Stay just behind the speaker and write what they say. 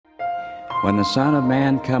When the Son of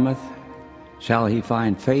Man cometh, shall he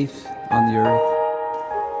find faith on the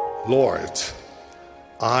earth? Lord,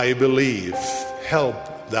 I believe. Help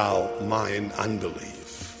thou mine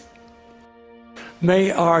unbelief. May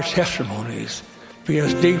our testimonies be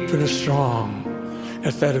as deep and as strong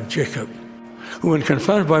as that of Jacob, who, when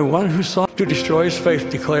confronted by one who sought to destroy his faith,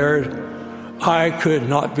 declared, I could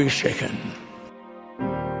not be shaken.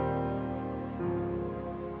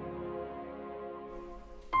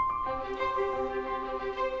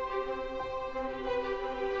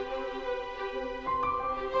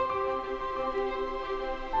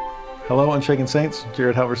 Hello, Unshaken Saints.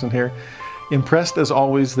 Jared Halverson here. Impressed as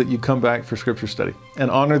always that you come back for scripture study,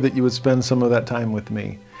 and honored that you would spend some of that time with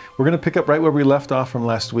me. We're going to pick up right where we left off from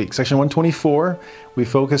last week. Section 124, we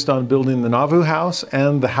focused on building the Nauvoo house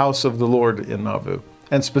and the house of the Lord in Nauvoo,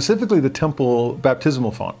 and specifically the temple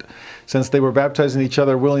baptismal font, since they were baptizing each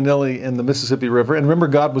other willy-nilly in the Mississippi River. And remember,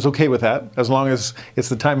 God was okay with that, as long as it's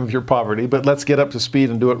the time of your poverty, but let's get up to speed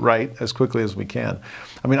and do it right as quickly as we can.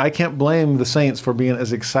 I mean, I can't blame the saints for being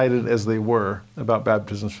as excited as they were about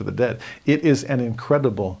baptisms for the dead. It is an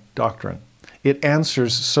incredible doctrine. It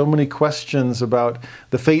answers so many questions about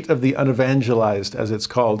the fate of the unevangelized, as it's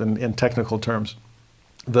called in technical terms.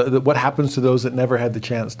 What happens to those that never had the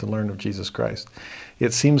chance to learn of Jesus Christ?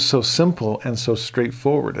 It seems so simple and so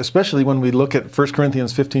straightforward, especially when we look at 1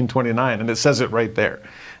 Corinthians 15:29, and it says it right there.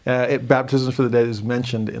 Baptism for the dead is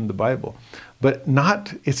mentioned in the Bible, but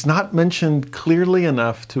it's not mentioned clearly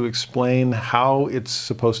enough to explain how it's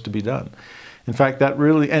supposed to be done. In fact, that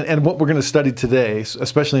really, and what we're going to study today,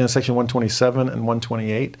 especially in section 127 and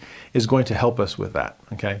 128, is going to help us with that,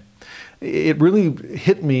 okay? It really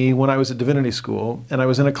hit me when I was at divinity school, and I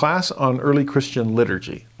was in a class on early Christian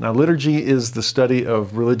liturgy. Now, liturgy is the study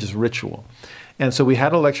of religious ritual. And so we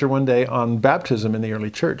had a lecture one day on baptism in the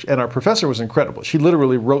early church, and our professor was incredible. She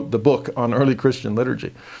literally wrote the book on early Christian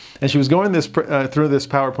liturgy. And she was going through this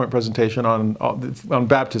PowerPoint presentation on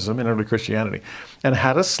baptism in early Christianity, and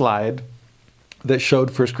had a slide that showed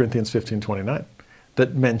 1 Corinthians 15:29.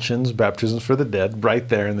 That mentions baptisms for the dead right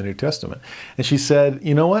there in the New Testament. And she said,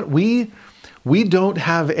 you know what, we don't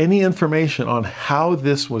have any information on how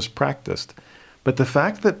this was practiced, but the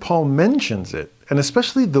fact that Paul mentions it, and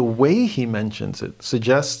especially the way he mentions it,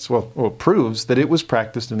 suggests, well, proves that it was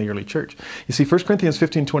practiced in the early church. You see, 1 Corinthians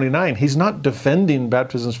 15:29, he's not defending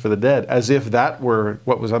baptisms for the dead as if that were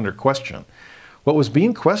what was under question. What was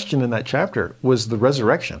being questioned in that chapter was the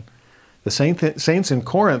resurrection. The saints in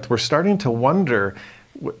Corinth were starting to wonder,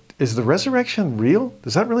 is the resurrection real?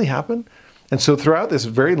 Does that really happen? And so throughout this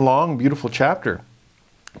very long, beautiful chapter,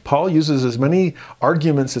 Paul uses as many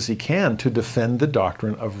arguments as he can to defend the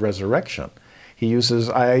doctrine of resurrection. He uses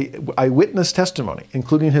eyewitness testimony,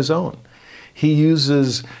 including his own. He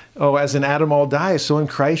uses, as in Adam all die, so in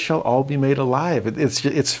Christ shall all be made alive.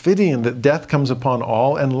 It's fitting that death comes upon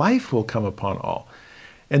all and life will come upon all.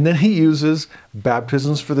 And then he uses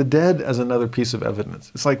baptisms for the dead as another piece of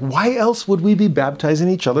evidence. It's like, why else would we be baptizing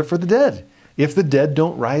each other for the dead if the dead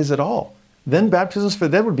don't rise at all? Then baptisms for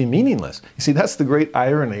the dead would be meaningless. You see, that's the great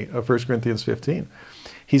irony of 1 Corinthians 15.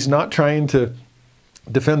 He's not trying to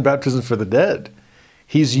defend baptism for the dead.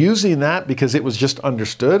 He's using that because it was just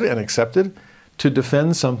understood and accepted to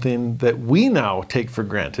defend something that we now take for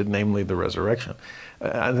granted, namely the resurrection.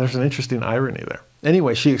 There's an interesting irony there.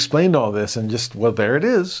 Anyway, she explained all this and there it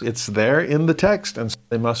is. It's there in the text, and so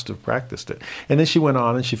they must have practiced it. And then she went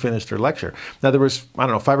on and she finished her lecture. Now there was,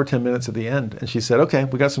 5 or 10 minutes at the end, and she said, okay,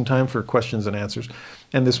 we got some time for questions and answers.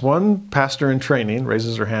 And this one pastor in training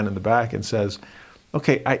raises her hand in the back and says,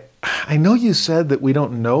 okay, I know you said that we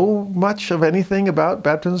don't know much of anything about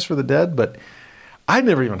baptisms for the dead, but I'd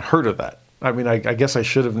never even heard of that. I mean, I guess I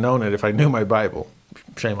should have known it if I knew my Bible.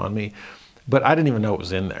 Shame on me. But I didn't even know it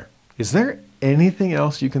was in there. Is there anything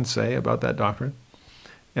else you can say about that doctrine?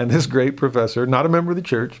 And this great professor, not a member of the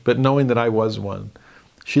church, but knowing that I was one,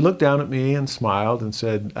 she looked down at me and smiled and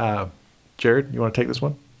said, Jared, you want to take this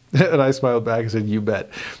one? And I smiled back and said, you bet.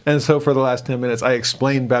 And so for the last 10 minutes, I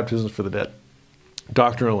explained baptisms for the dead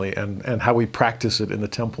doctrinally and how we practice it in the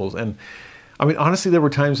temples. And I mean, honestly, there were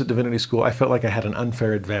times at divinity school I felt like I had an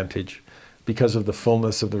unfair advantage because of the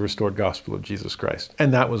fullness of the restored gospel of Jesus Christ.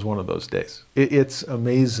 And that was one of those days. It's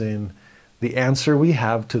amazing the answer we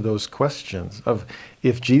have to those questions of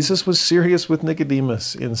if Jesus was serious with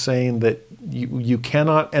Nicodemus in saying that you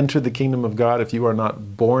cannot enter the kingdom of God if you are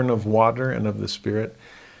not born of water and of the Spirit,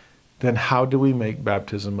 then how do we make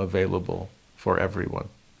baptism available for everyone?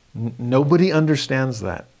 Nobody understands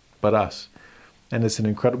that but us. And it's an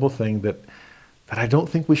incredible thing that I don't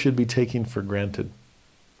think we should be taking for granted.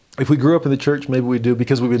 If we grew up in the church, maybe we do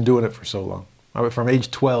because we've been doing it for so long. From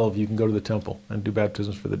age 12, you can go to the temple and do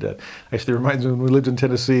baptisms for the dead. Actually, it reminds me when we lived in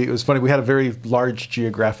Tennessee, it was funny, we had a very large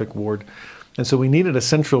geographic ward. And so we needed a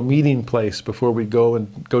central meeting place before we go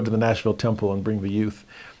to the Nashville temple and bring the youth.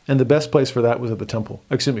 And the best place for that was at the temple.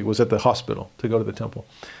 Was at the hospital to go to the temple.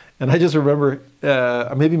 And I just remember,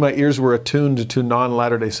 maybe my ears were attuned to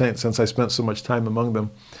non-Latter-day Saints since I spent so much time among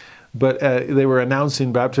them. But they were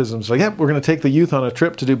announcing baptisms. Like, yep, we're going to take the youth on a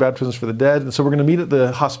trip to do baptisms for the dead. And so we're going to meet at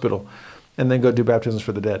the hospital and then go do baptisms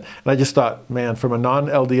for the dead. And I just thought, man, from a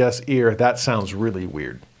non-LDS ear, that sounds really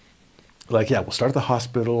weird. Like, yeah, we'll start at the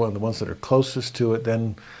hospital, and the ones that are closest to it,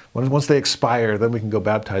 then once they expire, then we can go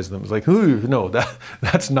baptize them. It's like, no,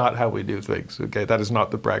 that's not how we do things, okay? That is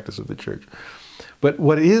not the practice of the church. But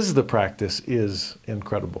what is the practice is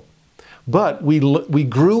incredible. But we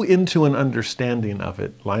grew into an understanding of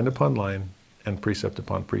it, line upon line and precept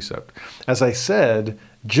upon precept. As I said,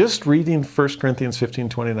 just reading 1 Corinthians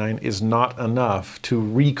 15:29 is not enough to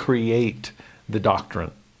recreate the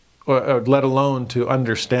doctrine, or let alone to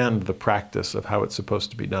understand the practice of how it's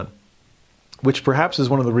supposed to be done. Which perhaps is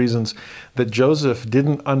one of the reasons that Joseph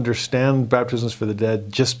didn't understand baptisms for the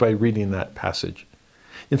dead just by reading that passage.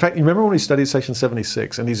 In fact, you remember when we studied section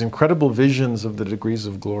 76 and these incredible visions of the degrees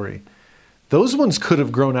of glory? Those ones could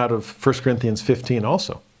have grown out of 1 Corinthians 15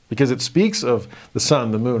 also, because it speaks of the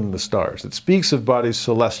sun, the moon, and the stars. It speaks of bodies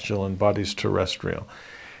celestial and bodies terrestrial.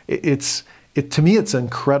 To me, it's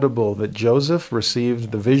incredible that Joseph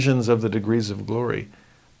received the visions of the degrees of glory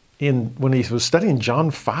when he was studying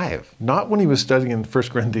John 5, not when he was studying 1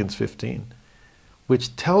 Corinthians 15,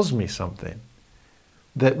 which tells me something.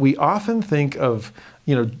 That we often think of,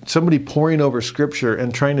 somebody poring over Scripture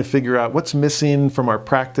and trying to figure out what's missing from our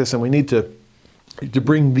practice, and we need to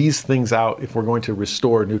bring these things out if we're going to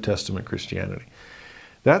restore New Testament Christianity.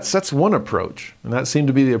 That's one approach, and that seemed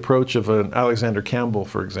to be the approach of an Alexander Campbell,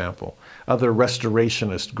 for example, other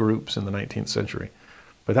restorationist groups in the 19th century.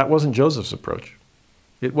 But that wasn't Joseph's approach.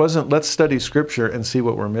 It wasn't, let's study Scripture and see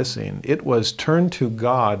what we're missing. It was, turn to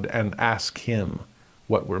God and ask Him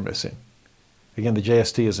what we're missing. Again, the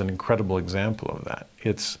JST is an incredible example of that.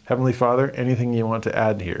 It's, Heavenly Father, anything you want to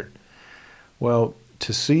add here? Well,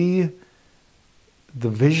 to see the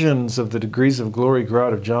visions of the degrees of glory grow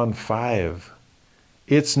out of John 5,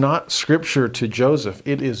 it's not Scripture to Joseph.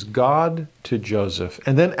 It is God to Joseph.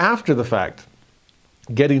 And then after the fact,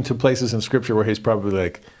 getting to places in Scripture where he's probably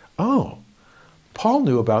like, oh, Paul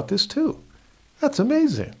knew about this too. That's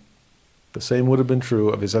amazing. The same would have been true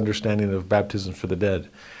of his understanding of baptism for the dead.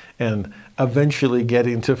 And eventually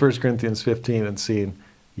getting to 1 Corinthians 15 and seeing,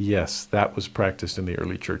 yes, that was practiced in the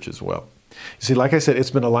early church as well. You see, like I said,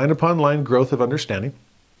 it's been a line upon line growth of understanding.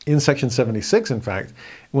 In section 76, in fact,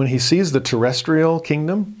 when he sees the terrestrial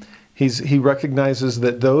kingdom, he recognizes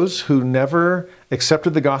that those who never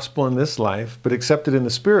accepted the gospel in this life, but accepted in the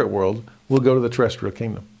spirit world, will go to the terrestrial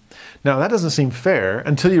kingdom. Now, that doesn't seem fair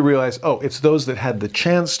until you realize, oh, it's those that had the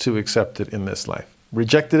chance to accept it in this life.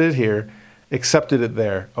 Rejected it here, accepted it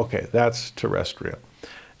there. Okay, that's terrestrial.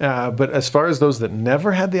 But as far as those that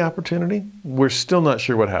never had the opportunity, we're still not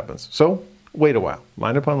sure what happens. So wait a while,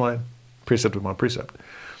 line upon line, precept upon precept.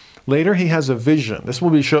 Later, he has a vision. This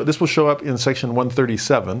will show up in section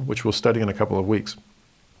 137, which we'll study in a couple of weeks.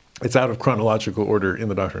 It's out of chronological order in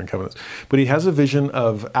the Doctrine and Covenants. But he has a vision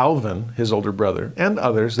of Alvin, his older brother, and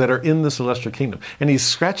others that are in the celestial kingdom. And he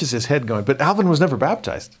scratches his head going, but Alvin was never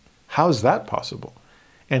baptized. How is that possible?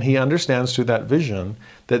 And he understands through that vision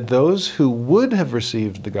that those who would have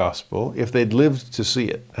received the gospel, if they'd lived to see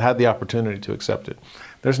it, had the opportunity to accept it,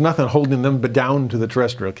 there's nothing holding them down to the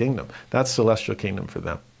terrestrial kingdom. That's celestial kingdom for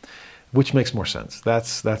them, which makes more sense.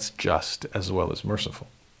 That's just as well as merciful.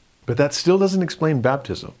 But that still doesn't explain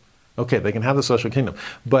baptism. Okay, they can have the celestial kingdom,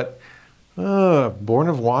 but born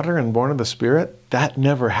of water and born of the Spirit, that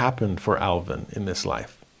never happened for Alvin in this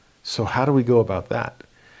life. So how do we go about that?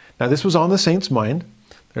 Now, this was on the saint's mind.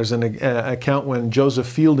 There's an account when Joseph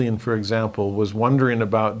Fielding, for example, was wondering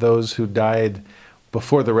about those who died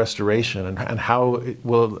before the restoration and how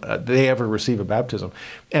will they ever receive a baptism.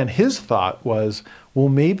 And his thought was, well,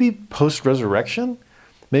 maybe post-resurrection,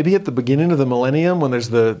 maybe at the beginning of the millennium when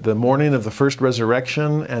there's the morning of the first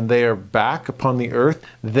resurrection and they are back upon the earth,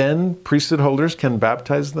 then priesthood holders can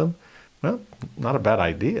baptize them. Well, not a bad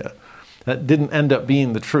idea. That didn't end up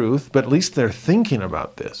being the truth, but at least they're thinking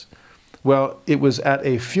about this. Well, it was at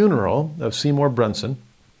a funeral of Seymour Brunson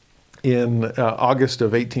in August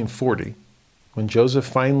of 1840 when Joseph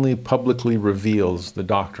finally publicly reveals the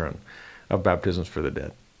doctrine of baptisms for the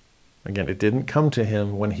dead. Again, it didn't come to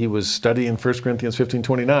him when he was studying 1 Corinthians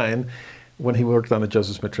 15:29 when he worked on the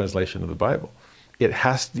Joseph Smith translation of the Bible. It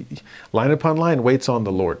has to, line upon line, waits on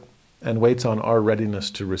the Lord. and waits on our readiness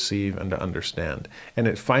to receive and to understand. And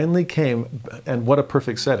it finally came, and what a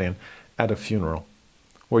perfect setting, at a funeral,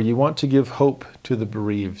 where you want to give hope to the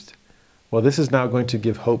bereaved. Well, this is now going to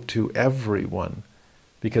give hope to everyone,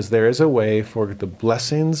 because there is a way for the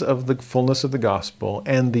blessings of the fullness of the gospel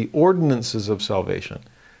and the ordinances of salvation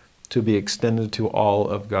to be extended to all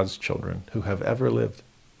of God's children who have ever lived.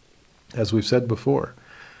 As we've said before,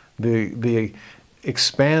 the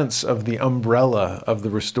expanse of the umbrella of the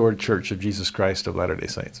restored Church of Jesus Christ of Latter-day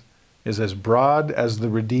Saints is as broad as the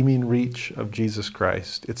redeeming reach of Jesus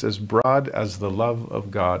Christ. It's as broad as the love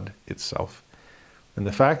of God itself. And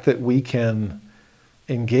the fact that we can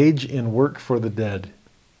engage in work for the dead,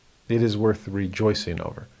 it is worth rejoicing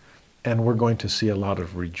over. And we're going to see a lot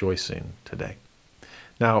of rejoicing today.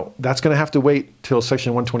 Now, that's going to have to wait till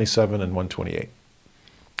section 127 and 128.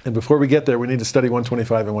 And before we get there, we need to study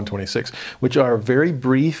 125 and 126, which are very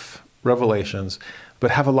brief revelations, but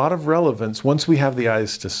have a lot of relevance once we have the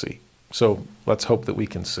eyes to see. So let's hope that we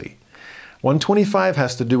can see. 125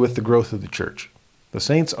 has to do with the growth of the church. The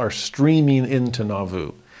saints are streaming into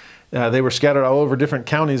Nauvoo. They were scattered all over different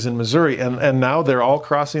counties in Missouri, and now they're all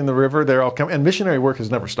crossing the river. They're all coming, and missionary work has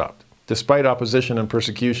never stopped. Despite opposition and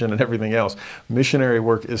persecution and everything else, missionary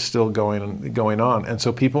work is still going on. And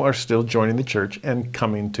so people are still joining the church and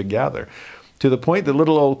coming together. To the point that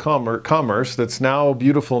little old Commerce, that's now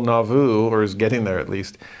beautiful Nauvoo, or is getting there at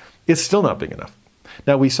least, it's still not big enough.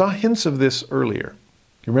 Now, we saw hints of this earlier.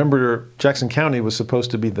 You remember Jackson County was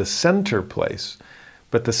supposed to be the center place,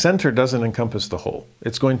 but the center doesn't encompass the whole.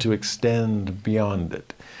 It's going to extend beyond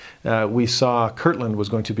it. We saw Kirtland was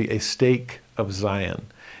going to be a stake of Zion,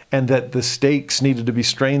 and that the stakes needed to be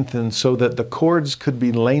strengthened so that the cords could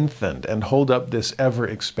be lengthened and hold up this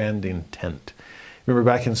ever-expanding tent. Remember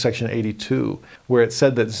back in section 82, where it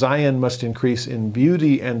said that Zion must increase in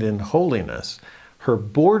beauty and in holiness. Her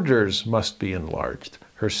borders must be enlarged.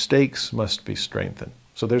 Her stakes must be strengthened.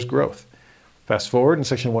 So there's growth. Fast forward in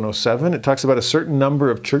section 107, it talks about a certain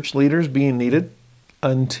number of church leaders being needed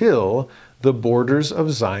until the borders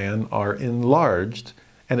of Zion are enlarged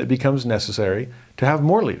and it becomes necessary to have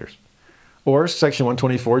more leaders. Or section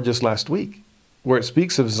 124 just last week, where it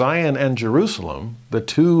speaks of Zion and Jerusalem, the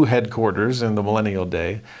two headquarters in the millennial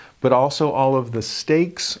day, but also all of the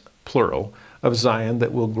stakes, plural, of Zion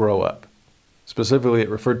that will grow up. Specifically, it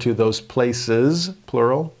referred to those places,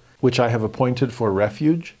 plural, which I have appointed for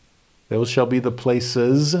refuge. Those shall be the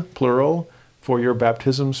places, plural, for your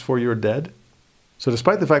baptisms for your dead. So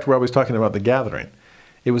despite the fact we're always talking about the gathering,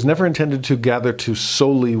 it was never intended to gather to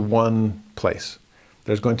solely one place.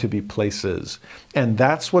 There's going to be places. And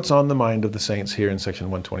that's what's on the mind of the saints here in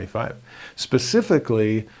section 125.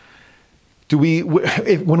 Specifically,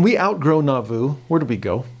 when we outgrow Nauvoo, where do we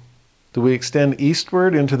go? Do we extend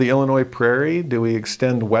eastward into the Illinois prairie? Do we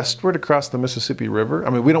extend westward across the Mississippi River? I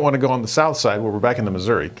mean, we don't want to go on the south side where we're back into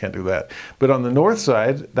Missouri. Can't do that. But on the north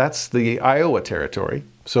side, that's the Iowa territory.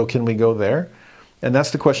 So can we go there? And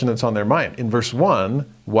that's the question that's on their mind. In verse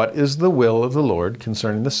 1, what is the will of the Lord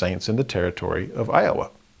concerning the saints in the territory of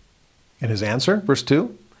Iowa? And his answer, verse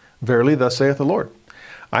 2, verily thus saith the Lord,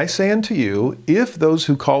 I say unto you, if those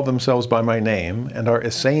who call themselves by my name and are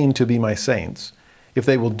essaying to be my saints, if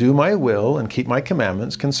they will do my will and keep my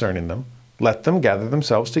commandments concerning them, let them gather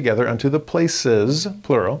themselves together unto the places,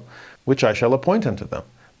 plural, which I shall appoint unto them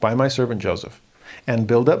by my servant Joseph, and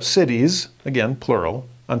build up cities, again, plural,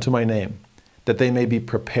 unto my name, that they may be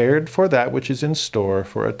prepared for that which is in store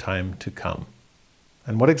for a time to come.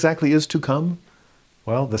 And what exactly is to come?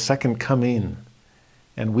 Well, the second coming.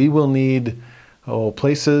 And we will need,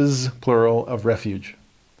 places, plural, of refuge,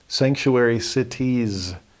 sanctuary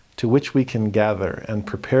cities to which we can gather and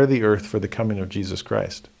prepare the earth for the coming of Jesus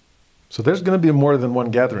Christ. So there's going to be more than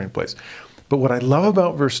one gathering place. But what I love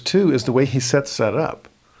about verse 2 is the way he sets that up.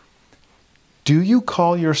 Do you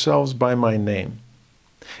call yourselves by my name?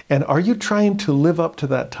 And are you trying to live up to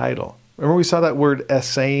that title? Remember we saw that word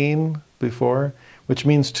essaying before, which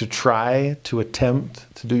means to try, to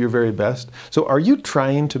attempt, to do your very best. So are you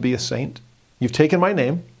trying to be a saint? You've taken my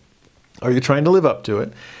name. Are you trying to live up to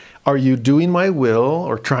it? Are you doing my will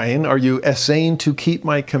or trying? Are you essaying to keep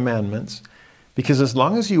my commandments? Because as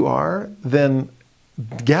long as you are, then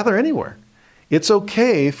gather anywhere. It's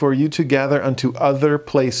okay for you to gather unto other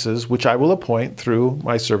places, which I will appoint through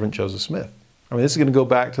my servant Joseph Smith. I mean, this is going to go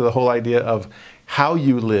back to the whole idea of how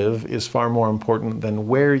you live is far more important than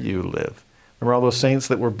where you live. Remember all those saints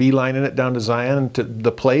that were beelining it down to Zion, to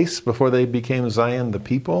the place before they became Zion, the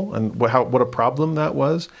people, and what a problem that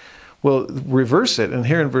was? Well, reverse it. And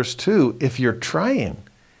here in verse 2, if you're trying,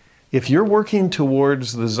 If you're working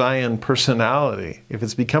towards the Zion personality, if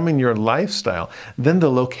it's becoming your lifestyle, then the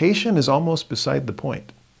location is almost beside the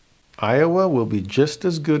point. Iowa will be just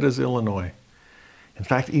as good as Illinois. In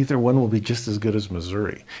fact, either one will be just as good as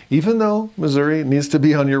Missouri. Even though Missouri needs to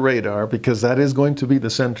be on your radar because that is going to be the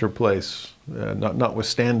center place,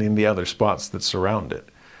 notwithstanding the other spots that surround it.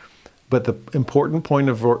 But the important point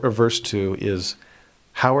of verse 2 is,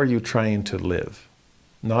 how are you trying to live?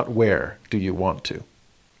 Not where do you want to.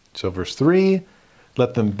 So verse 3,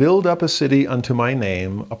 let them build up a city unto my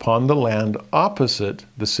name upon the land opposite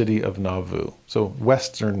the city of Nauvoo. So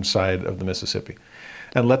western side of the Mississippi.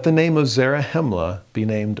 And let the name of Zarahemla be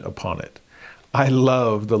named upon it. I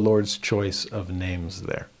love the Lord's choice of names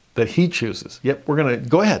there, that he chooses. Yep, we're going to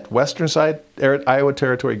go ahead. Western side, Iowa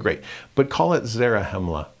territory, great. But call it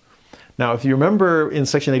Zarahemla. Now, if you remember in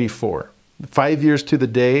section 84, 5 years to the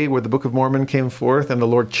day where the Book of Mormon came forth and the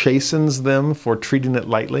Lord chastens them for treating it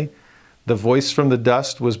lightly, the voice from the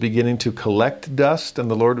dust was beginning to collect dust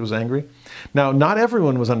and the Lord was angry. Now, not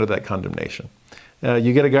everyone was under that condemnation.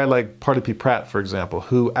 You get a guy like Parley P. Pratt, for example,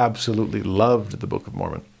 who absolutely loved the Book of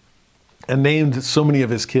Mormon and named so many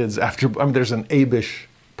of his kids after, there's an Abish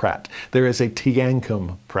Pratt. There is a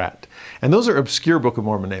Teancum Pratt. And those are obscure Book of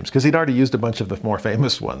Mormon names because he'd already used a bunch of the more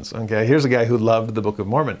famous ones. Okay, here's a guy who loved the Book of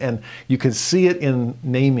Mormon, and you can see it in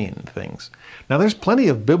naming things. Now, there's plenty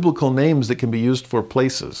of biblical names that can be used for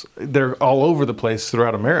places. They're all over the place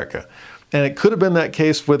throughout America. And it could have been that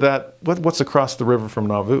case with that, what's across the river from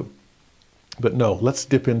Nauvoo? But no, let's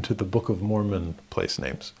dip into the Book of Mormon place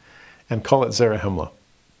names and call it Zarahemla,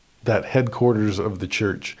 that headquarters of the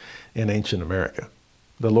church in ancient America.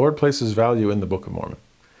 The Lord places value in the Book of Mormon.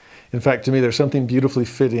 In fact, to me, there's something beautifully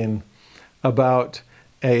fitting about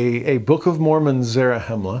a Book of Mormon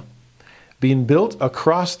Zarahemla being built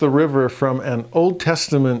across the river from an Old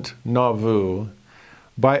Testament Nauvoo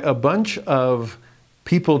by a bunch of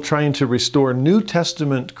people trying to restore New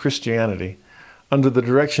Testament Christianity under the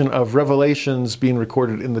direction of revelations being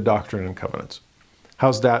recorded in the Doctrine and Covenants.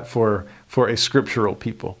 How's that for a scriptural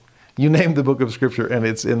people? You name the book of Scripture and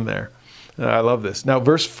it's in there. I love this. Now,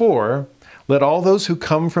 verse 4, let all those who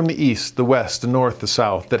come from the east, the west, the north, the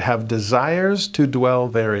south, that have desires to dwell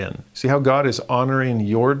therein. See how God is honoring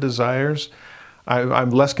your desires? I'm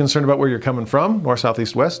less concerned about where you're coming from, north, south,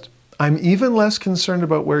 east, west. I'm even less concerned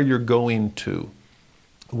about where you're going to.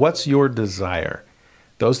 What's your desire?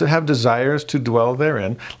 Those that have desires to dwell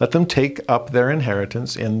therein, let them take up their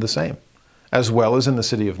inheritance in the same, as well as in the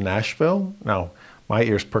city of Nashville. Now, my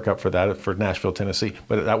ears perk up for that, for Nashville, Tennessee,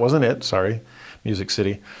 but that wasn't it, sorry, Music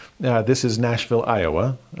City. This is Nashville,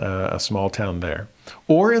 Iowa, a small town there.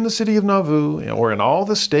 Or in the city of Nauvoo, or in all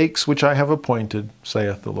the stakes which I have appointed,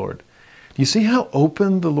 saith the Lord. Do you see how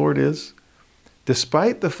open the Lord is?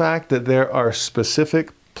 Despite the fact that there are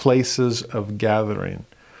specific places of gathering,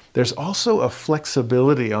 there's also a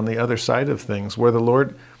flexibility on the other side of things where the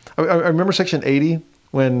Lord, I remember section 80,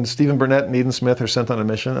 when Stephen Burnett and Eden Smith are sent on a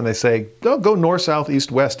mission and they say, go north, south,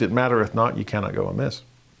 east, west, it mattereth not, you cannot go amiss.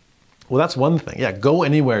 Well, that's one thing. Yeah, go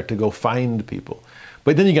anywhere to go find people.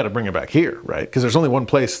 But then you got to bring it back here, right? Because there's only one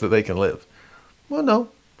place that they can live. Well, no.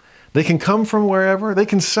 They can come from wherever. They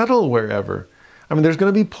can settle wherever. There's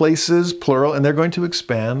going to be places, plural, and they're going to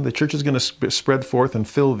expand. The church is going to spread forth and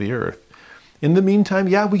fill the earth. In the meantime,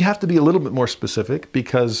 yeah, we have to be a little bit more specific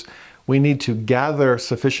because we need to gather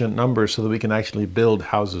sufficient numbers so that we can actually build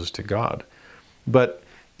houses to God. But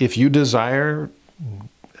if you desire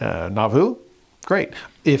Nauvoo, great.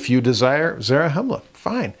 If you desire Zarahemla,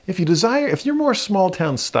 fine. If you're more small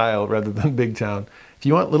town style rather than big town, if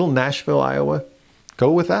you want little Nashville, Iowa,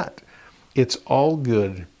 go with that. It's all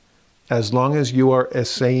good as long as you are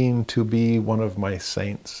essaying to be one of my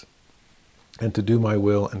saints and to do my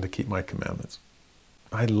will and to keep my commandments.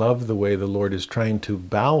 I love the way the Lord is trying to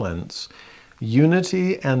balance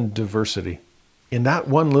unity and diversity in that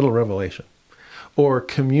one little revelation, or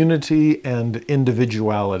community and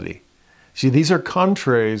individuality. See, these are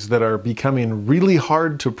contraries that are becoming really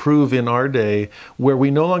hard to prove in our day, where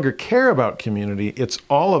we no longer care about community, it's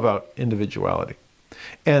all about individuality.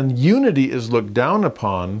 And unity is looked down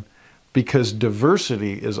upon because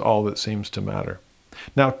diversity is all that seems to matter.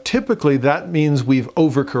 Now, typically that means we've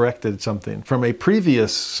overcorrected something from a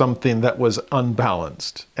previous something that was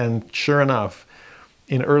unbalanced. And sure enough,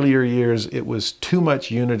 in earlier years, it was too much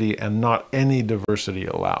unity and not any diversity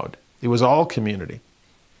allowed. It was all community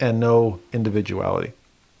and no individuality.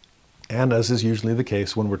 And as is usually the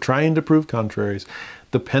case, when we're trying to prove contraries,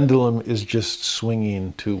 the pendulum is just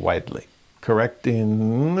swinging too widely.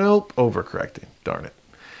 Correcting, nope, overcorrecting, darn it.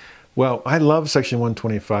 Well, I love section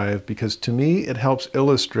 125 because to me it helps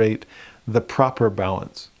illustrate the proper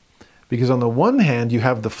balance. Because on the one hand, you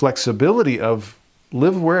have the flexibility of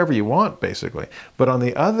live wherever you want, basically. But on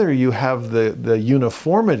the other, you have the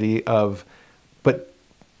uniformity of, but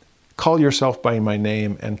call yourself by my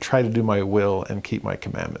name and try to do my will and keep my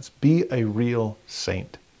commandments. Be a real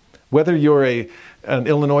saint. Whether you're an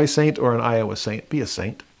Illinois saint or an Iowa saint, be a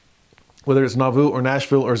saint. Whether it's Nauvoo or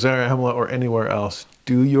Nashville or Zarahemla or anywhere else,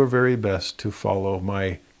 do your very best to follow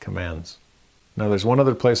my commands. Now, there's one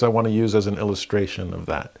other place I want to use as an illustration of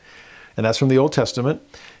that. And that's from the Old Testament.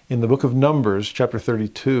 In the book of Numbers, chapter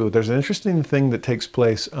 32, there's an interesting thing that takes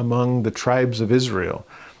place among the tribes of Israel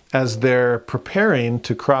as they're preparing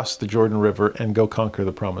to cross the Jordan River and go conquer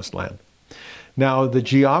the Promised Land. Now, the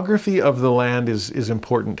geography of the land is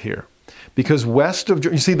important here. Because west of,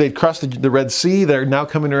 you see, they crossed the Red Sea. They're now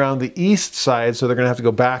coming around the east side, so they're going to have to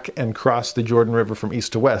go back and cross the Jordan River from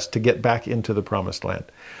east to west to get back into the Promised Land.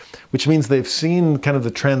 Which means they've seen kind of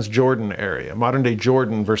the Transjordan area, modern-day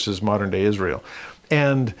Jordan versus modern-day Israel.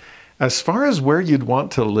 And as far as where you'd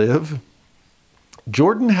want to live,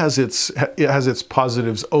 Jordan has its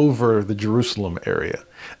positives over the Jerusalem area,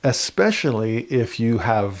 especially if you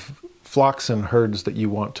have flocks and herds that you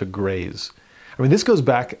want to graze. I mean, this goes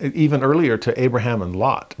back even earlier to Abraham and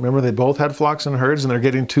Lot. Remember, they both had flocks and herds, and they're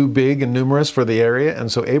getting too big and numerous for the area. And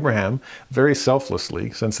so Abraham, very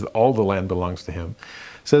selflessly, since all the land belongs to him,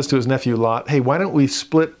 says to his nephew Lot, hey, why don't we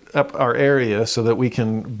split up our area so that we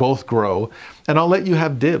can both grow, and I'll let you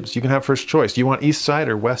have dibs. You can have first choice. Do you want east side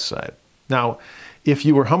or west side? Now, if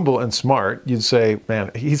you were humble and smart, you'd say,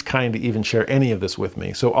 man, he's kind to even share any of this with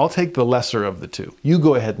me, so I'll take the lesser of the two. You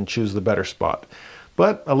go ahead and choose the better spot.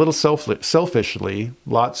 But a little selfishly,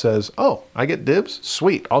 Lot says, oh, I get dibs?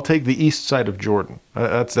 Sweet, I'll take the east side of Jordan.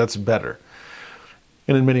 That's better.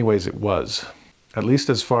 And in many ways it was, at least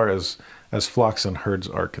as far as flocks and herds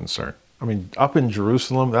are concerned. I mean, up in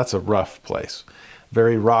Jerusalem, that's a rough place.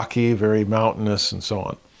 Very rocky, very mountainous, and so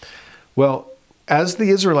on. Well, as the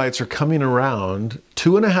Israelites are coming around,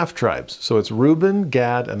 2.5 tribes, so it's Reuben,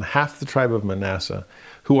 Gad, and half the tribe of Manasseh,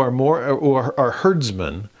 who are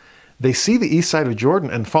herdsmen, they see the east side of Jordan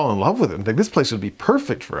and fall in love with it and think this place would be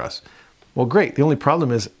perfect for us. Well, great. The only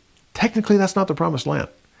problem is, technically, that's not the Promised Land.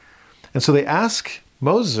 And so they ask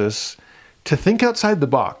Moses to think outside the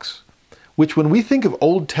box, which when we think of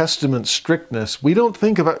Old Testament strictness, we don't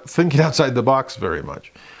think about thinking outside the box very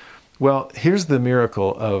much. Well, here's the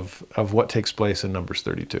miracle of what takes place in Numbers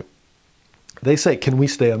 32. They say, can we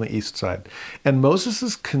stay on the east side? And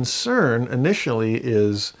Moses' concern initially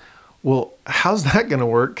is, well, how's that going to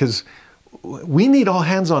work? Because we need all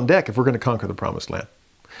hands on deck if we're going to conquer the Promised Land.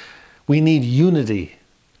 We need unity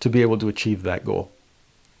to be able to achieve that goal.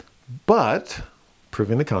 But,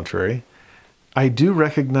 proving the contrary, I do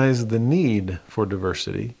recognize the need for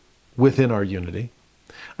diversity within our unity.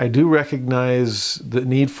 I do recognize the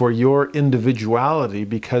need for your individuality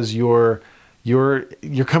because you're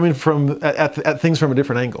coming from at things from a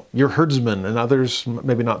different angle. You're herdsmen and others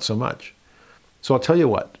maybe not so much. So I'll tell you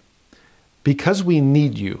what, because we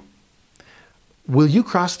need you, will you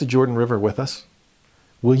cross the Jordan River with us?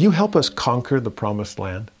 Will you help us conquer the Promised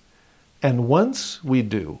Land? And once we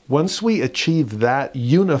do, once we achieve that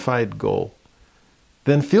unified goal,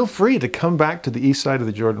 then feel free to come back to the east side of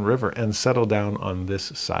the Jordan River and settle down on this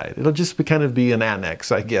side. It'll just kind of be an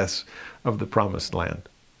annex, I guess, of the Promised Land.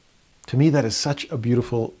 To me, that is such a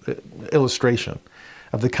beautiful illustration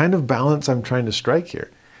of the kind of balance I'm trying to strike here.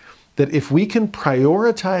 That if we can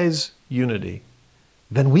prioritize unity,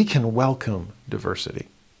 then we can welcome diversity.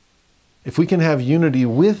 If we can have unity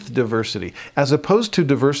with diversity, as opposed to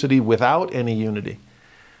diversity without any unity,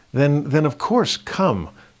 then of course, come,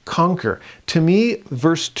 conquer. To me,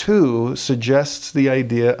 verse 2 suggests the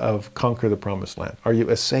idea of conquer the Promised Land. Are you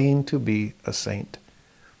essaying to be a saint?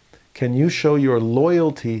 Can you show your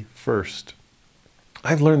loyalty first?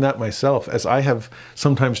 I've learned that myself as I have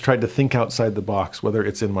sometimes tried to think outside the box, whether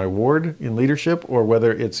it's in my ward in leadership or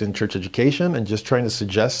whether it's in church education and just trying to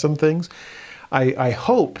suggest some things. I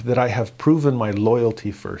hope that I have proven my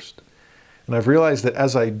loyalty first. And I've realized that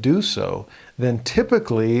as I do so, then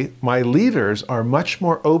typically my leaders are much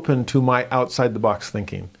more open to my outside the box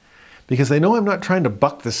thinking because they know I'm not trying to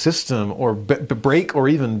buck the system or break or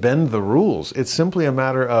even bend the rules. It's simply a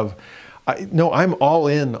matter of, no, I'm all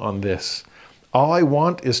in on this. All I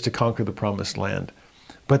want is to conquer the Promised Land.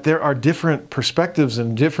 But there are different perspectives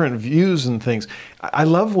and different views and things. I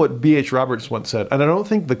love what B.H. Roberts once said, and I don't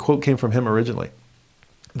think the quote came from him originally,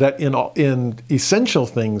 that in essential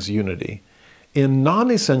things, unity, in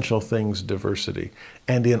non-essential things, diversity,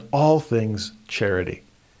 and in all things, charity.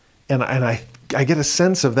 And I get a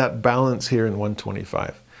sense of that balance here in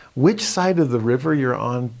 125. Which side of the river you're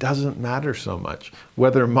on doesn't matter so much,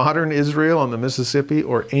 whether modern Israel on the Mississippi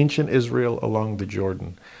or ancient Israel along the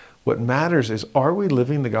Jordan. What matters is, are we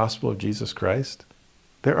living the gospel of Jesus Christ?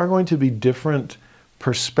 There are going to be different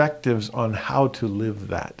perspectives on how to live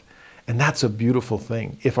that. And that's a beautiful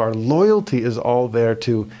thing. If our loyalty is all there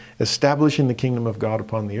to establishing the kingdom of God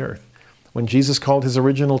upon the earth. When Jesus called his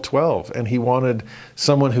original 12 and he wanted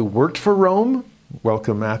someone who worked for Rome,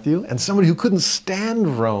 welcome Matthew, and somebody who couldn't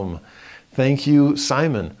stand Rome. Thank you,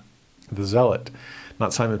 Simon, the zealot,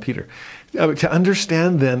 not Simon Peter. To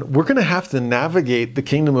understand then, we're going to have to navigate the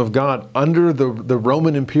kingdom of God under the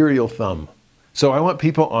Roman imperial thumb. So I want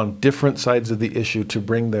people on different sides of the issue to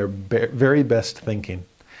bring their very best thinking.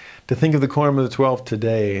 To think of the Quorum of the 12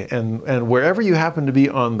 today, and wherever you happen to be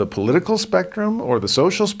on the political spectrum or the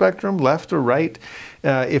social spectrum, left or right,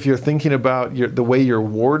 if you're thinking about the way your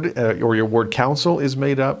ward or your ward council is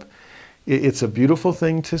made up, it's a beautiful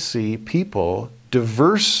thing to see people,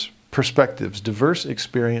 diverse perspectives, diverse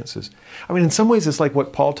experiences. I mean, in some ways, it's like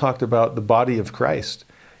what Paul talked about, the body of Christ,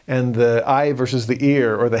 and the eye versus the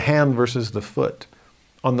ear, or the hand versus the foot.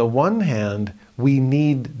 On the one hand, we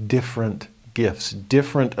need different gifts,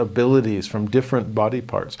 different abilities from different body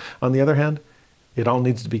parts. On the other hand, it all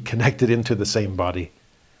needs to be connected into the same body.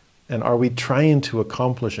 And are we trying to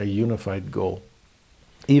accomplish a unified goal,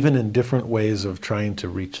 even in different ways of trying to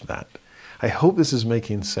reach that? I hope this is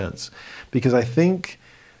making sense, because I think,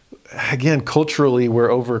 again, culturally we're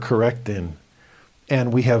overcorrecting,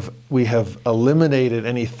 and we have eliminated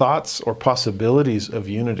any thoughts or possibilities of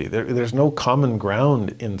unity. There's no common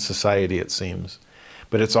ground in society, it seems.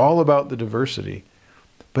 But it's all about the diversity.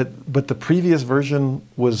 But the previous version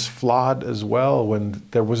was flawed as well, when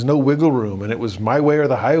there was no wiggle room and it was my way or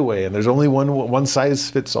the highway, and there's only one size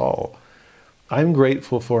fits all. I'm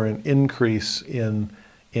grateful for an increase in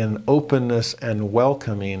openness and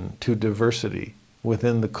welcoming to diversity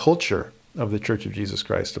within the culture of the Church of Jesus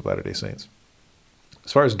Christ of Latter-day Saints.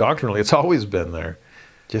 As far as doctrinally, it's always been there.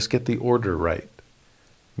 Just get the order right.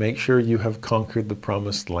 Make sure you have conquered the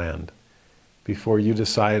promised land before you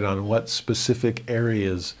decide on what specific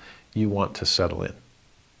areas you want to settle in.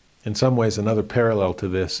 In some ways, another parallel to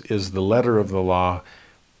this is the letter of the law.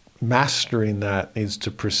 Mastering that needs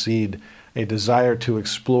to precede a desire to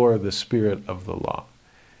explore the spirit of the law.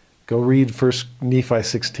 Go read 1 Nephi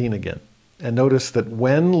 16 again, and notice that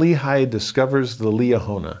when Lehi discovers the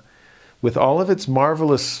Liahona, with all of its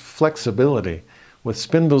marvelous flexibility, with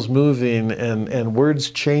spindles moving and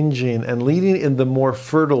words changing and leading in the more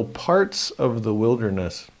fertile parts of the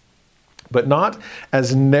wilderness, but not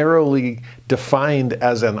as narrowly defined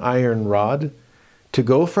as an iron rod, to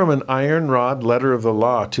go from an iron rod, letter of the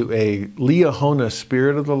law, to a Liahona,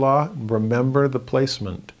 spirit of the law, remember the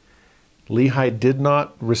placement. Lehi did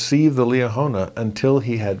not receive the Liahona until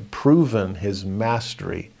he had proven his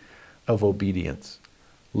mastery of obedience.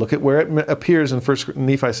 Look at where it appears in 1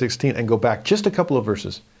 Nephi 16 and go back just a couple of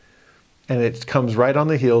verses. And it comes right on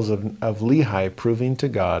the heels of Lehi proving to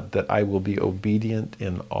God that I will be obedient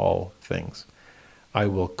in all things. I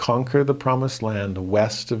will conquer the promised land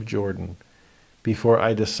west of Jordan before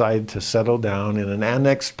I decide to settle down in an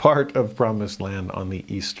annexed part of promised land on the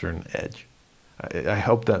eastern edge. I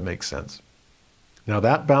hope that makes sense. Now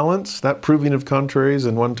that balance, that proving of contraries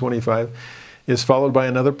in 125, is followed by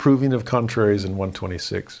another proving of contraries in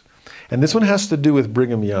 126. And this one has to do with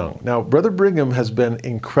Brigham Young. Now, Brother Brigham has been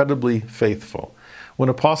incredibly faithful. When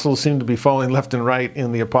apostles seem to be falling left and right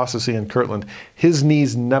in the apostasy in Kirtland, his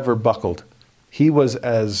knees never buckled. He was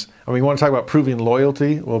you want to talk about proving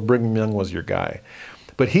loyalty? Well, Brigham Young was your guy.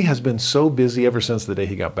 But he has been so busy ever since the day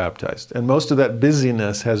he got baptized. And most of that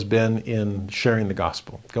busyness has been in sharing the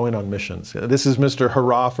gospel, going on missions. This is Mr.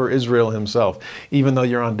 Hurrah for Israel himself, even though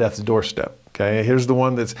you're on death's doorstep. Okay, here's the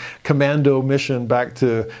one that's commando mission back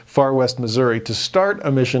to far west Missouri to start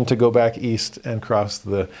a mission to go back east and cross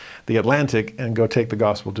the Atlantic and go take the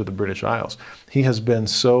gospel to the British Isles. He has been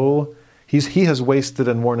he has wasted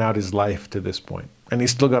and worn out his life to this point. And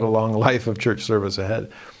he's still got a long life of church service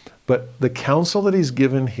ahead. But the counsel that he's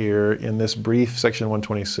given here in this brief section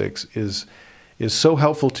 126 is so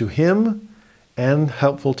helpful to him and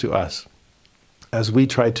helpful to us as we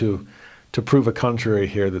try to prove a contrary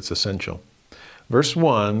here that's essential. Verse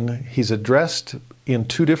 1, he's addressed in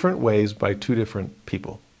two different ways by two different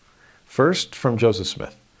people. First, from Joseph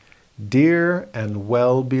Smith, dear and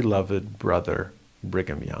well-beloved brother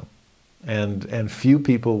Brigham Young. And few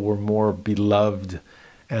people were more beloved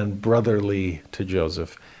and brotherly to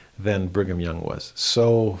Joseph than Brigham Young was.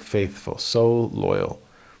 So faithful, so loyal,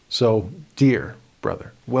 so dear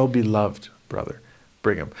brother, well-beloved brother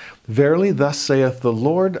Brigham. Verily thus saith the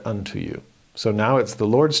Lord unto you. So now it's the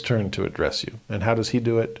Lord's turn to address you. And how does he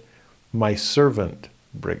do it? My servant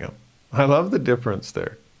Brigham. I love the difference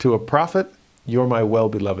there. To a prophet, you're my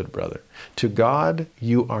well-beloved brother. To God,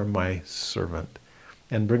 you are my servant.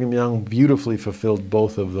 And Brigham Young beautifully fulfilled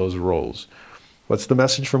both of those roles. What's the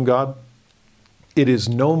message from God? It is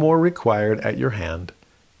no more required at your hand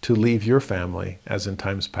to leave your family as in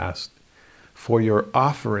times past, for your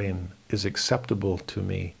offering is acceptable to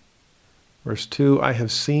me. Verse 2, I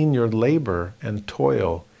have seen your labor and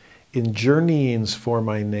toil in journeyings for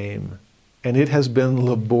my name, and it has been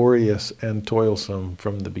laborious and toilsome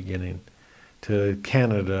from the beginning. To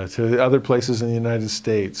Canada, to other places in the United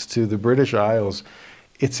States, to the British Isles.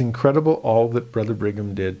 It's incredible all that Brother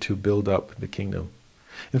Brigham did to build up the kingdom.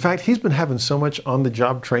 In fact, he's been having so much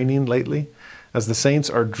on-the-job training lately. As the saints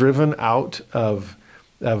are driven out of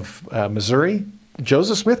Missouri,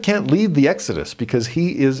 Joseph Smith can't lead the Exodus because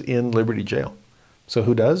he is in Liberty Jail. So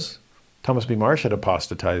who does? Thomas B. Marsh had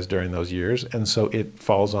apostatized during those years, and so it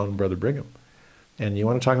falls on Brother Brigham. And you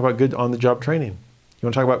want to talk about good on-the-job training? You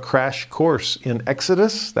want to talk about crash course in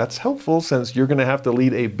Exodus? That's helpful since you're going to have to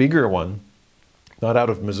lead a bigger one, not out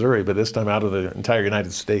of Missouri, but this time out of the entire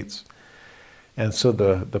United States. And so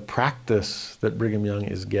the practice that Brigham Young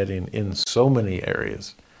is getting in so many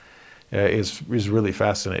areas is really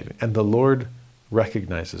fascinating. And the Lord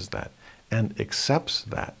recognizes that and accepts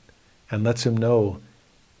that and lets him know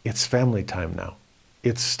it's family time now.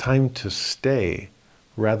 It's time to stay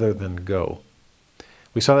rather than go.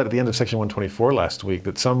 We saw that at the end of section 124 last week,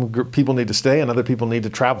 that some people need to stay and other people need to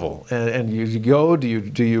travel. And you go, do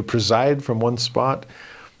you preside from one spot?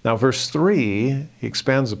 Now, verse 3, he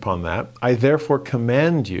expands upon that. I therefore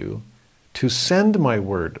command you to send my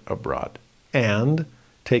word abroad and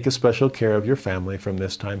take a special care of your family from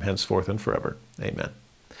this time henceforth and forever. Amen.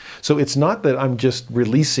 So it's not that I'm just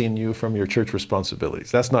releasing you from your church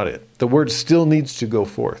responsibilities. That's not it. The word still needs to go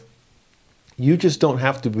forth. You just don't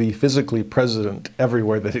have to be physically present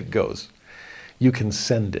everywhere that it goes. You can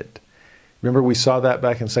send it. Remember we saw that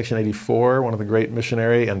back in section 84, one of the great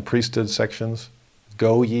missionary and priesthood sections.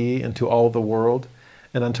 Go ye into all the world,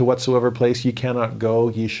 and unto whatsoever place ye cannot go,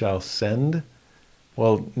 ye shall send.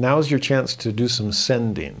 Well, now's your chance to do some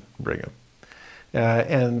sending, Brigham.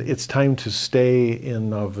 And it's time to stay in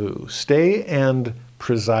Nauvoo. Stay and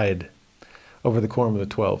preside over the Quorum of the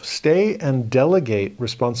 12. Stay and delegate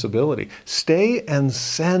responsibility. Stay and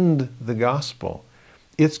send the gospel.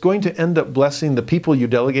 It's going to end up blessing the people you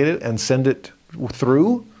delegated and send it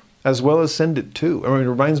through, as well as send it to. I mean, it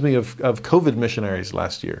reminds me of COVID missionaries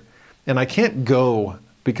last year. And I can't go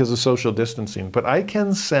because of social distancing, but I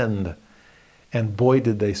can send. And boy,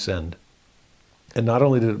 did they send. And not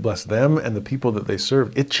only did it bless them and the people that they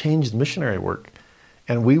served, it changed missionary work.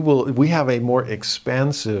 And we have a more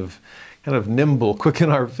expansive, kind of nimble, quick in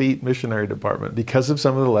our feet missionary department because of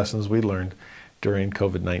some of the lessons we learned during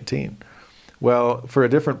COVID-19. Well, for a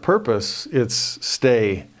different purpose, it's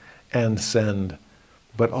stay and send,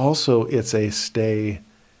 but also it's a stay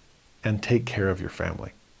and take care of your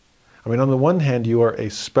family. I mean, on the one hand, you are a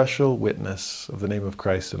special witness of the name of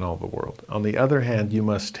Christ in all the world. On the other hand, you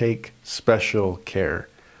must take special care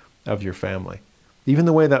of your family. Even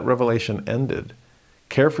the way that revelation ended,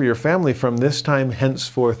 care for your family from this time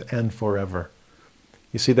henceforth and forever.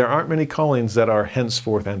 You see, there aren't many callings that are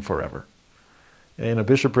henceforth and forever. In a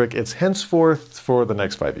bishopric, it's henceforth for the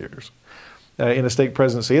next 5 years. In a stake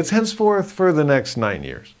presidency, it's henceforth for the next 9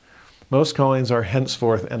 years. Most callings are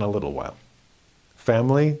henceforth and a little while.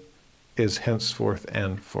 Family is henceforth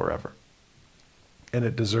and forever. And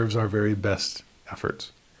it deserves our very best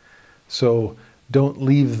efforts. So don't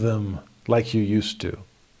leave them like you used to.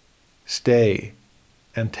 Stay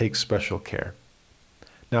and take special care.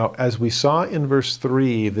 Now, as we saw in verse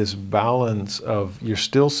 3, this balance of you're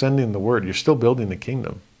still sending the word, you're still building the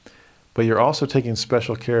kingdom, but you're also taking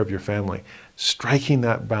special care of your family. Striking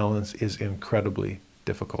that balance is incredibly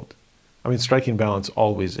difficult. I mean, striking balance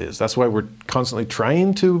always is. That's why we're constantly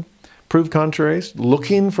trying to prove contraries,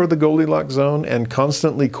 looking for the Goldilocks zone and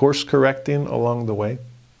constantly course correcting along the way.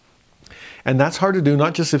 And that's hard to do,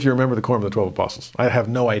 not just if you remember the Quorum of the 12 Apostles. I have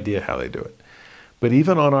no idea how they do it. But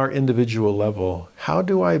even on our individual level, how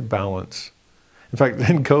do I balance? In fact,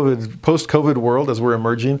 in post-COVID world, as we're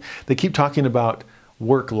emerging, they keep talking about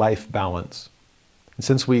work-life balance. And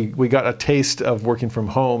since we got a taste of working from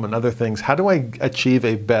home and other things, how do I achieve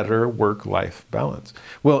a better work-life balance?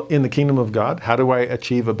 Well, in the kingdom of God, how do I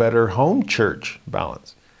achieve a better home church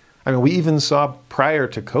balance? I mean, we even saw prior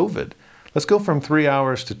to COVID, let's go from 3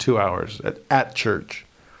 hours to 2 hours at church.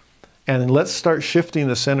 And let's start shifting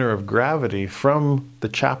the center of gravity from the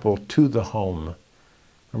chapel to the home.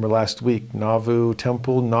 Remember last week, Nauvoo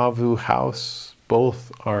Temple, Nauvoo House,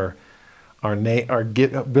 both are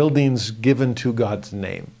buildings given to God's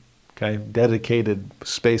name, okay? Dedicated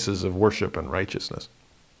spaces of worship and righteousness.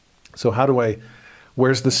 So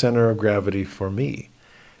where's the center of gravity for me?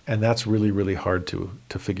 And that's really, really hard to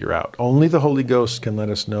figure out. Only the Holy Ghost can let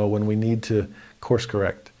us know when we need to course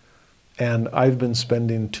correct. And I've been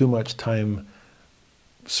spending too much time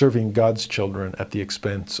serving God's children at the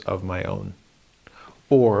expense of my own.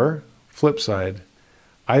 Or, flip side,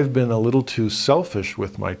 I've been a little too selfish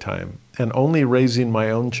with my time and only raising my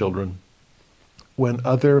own children when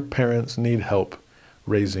other parents need help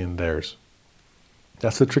raising theirs.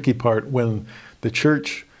 That's the tricky part. When the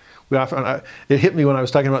church, it hit me when I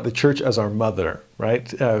was talking about the church as our mother,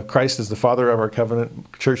 right? Christ is the father of our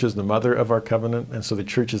covenant. Church is the mother of our covenant. And so the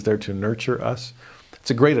church is there to nurture us.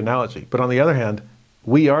 It's a great analogy. But on the other hand,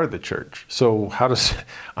 we are the church. So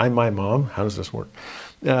I'm my mom. How does this work?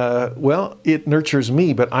 Well, it nurtures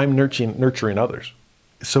me, but I'm nurturing others.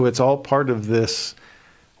 So it's all part of this.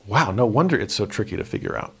 Wow, no wonder it's so tricky to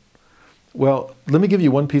figure out. Well, let me give you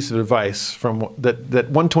one piece of advice from that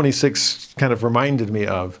 126 kind of reminded me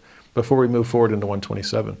of before we move forward into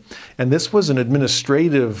 127. And this was an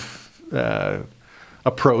administrative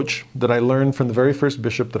approach that I learned from the very first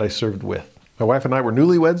bishop that I served with. My wife and I were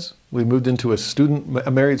newlyweds. We moved into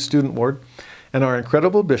a married student ward, and our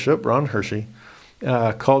incredible bishop, Ron Hershey,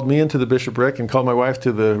 called me into the bishopric and called my wife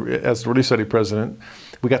as the Relief Study president.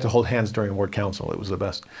 We got to hold hands during ward council. It was the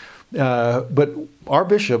best. But our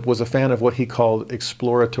bishop was a fan of what he called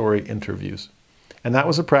exploratory interviews. And that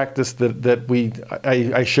was a practice that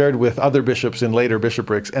I shared with other bishops in later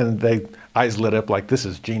bishoprics, and their eyes lit up like, this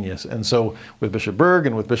is genius. And so with Bishop Berg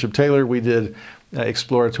and with Bishop Taylor, we did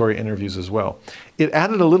exploratory interviews as well. It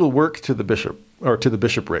added a little work to the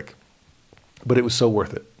bishopric, but it was so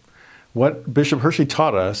worth it. What Bishop Hershey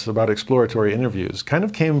taught us about exploratory interviews kind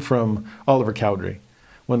of came from Oliver Cowdery.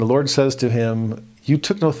 When the Lord says to him, "You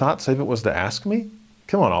took no thought save it was to ask me?"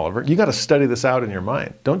 Come on, Oliver, you got to study this out in your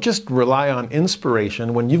mind. Don't just rely on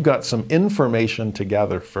inspiration when you've got some information to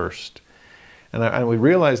gather first. And we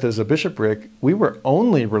realized as a bishopric, we were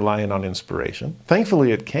only relying on inspiration.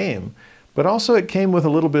 Thankfully it came, but also it came with a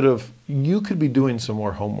little bit of, you could be doing some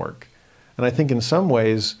more homework. And I think in some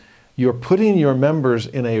ways, you're putting your members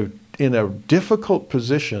in a difficult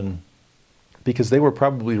position because they were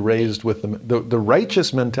probably raised with the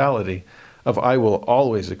righteous mentality of, I will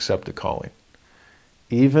always accept a calling,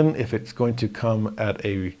 even if it's going to come at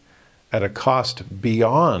a cost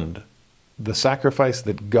beyond the sacrifice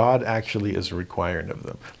that God actually is requiring of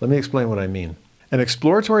them. Let me explain what I mean. An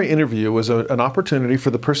exploratory interview was an opportunity for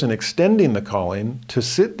the person extending the calling to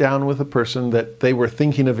sit down with a person that they were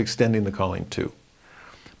thinking of extending the calling to,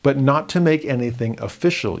 but not to make anything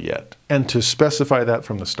official yet, and to specify that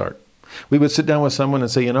from the start. We would sit down with someone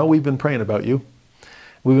and say, we've been praying about you.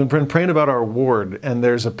 We've been praying about our ward, and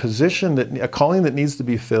there's a position, a calling that needs to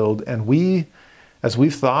be filled, and as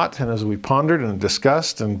we've thought and as we pondered and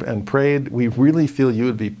discussed and prayed, we really feel you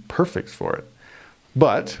would be perfect for it.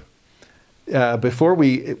 But before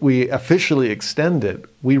we officially extend it,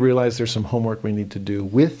 we realize there's some homework we need to do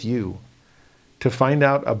with you to find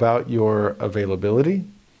out about your availability,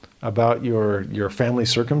 about your family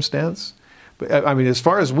circumstance. I mean, as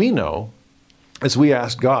far as we know, as we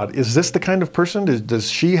ask God, is this the kind of person? Does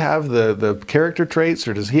she have the character traits,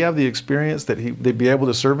 or does he have the experience that they'd be able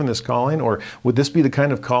to serve in this calling? Or would this be the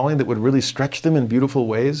kind of calling that would really stretch them in beautiful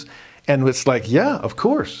ways? And it's like, yeah, of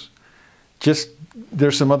course. Just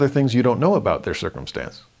there's some other things you don't know about their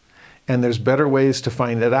circumstance. And there's better ways to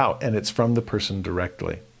find it out, and it's from the person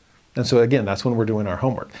directly. And so again, that's when we're doing our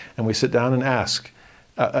homework. And we sit down and ask,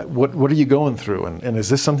 what are you going through? And is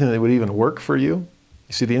this something that would even work for you?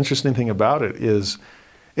 You see, the interesting thing about it is,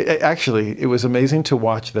 it was amazing to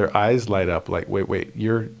watch their eyes light up like, wait,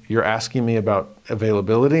 you're asking me about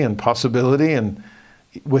availability and possibility, and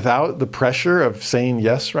without the pressure of saying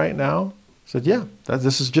yes right now? I said, yeah,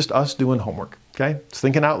 this is just us doing homework, okay? It's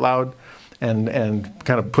thinking out loud and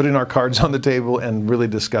kind of putting our cards on the table and really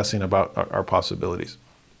discussing about our possibilities.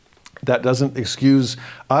 That doesn't excuse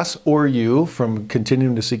us or you from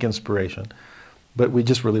continuing to seek inspiration, but we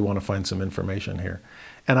just really want to find some information here.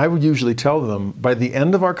 And I would usually tell them by the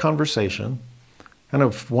end of our conversation, kind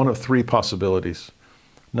of one of three possibilities.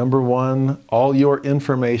 Number one, all your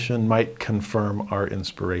information might confirm our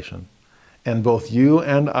inspiration. And both you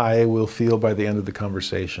and I will feel by the end of the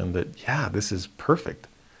conversation that, yeah, this is perfect.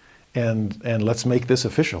 And let's make this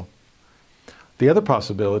official. The other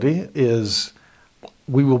possibility is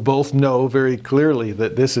we will both know very clearly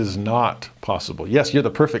that this is not possible. Yes, you're the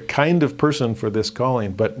perfect kind of person for this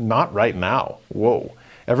calling, but not right now. Whoa.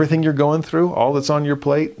 Everything you're going through, all that's on your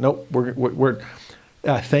plate, nope,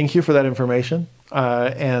 thank you for that information.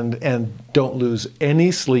 And don't lose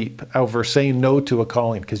any sleep over saying no to a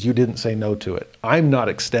calling because you didn't say no to it. I'm not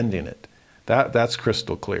extending it. That's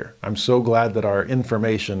crystal clear. I'm so glad that our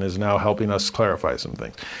information is now helping us clarify some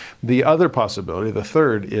things. The other possibility, the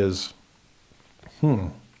third, is,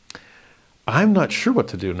 I'm not sure what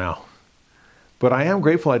to do now, but I am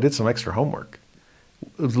grateful I did some extra homework.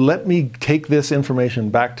 Let me take this information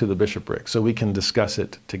back to the bishopric so we can discuss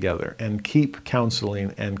it together and keep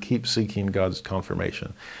counseling and keep seeking God's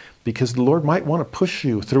confirmation. Because the Lord might want to push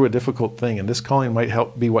you through a difficult thing, and this calling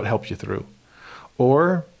might be what helps you through.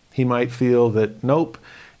 Or he might feel that, nope,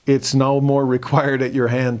 it's no more required at your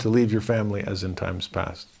hand to leave your family as in times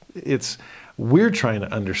past. We're trying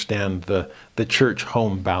to understand the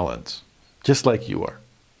church-home balance, just like you are.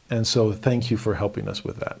 And so thank you for helping us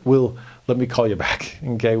with that. Let me call you back,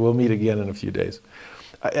 okay? We'll meet again in a few days.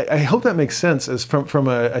 I hope that makes sense as from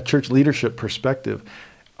a church leadership perspective.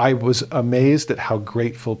 I was amazed at how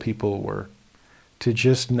grateful people were to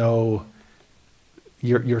just know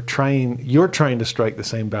you're trying to strike the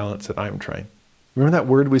same balance that I'm trying. Remember that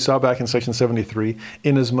word we saw back in section 73,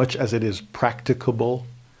 inasmuch as it is practicable?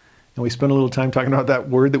 And we spent a little time talking about that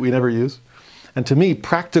word that we never use. And to me,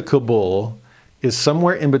 practicable is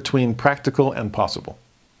somewhere in between practical and possible.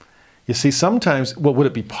 You see, sometimes, well, would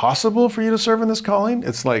it be possible for you to serve in this calling?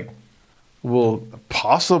 It's like, well,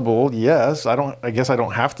 possible, yes. I guess I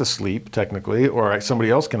don't have to sleep technically, or somebody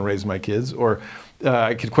else can raise my kids, or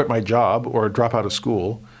I could quit my job or drop out of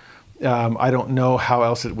school. I don't know how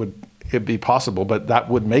else it'd be possible, but that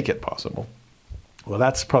would make it possible. Well,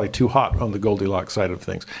 that's probably too hot on the Goldilocks side of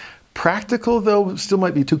things. Practical, though, still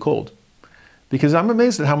might be too cold. Because I'm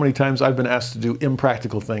amazed at how many times I've been asked to do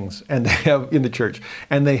impractical things and they have in the church,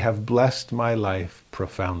 and they have blessed my life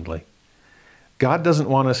profoundly. God doesn't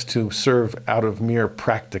want us to serve out of mere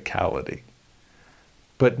practicality,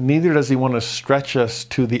 but neither does he want to stretch us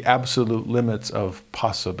to the absolute limits of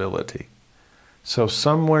possibility. So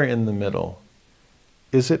somewhere in the middle,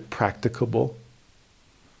 is it practicable?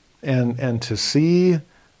 And to see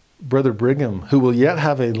Brother Brigham, who will yet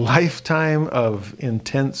have a lifetime of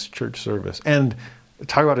intense church service, and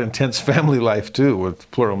talk about intense family life too, with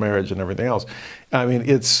plural marriage and everything else. I mean,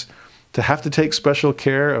 it's to have to take special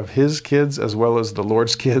care of his kids as well as the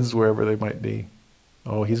Lord's kids, wherever they might be.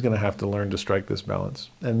 Oh, he's going to have to learn to strike this balance.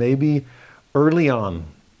 And maybe early on,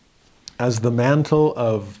 as the mantle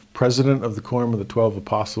of president of the Quorum of the 12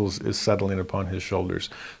 Apostles is settling upon his shoulders,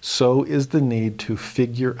 so is the need to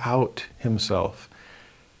figure out himself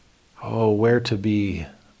where to be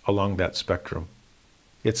along that spectrum.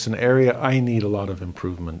 It's an area I need a lot of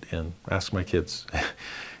improvement in. Ask my kids.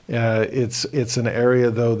 It's an area,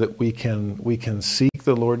 though, that we can seek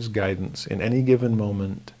the Lord's guidance in any given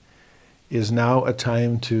moment. Is now a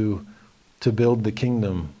time to build the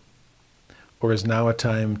kingdom, or is now a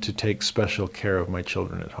time to take special care of my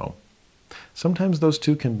children at home? Sometimes those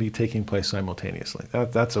two can be taking place simultaneously.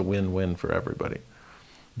 That's a win-win for everybody.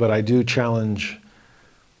 But I do challenge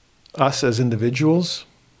us as individuals.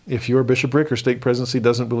 If your bishopric or stake presidency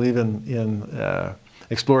doesn't believe in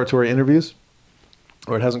exploratory interviews,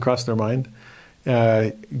 or it hasn't crossed their mind,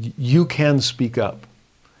 you can speak up.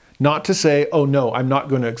 Not to say, oh no, I'm not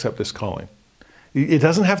going to accept this calling. It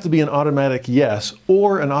doesn't have to be an automatic yes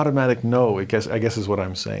or an automatic no, I guess is what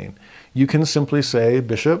I'm saying. You can simply say,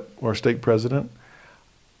 Bishop or stake president,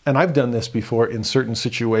 and I've done this before in certain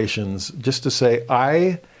situations, just to say,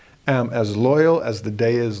 I am as loyal as the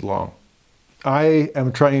day is long. I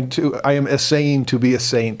am essaying to be a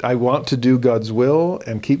saint. I want to do God's will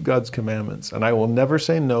and keep God's commandments, and I will never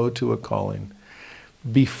say no to a calling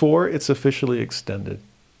before it's officially extended.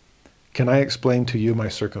 Can I explain to you my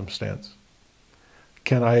circumstance?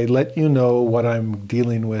 Can I let you know what I'm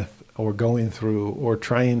dealing with or going through or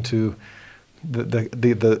trying to,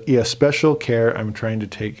 the special care I'm trying to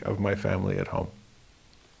take of my family at home?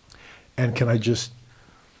 And can I just,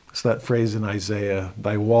 it's that phrase in Isaiah,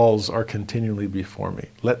 thy walls are continually before me.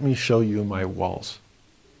 Let me show you my walls.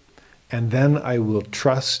 And then I will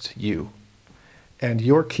trust you and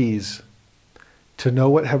your keys to know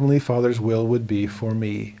what Heavenly Father's will would be for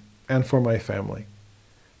me and for my family.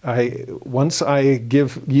 Once I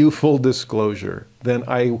give you full disclosure, then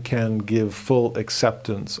I can give full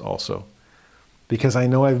acceptance also, because I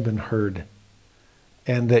know I've been heard,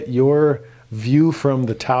 and that your view from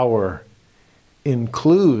the tower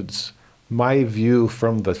includes my view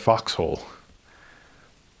from the foxhole,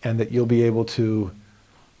 and that you'll be able to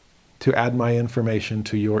add my information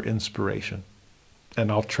to your inspiration, and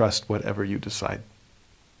I'll trust whatever you decide.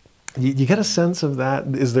 You get a sense of that?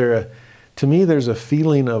 to me, there's a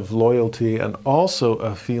feeling of loyalty and also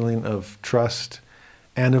a feeling of trust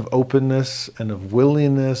and of openness and of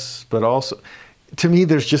willingness, but also, to me,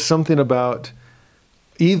 there's just something about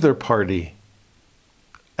either party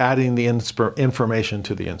adding the information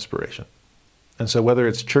to the inspiration. And so whether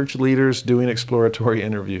it's church leaders doing exploratory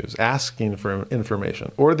interviews, asking for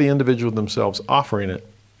information, or the individual themselves offering it,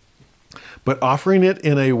 but offering it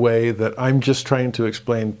in a way that I'm just trying to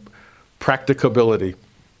explain practicability,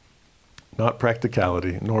 not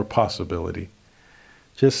practicality, nor possibility.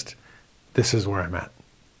 Just, this is where I'm at.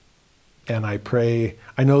 And I pray,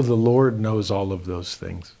 I know the Lord knows all of those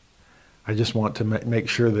things. I just want to make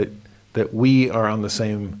sure that we are on the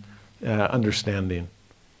same understanding.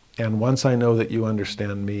 And once I know that you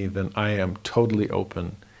understand me, then I am totally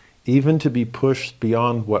open, even to be pushed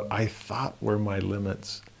beyond what I thought were my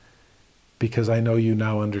limits, because I know you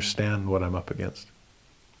now understand what I'm up against.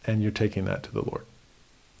 And you're taking that to the Lord.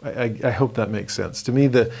 I hope that makes sense. To me,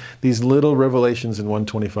 these little revelations in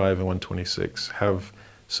 125 and 126 have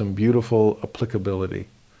some beautiful applicability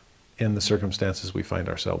in the circumstances we find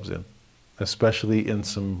ourselves in, especially in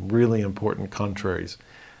some really important contraries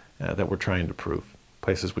that we're trying to prove,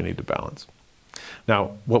 places we need to balance.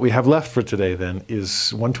 Now, what we have left for today then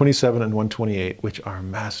is 127 and 128, which are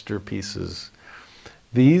masterpieces.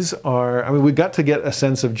 These are, I mean, we got to get a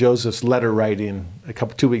sense of Joseph's letter writing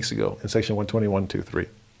 2 weeks ago in section 121, 2, 3.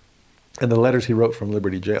 And the letters he wrote from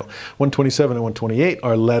Liberty Jail. 127 and 128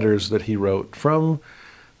 are letters that he wrote from,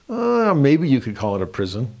 maybe you could call it a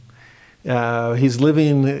prison. He's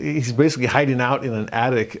basically hiding out in an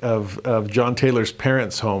attic of John Taylor's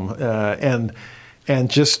parents' home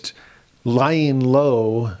and just lying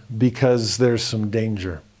low because there's some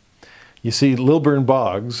danger. You see, Lilburn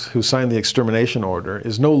Boggs, who signed the extermination order,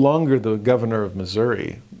 is no longer the governor of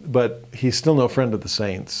Missouri, but he's still no friend of the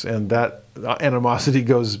saints, and that animosity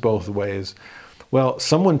goes both ways. Well,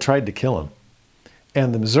 someone tried to kill him,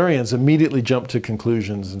 and the Missourians immediately jumped to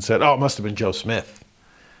conclusions and said, oh, it must have been Joe Smith.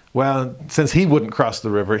 Well, since he wouldn't cross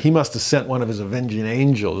the river, he must have sent one of his avenging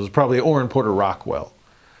angels. It was probably Orrin Porter Rockwell.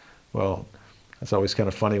 Well, that's always kind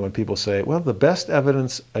of funny when people say, well, the best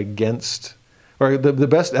evidence against, or the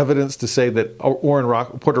best evidence to say that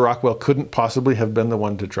Porter Rockwell couldn't possibly have been the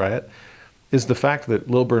one to try it is the fact that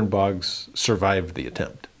Lilburn Boggs survived the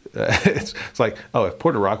attempt. It's like, oh, if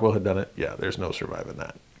Porter Rockwell had done it, yeah, there's no surviving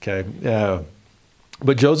that, okay?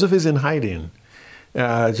 But Joseph is in hiding,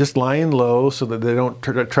 just lying low so that they don't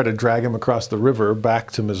try to drag him across the river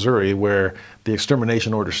back to Missouri where the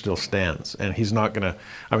extermination order still stands. And he's not going to,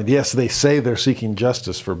 I mean, yes, they say they're seeking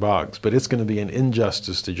justice for Boggs, but it's going to be an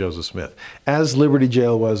injustice to Joseph Smith, as Liberty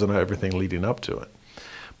Jail was and everything leading up to it.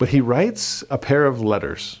 But he writes a pair of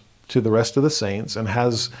letters to the rest of the saints and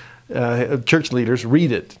has church leaders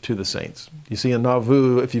read it to the saints. You see in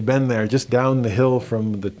Nauvoo, if you've been there, just down the hill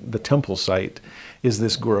from the temple site is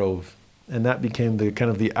this grove. And that became the kind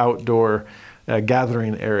of the outdoor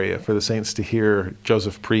gathering area for the saints to hear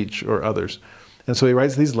Joseph preach or others. And so he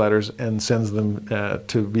writes these letters and sends them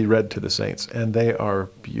to be read to the saints. And they are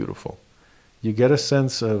beautiful. You get a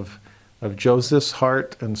sense of Joseph's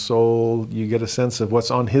heart and soul. You get a sense of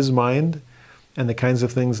what's on his mind and the kinds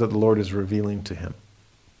of things that the Lord is revealing to him.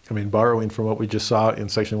 I mean, borrowing from what we just saw in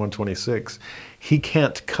section 126, he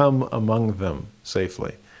can't come among them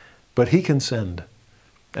safely, but he can send.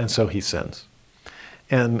 And so he sends.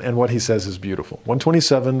 And what he says is beautiful.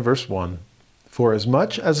 127 verse 1, for as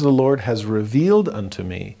much as the Lord has revealed unto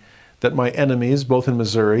me that my enemies, both in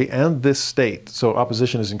Missouri and this state, so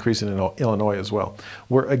opposition is increasing in Illinois as well,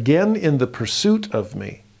 were again in the pursuit of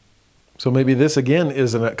me. So maybe this again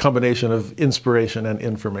is a combination of inspiration and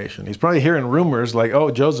information. He's probably hearing rumors like,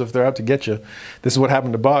 oh, Joseph, they're out to get you. This is what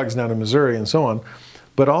happened to Boggs down in Missouri and so on.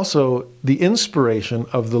 But also the inspiration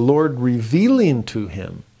of the Lord revealing to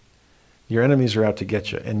him, your enemies are out to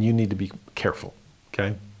get you and you need to be careful,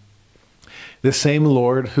 okay? The same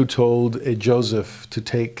Lord who told Joseph to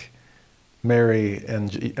take Mary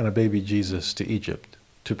and a baby Jesus to Egypt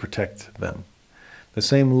to protect them. The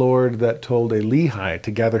same Lord that told a Lehi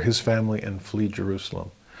to gather his family and flee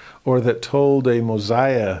Jerusalem. Or that told a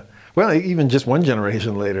Mosiah, well, even just one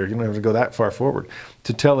generation later, you don't have to go that far forward,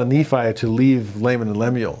 to tell a Nephi to leave Laman and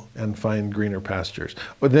Lemuel and find greener pastures.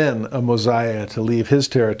 Or then a Mosiah to leave his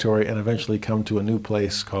territory and eventually come to a new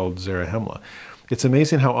place called Zarahemla. It's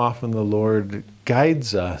amazing how often the Lord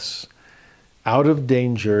guides us out of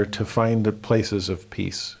danger to find places of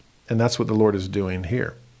peace. And that's what the Lord is doing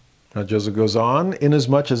here. Now Joseph goes on,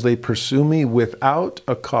 inasmuch as they pursue me without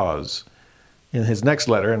a cause. In his next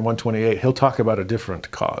letter, in 128, he'll talk about a different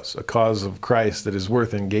cause, a cause of Christ that is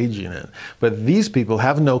worth engaging in. But these people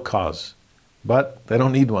have no cause. But they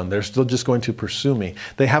don't need one. They're still just going to pursue me.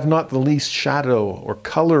 They have not the least shadow or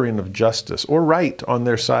coloring of justice or right on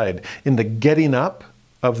their side in the getting up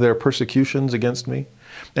of their persecutions against me.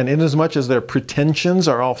 And inasmuch as their pretensions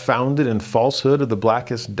are all founded in falsehood of the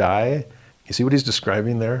blackest dye, you see what he's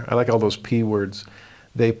describing there? I like all those P words.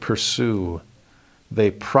 They pursue,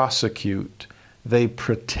 they prosecute, they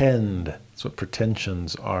pretend. That's what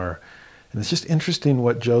pretensions are. And it's just interesting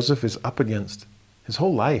what Joseph is up against his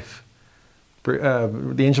whole life.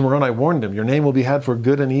 The angel Moroni warned him, your name will be had for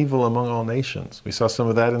good and evil among all nations. We saw some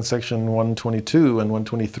of that in section 122 and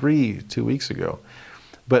 123 2 weeks ago.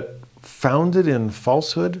 But founded in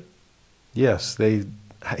falsehood, yes,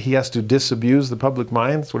 he has to disabuse the public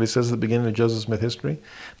mind. That's what he says at the beginning of Joseph Smith history.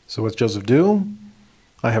 So what's Joseph do?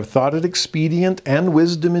 I have thought it expedient and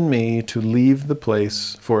wisdom in me to leave the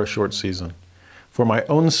place for a short season, for my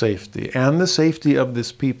own safety and the safety of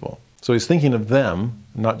this people. So he's thinking of them,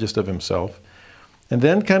 not just of himself. And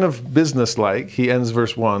then kind of businesslike, he ends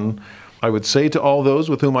verse 1, I would say to all those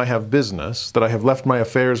with whom I have business that I have left my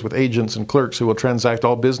affairs with agents and clerks who will transact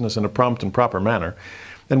all business in a prompt and proper manner,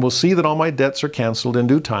 and will see that all my debts are canceled in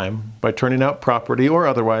due time by turning out property or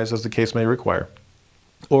otherwise as the case may require,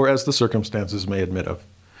 or as the circumstances may admit of.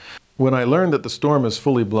 When I learn that the storm is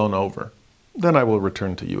fully blown over, then I will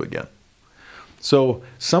return to you again. So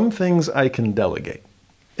some things I can delegate.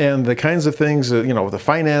 And the kinds of things, the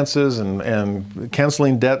finances and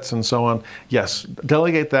canceling debts and so on, yes,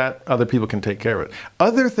 delegate that. Other people can take care of it.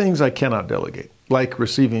 Other things I cannot delegate, like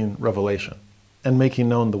receiving revelation and making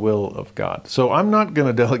known the will of God. So I'm not going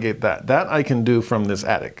to delegate that. That I can do from this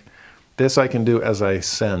attic. This I can do as I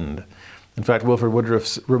send. In fact, Wilford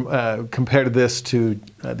Woodruff compared this to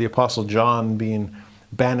the Apostle John being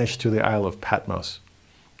banished to the Isle of Patmos.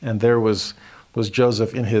 And there was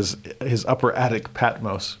Joseph in his upper attic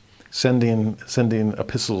Patmos, sending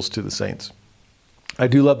epistles to the saints. I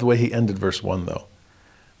do love the way he ended verse 1, though.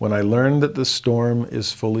 When I learn that the storm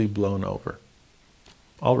is fully blown over,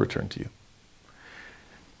 I'll return to you.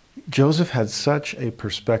 Joseph had such a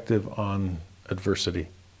perspective on adversity.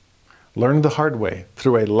 Learned the hard way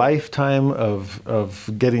through a lifetime of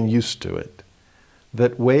getting used to it,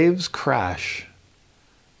 that waves crash,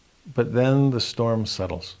 but then the storm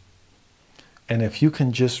settles. And if you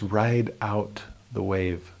can just ride out the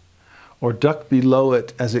wave or duck below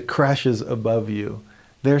it as it crashes above you,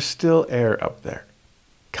 there's still air up there.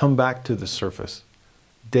 Come back to the surface.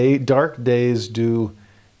 Dark days do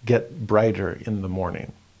get brighter in the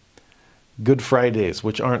morning. Good Fridays,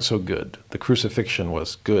 which aren't so good, the crucifixion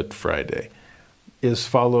was Good Friday, is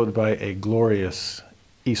followed by a glorious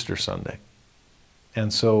Easter Sunday.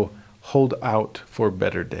 And so hold out for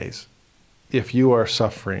better days. If you are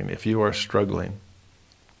suffering, if you are struggling,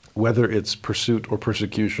 whether it's pursuit or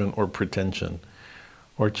persecution or pretension,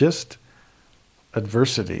 or just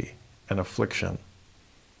adversity and affliction,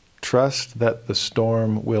 trust that the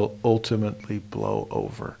storm will ultimately blow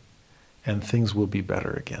over and things will be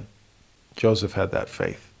better again. Joseph had that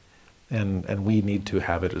faith, and we need to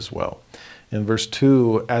have it as well. In verse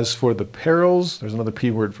 2, as for the perils, there's another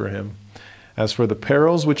P word for him, as for the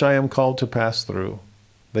perils which I am called to pass through,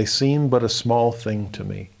 they seem but a small thing to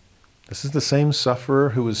me. This is the same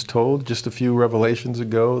sufferer who was told just a few revelations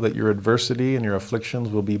ago that your adversity and your afflictions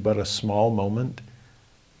will be but a small moment.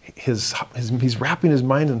 He's wrapping his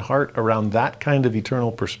mind and heart around that kind of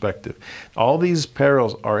eternal perspective. All these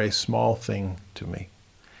perils are a small thing to me.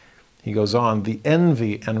 He goes on, the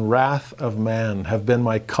envy and wrath of man have been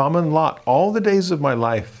my common lot all the days of my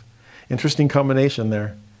life. Interesting combination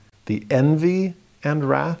there. The envy and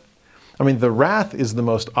wrath. I mean, the wrath is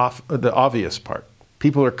the obvious part.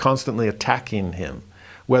 People are constantly attacking him,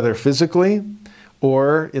 whether physically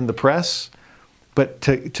or in the press. But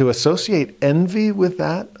to associate envy with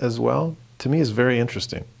that as well, to me is very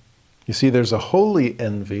interesting. You see, there's a holy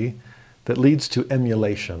envy that leads to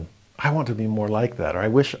emulation. I want to be more like that, or I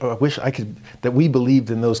wish I could, that we believed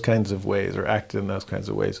in those kinds of ways or acted in those kinds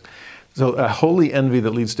of ways. So a holy envy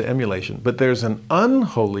that leads to emulation. But there's an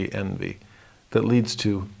unholy envy that leads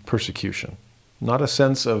to persecution. Not a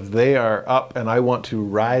sense of they are up and I want to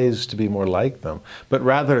rise to be more like them, but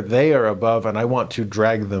rather they are above and I want to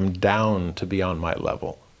drag them down to be on my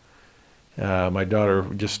level. My daughter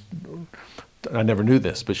I never knew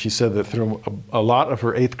this, but she said that through a lot of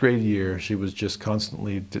her 8th grade year, she was just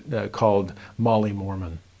constantly called Molly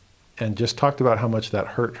Mormon, and just talked about how much that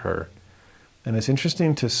hurt her. And it's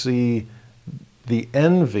interesting to see the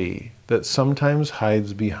envy that sometimes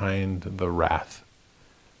hides behind the wrath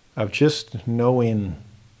of just knowing,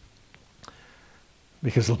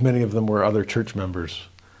 because many of them were other church members,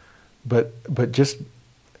 but just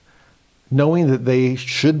knowing that they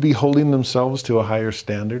should be holding themselves to a higher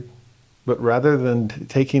standard, but rather than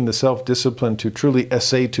taking the self-discipline to truly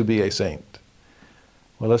essay to be a saint,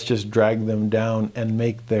 well, let's just drag them down and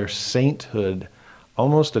make their sainthood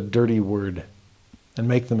almost a dirty word and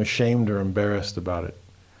make them ashamed or embarrassed about it.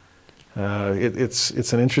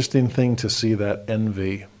 It's an interesting thing to see that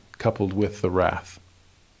envy coupled with the wrath.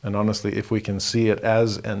 And honestly, if we can see it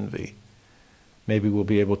as envy, maybe we'll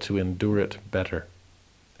be able to endure it better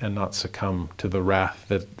and not succumb to the wrath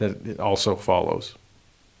that it also follows.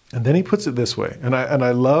 And then he puts it this way, and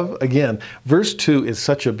I love, again, verse 2 is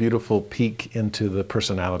such a beautiful peek into the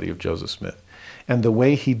personality of Joseph Smith and the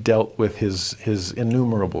way he dealt with his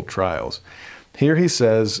innumerable trials. Here he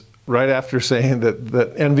says, right after saying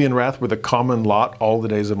that envy and wrath were the common lot all the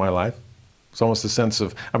days of my life, it's almost a sense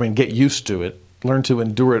of, get used to it, learn to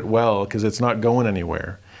endure it well because it's not going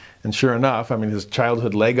anywhere. And sure enough, his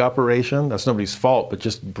childhood leg operation, that's nobody's fault, but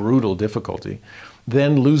just brutal difficulty.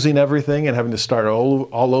 Then losing everything and having to start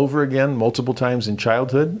all over again multiple times in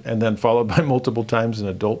childhood, and then followed by multiple times in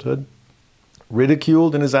adulthood.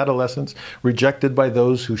 Ridiculed in his adolescence, rejected by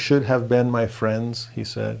those who should have been my friends, he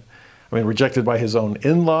said. Rejected by his own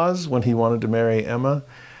in-laws when he wanted to marry Emma.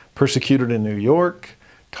 Persecuted in New York,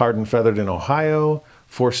 tarred and feathered in Ohio,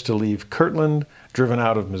 forced to leave Kirtland, driven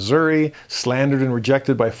out of Missouri, slandered and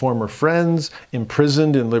rejected by former friends,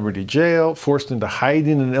 imprisoned in Liberty Jail, forced into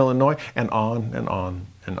hiding in Illinois, and on and on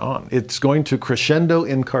and on. It's going to crescendo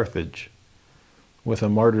in Carthage with a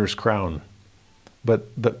martyr's crown. But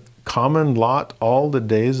the common lot all the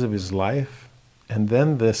days of his life, and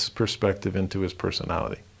then this perspective into his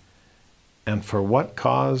personality. And for what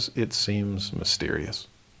cause, it seems mysterious.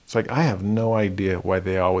 It's like, I have no idea why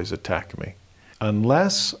they always attack me.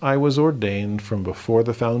 Unless I was ordained from before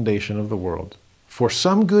the foundation of the world, for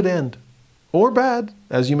some good end, or bad,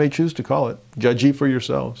 as you may choose to call it. Judge ye for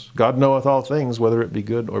yourselves. God knoweth all things, whether it be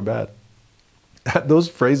good or bad. Those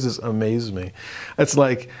phrases amaze me. It's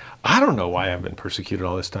like, I don't know why I've been persecuted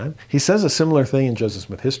all this time. He says a similar thing in Joseph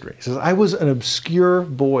Smith history. He says, I was an obscure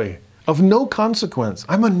boy of no consequence.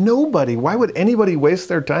 I'm a nobody. Why would anybody waste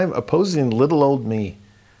their time opposing little old me?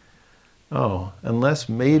 Oh, unless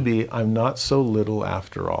maybe I'm not so little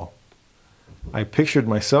after all. I pictured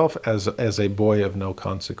myself as a boy of no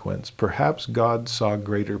consequence. Perhaps God saw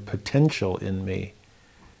greater potential in me,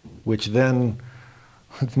 which then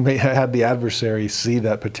had the adversary see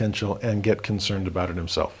that potential and get concerned about it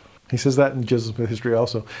himself. He says that in Joseph Smith history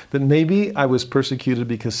also, that maybe I was persecuted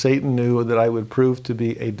because Satan knew that I would prove to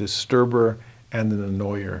be a disturber and an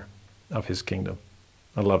annoyer of his kingdom.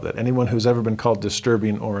 I love that. Anyone who's ever been called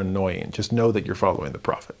disturbing or annoying, just know that you're following the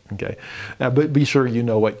prophet, okay? But be sure you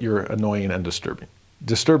know what you're annoying and disturbing.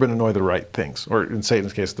 Disturb and annoy the right things, or in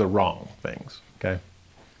Satan's case, the wrong things, okay?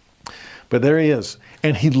 But there he is.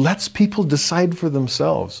 And he lets people decide for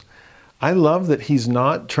themselves. I love that he's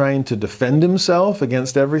not trying to defend himself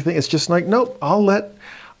against everything. It's just like, nope,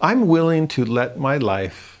 I'm willing to let my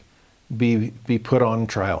life be put on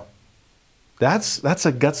trial. That's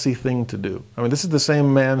a gutsy thing to do. This is the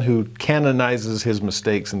same man who canonizes his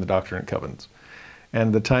mistakes in the Doctrine and Covenants.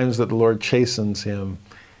 And the times that the Lord chastens him,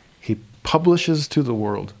 he publishes to the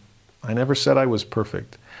world, I never said I was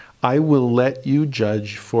perfect. I will let you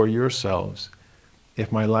judge for yourselves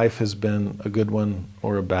if my life has been a good one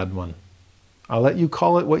or a bad one. I'll let you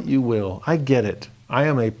call it what you will. I get it. I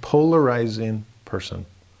am a polarizing person.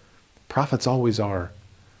 Prophets always are.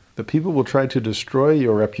 The people will try to destroy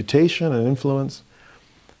your reputation and influence,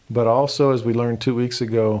 but also, as we learned 2 weeks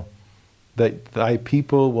ago, that thy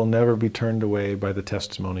people will never be turned away by the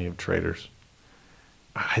testimony of traitors.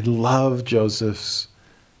 I love Joseph's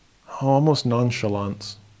almost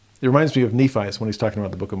nonchalance. It reminds me of Nephi when he's talking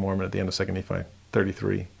about the Book of Mormon at the end of 2 Nephi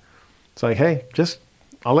 33. It's like, hey,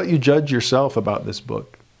 I'll let you judge yourself about this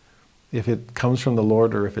book, if it comes from the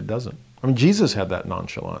Lord or if it doesn't. Jesus had that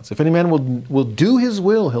nonchalance. If any man will do his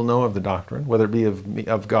will, he'll know of the doctrine, whether it be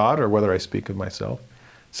of God or whether I speak of myself.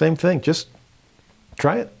 Same thing. Just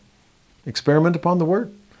try it. Experiment upon the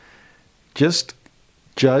word. Just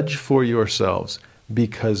judge for yourselves,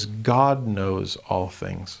 because God knows all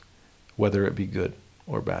things, whether it be good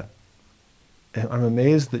or bad. And I'm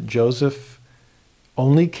amazed that Joseph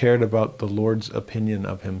only cared about the Lord's opinion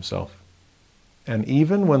of himself. And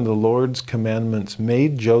even when the Lord's commandments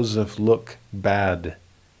made Joseph look bad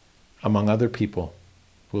among other people,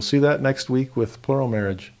 we'll see that next week with plural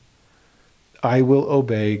marriage, I will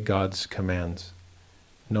obey God's commands,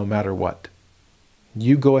 no matter what.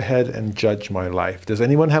 You go ahead and judge my life. Does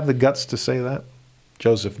anyone have the guts to say that?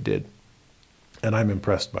 Joseph did. And I'm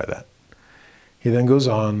impressed by that. He then goes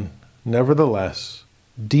on, nevertheless,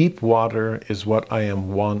 deep water is what I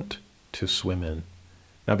am wont to swim in.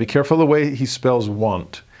 Now be careful the way he spells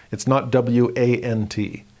want. It's not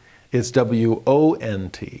W-A-N-T. It's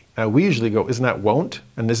W-O-N-T. Now we usually go, isn't that won't?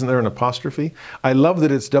 And isn't there an apostrophe? I love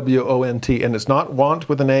that it's W-O-N-T, and it's not want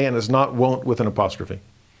with an A, and it's not won't with an apostrophe.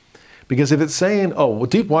 Because if it's saying, oh, well,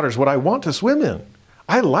 deep water is what I want to swim in,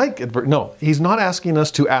 I like it. No, he's not asking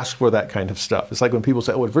us to ask for that kind of stuff. It's like when people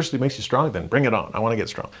say, oh, adversity makes you strong, then bring it on. I want to get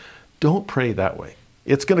strong. Don't pray that way.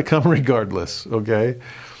 It's going to come regardless, okay?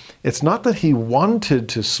 It's not that he wanted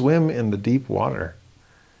to swim in the deep water.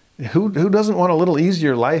 Who doesn't want a little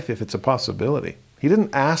easier life if it's a possibility? He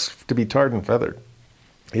didn't ask to be tarred and feathered.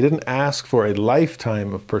 He didn't ask for a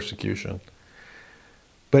lifetime of persecution.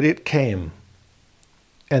 But it came.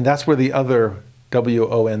 And that's where the other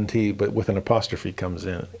W-O-N-T, but with an apostrophe, comes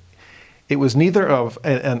in. It was neither of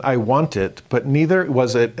an I want it, but neither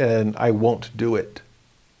was it an I won't do it.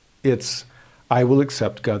 It's I will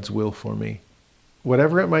accept God's will for me.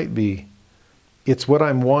 Whatever it might be, it's what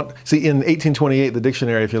I want. See, in 1828, the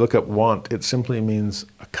dictionary, if you look up want, it simply means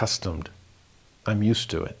accustomed. I'm used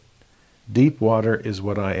to it. Deep water is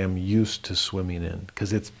what I am used to swimming in,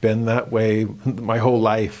 because it's been that way my whole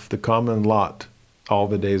life, the common lot, all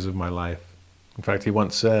the days of my life. In fact, he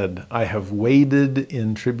once said, I have waded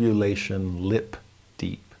in tribulation lip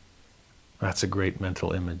deep. That's a great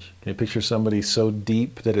mental image. Can you picture somebody so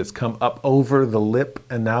deep that it's come up over the lip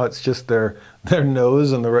and now it's just their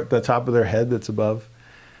nose and the top of their head that's above?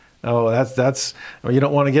 Oh, that's well, you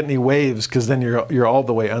don't want to get any waves because then you're all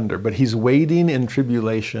the way under. But he's wading in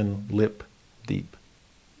tribulation lip deep.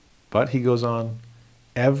 But he goes on,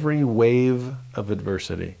 every wave of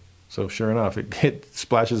adversity. So sure enough, it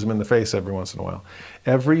splashes him in the face every once in a while.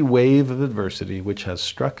 Every wave of adversity which has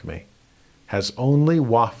struck me has only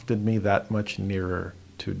wafted me that much nearer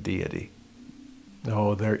to deity.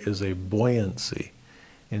 Oh, there is a buoyancy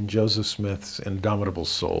in Joseph Smith's indomitable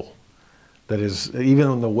soul that is, even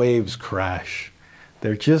when the waves crash,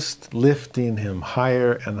 they're just lifting him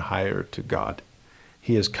higher and higher to God.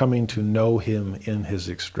 He is coming to know him in his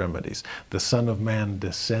extremities. The Son of Man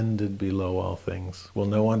descended below all things. Well,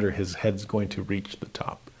 no wonder his head's going to reach the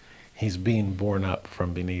top. He's being borne up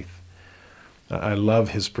from beneath. I love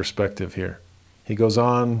his perspective here. He goes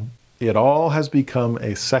on, it all has become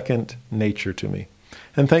a second nature to me.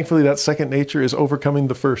 And thankfully that second nature is overcoming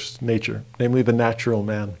the first nature, namely the natural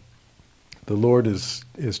man. The Lord is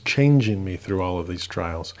changing me through all of these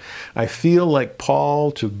trials. I feel like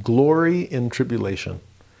Paul to glory in tribulation.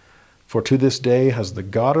 For to this day has the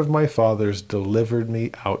God of my fathers delivered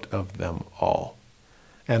me out of them all,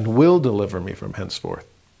 and will deliver me from henceforth.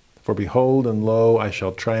 For behold, and lo, I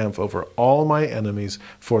shall triumph over all my enemies,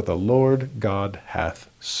 for the Lord God hath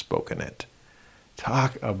spoken it.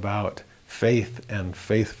 Talk about faith and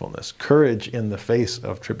faithfulness, courage in the face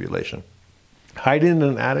of tribulation. Hiding in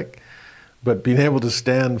an attic, but being able to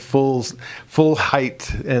stand full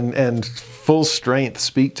height and full strength,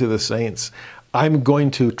 speak to the saints. I'm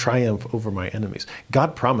going to triumph over my enemies.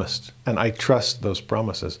 God promised, and I trust those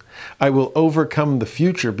promises. I will overcome the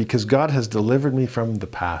future because God has delivered me from the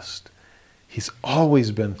past. He's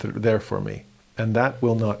always been there for me, and that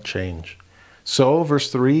will not change. So, verse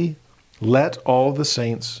 3, let all the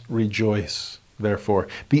saints rejoice, therefore.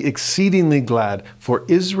 Be exceedingly glad, for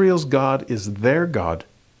Israel's God is their God,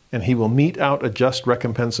 and he will mete out a just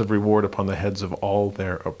recompense of reward upon the heads of all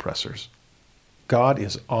their oppressors. God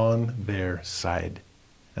is on their side,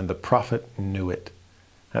 and the prophet knew it.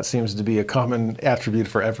 That seems to be a common attribute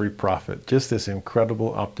for every prophet, just this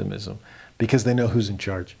incredible optimism, because they know who's in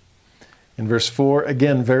charge. In verse 4,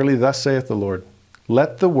 again, verily thus saith the Lord,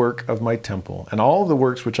 let the work of my temple and all the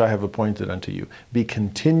works which I have appointed unto you be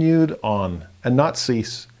continued on, and not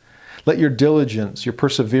cease. Let your diligence, your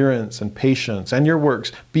perseverance and patience, and your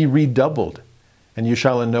works be redoubled, and you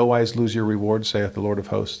shall in no wise lose your reward, saith the Lord of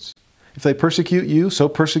hosts. If they persecute you, so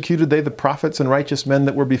persecuted they the prophets and righteous men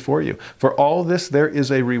that were before you. For all this there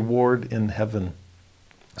is a reward in heaven.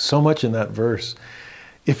 So much in that verse.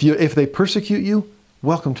 If they persecute you,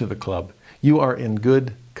 welcome to the club. You are in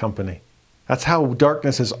good company. That's how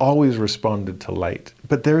darkness has always responded to light.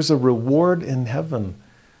 But there's a reward in heaven.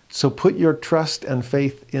 So put your trust and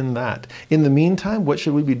faith in that. In the meantime, what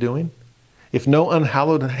should we be doing? If no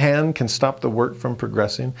unhallowed hand can stop the work from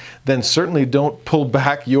progressing, then certainly don't pull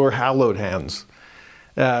back your hallowed hands.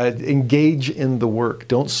 Engage in the work.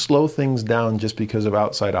 Don't slow things down just because of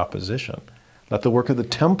outside opposition. Let the work of the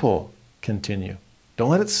temple continue. Don't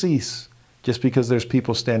let it cease just because there's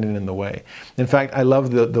people standing in the way. In fact, I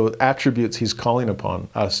love the attributes he's calling upon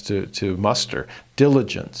us to muster.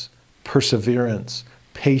 Diligence, perseverance,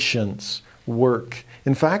 patience, work.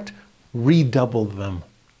 In fact, redouble them.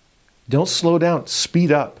 Don't slow down,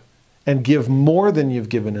 speed up. and give more than you've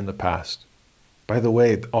given in the past. By the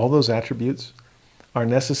way, all those attributes are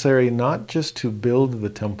necessary not just to build the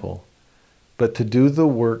temple, but to do the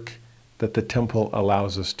work that the temple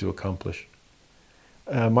allows us to accomplish.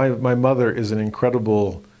 My mother is an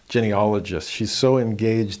incredible genealogist. She's so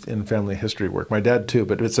engaged in family history work. My dad too,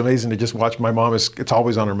 but it's amazing to just watch my mom. It's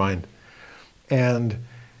always on her mind. And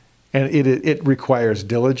it requires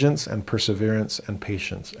diligence and perseverance and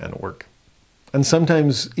patience and work. And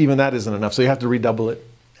sometimes even that isn't enough, so you have to redouble it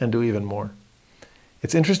and do even more.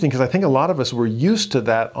 It's interesting because I think a lot of us were used to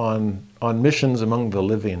that on missions among the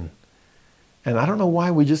living. And I don't know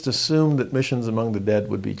why we just assumed that missions among the dead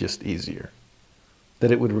would be just easier,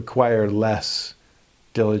 that it would require less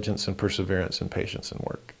diligence and perseverance and patience and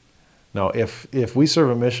work. Now, if we serve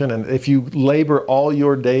a mission, and if you labor all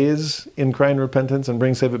your days in crying repentance and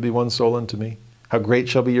bring save it be one soul unto me, how great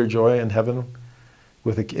shall be your joy in heaven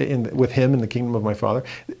with him in the kingdom of my Father.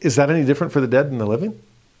 Is that any different for the dead than the living?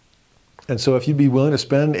 And so if you'd be willing to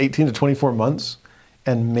spend 18 to 24 months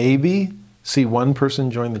and maybe see one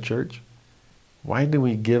person join the church, why do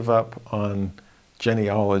we give up on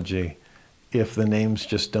genealogy if the names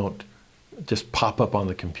just don't pop up on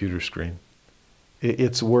the computer screen?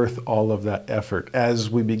 It's worth all of that effort as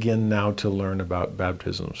we begin now to learn about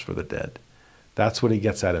baptisms for the dead. That's what he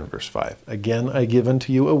gets at in verse 5. Again, I give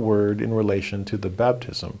unto you a word in relation to the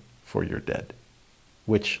baptism for your dead,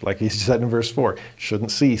 which, like he said in verse 4,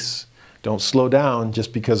 shouldn't cease. Don't slow down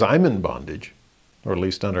just because I'm in bondage, or at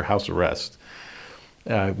least under house arrest.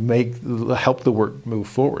 Help the work move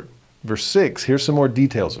forward. Verse 6, here's some more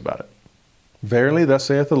details about it. Verily, thus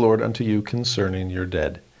saith the Lord unto you concerning your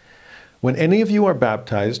dead. When any of you are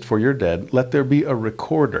baptized for your dead, let there be a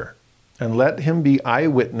recorder, and let him be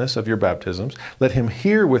eyewitness of your baptisms. Let him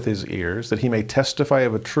hear with his ears, that he may testify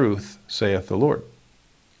of a truth, saith the Lord.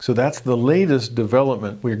 So that's the latest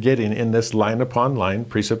development we're getting in this line upon line,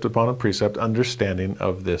 precept upon precept, understanding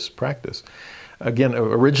of this practice. Again,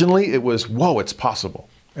 originally it was, whoa, it's possible.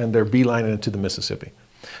 And they're beelining it to the Mississippi.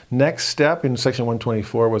 Next step in section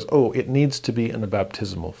 124 was, it needs to be in a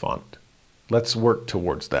baptismal font. Let's work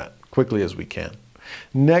towards that quickly as we can.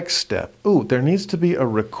 Next step, there needs to be a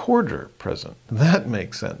recorder present. That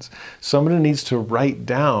makes sense. Somebody needs to write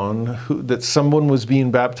down that someone was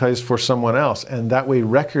being baptized for someone else, and that way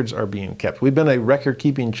records are being kept. We've been a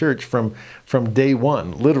record-keeping church from day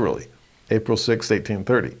one, literally. April 6,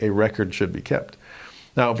 1830, a record should be kept.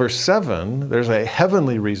 Now, verse 7, there's a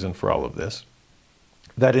heavenly reason for all of this,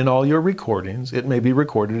 that in all your recordings it may be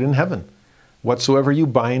recorded in heaven. Whatsoever you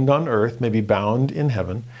bind on earth may be bound in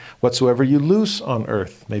heaven. Whatsoever you loose on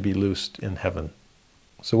earth may be loosed in heaven.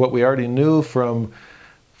 So what we already knew from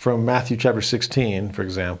Matthew chapter 16, for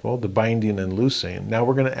example, the binding and loosing, now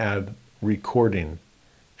we're going to add recording.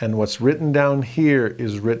 And what's written down here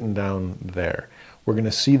is written down there. We're going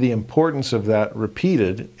to see the importance of that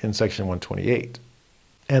repeated in section 128.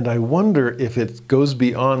 And I wonder if it goes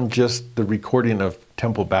beyond just the recording of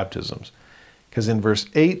temple baptisms. Because in verse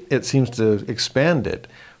 8, it seems to expand it.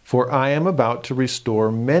 For I am about to restore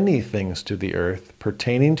many things to the earth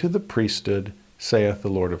pertaining to the priesthood, saith the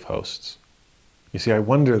Lord of hosts. You see, I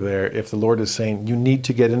wonder there if the Lord is saying you need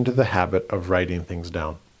to get into the habit of writing things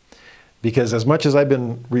down. Because as much as I've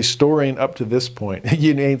been restoring up to this point,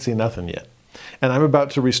 you ain't seen nothing yet. And I'm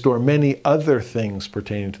about to restore many other things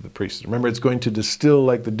pertaining to the priesthood. Remember, it's going to distill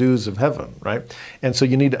like the dews of heaven, right? And so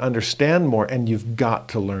you need to understand more, and you've got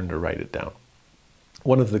to learn to write it down.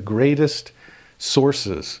 One of the greatest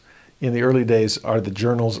sources in the early days are the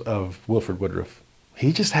journals of Wilford Woodruff.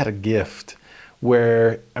 He just had a gift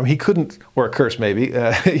where, he couldn't, or a curse maybe,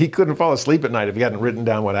 he couldn't fall asleep at night if he hadn't written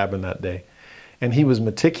down what happened that day. And he was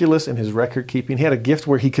meticulous in his record keeping. He had a gift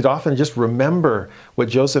where he could often just remember what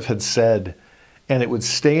Joseph had said, and it would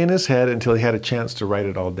stay in his head until he had a chance to write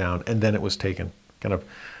it all down, and then it was taken. Kind of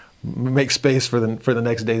make space for the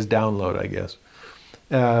next day's download, I guess.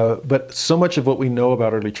 But so much of what we know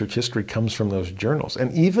about early church history comes from those journals.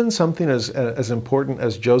 And even something as important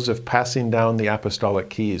as Joseph passing down the apostolic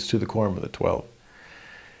keys to the Quorum of the 12.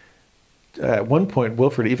 At one point,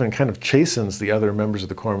 Wilford even kind of chastens the other members of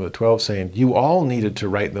the Quorum of the 12, saying, you all needed to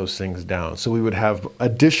write those things down so we would have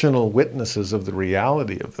additional witnesses of the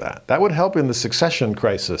reality of that. That would help in the succession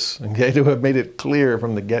crisis, okay, to have made it clear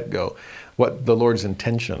from the get-go what the Lord's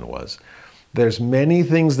intention was. There's many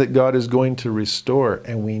things that God is going to restore,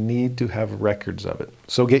 and we need to have records of it.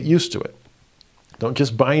 So get used to it. Don't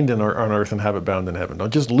just bind on earth and have it bound in heaven.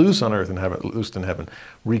 Don't just loose on earth and have it loosed in heaven.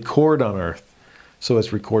 Record on earth, so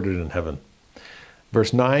it's recorded in heaven.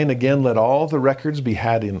 Verse 9, again, let all the records be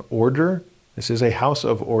had in order. This is a house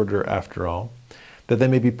of order after all. that they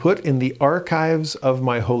may be put in the archives of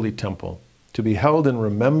my holy temple, to be held in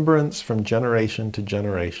remembrance from generation to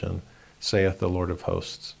generation, saith the Lord of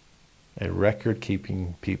hosts. A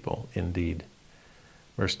record-keeping people indeed.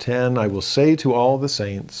 Verse 10, I will say to all the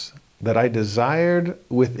saints that I desired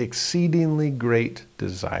with exceedingly great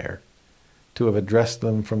desire to have addressed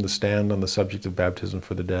them from the stand on the subject of baptism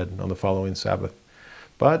for the dead on the following Sabbath.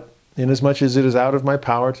 But inasmuch as it is out of my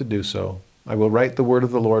power to do so, I will write the word of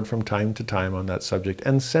the Lord from time to time on that subject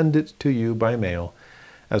and send it to you by mail,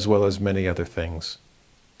 as well as many other things.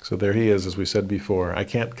 So there he is, as we said before. I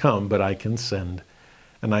can't come, but I can send,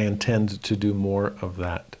 and I intend to do more of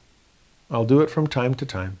that. I'll do it from time to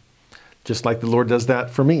time, just like the Lord does that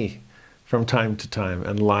for me from time to time,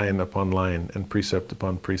 and line upon line, and precept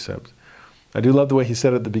upon precept. I do love the way he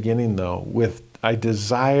said at the beginning, though, I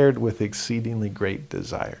desired with exceedingly great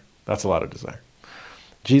desire. That's a lot of desire.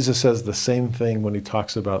 Jesus says the same thing when he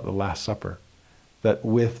talks about the Last Supper, that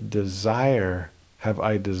with desire have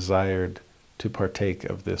I desired to partake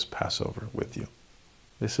of this Passover with you.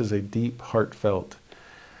 This is a deep, heartfelt,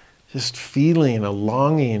 just feeling, a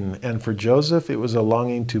longing. And for Joseph, it was a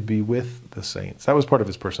longing to be with the saints. That was part of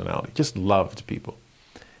his personality, just loved people.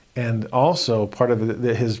 And also part of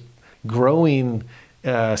his growing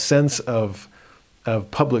sense of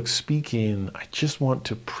public speaking. I just want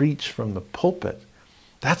to preach from the pulpit.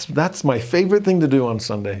 That's my favorite thing to do on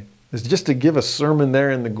Sunday, is just to give a sermon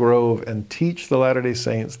there in the Grove and teach the Latter-day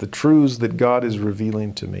Saints the truths that God is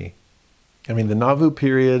revealing to me. I mean, the Nauvoo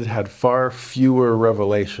period had far fewer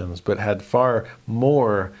revelations, but had far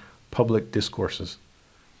more public discourses.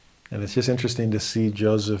 And it's just interesting to see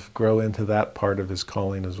Joseph grow into that part of his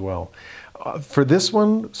calling as well. For this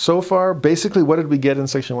one, so far, basically what did we get in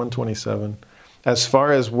section 127? As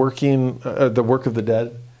far as working the work of the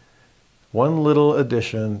dead, one little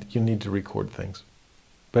addition, you need to record things.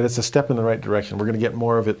 But it's a step in the right direction. We're going to get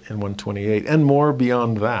more of it in 128 and more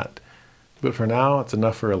beyond that. But for now, it's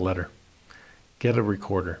enough for a letter. Get a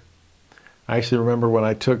recorder. I actually remember when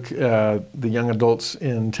I took the young adults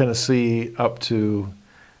in Tennessee up to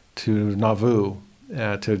Nauvoo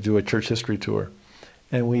to do a church history tour.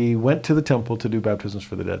 And we went to the temple to do baptisms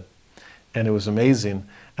for the dead. And it was amazing.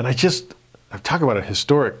 And I talk about a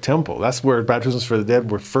historic temple. That's where baptisms for the dead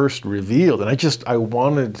were first revealed. And I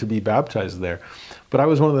wanted to be baptized there. But I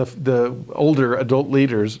was one of the older adult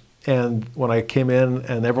leaders. And when I came in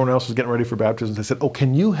and everyone else was getting ready for baptisms, I said, oh,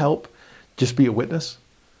 can you help just be a witness?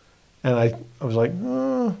 And I was like,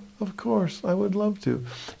 oh, of course, I would love to.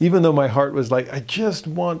 Even though my heart was like, I just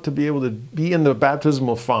want to be able to be in the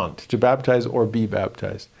baptismal font, to baptize or be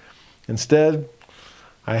baptized. Instead,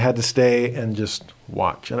 I had to stay and just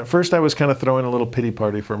watch. And at first I was kind of throwing a little pity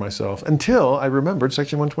party for myself until I remembered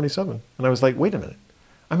section 127. And I was like, wait a minute,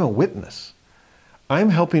 I'm a witness. I'm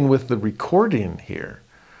helping with the recording here,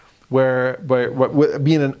 where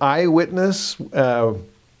being an eyewitness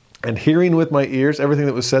and hearing with my ears everything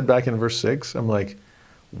that was said back in verse 6, I'm like,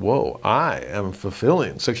 whoa, I am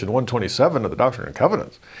fulfilling section 127 of the Doctrine and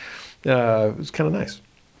Covenants. It was kind of nice.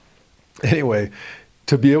 Anyway,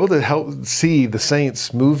 to be able to help see the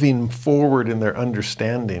saints moving forward in their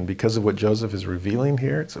understanding because of what Joseph is revealing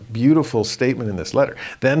here, it's a beautiful statement in this letter.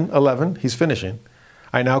 Then 11, he's finishing.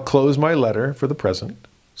 I now close my letter for the present.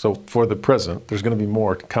 So for the present, there's going to be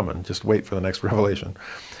more coming. Just wait for the next revelation.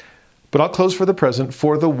 But I'll close for the present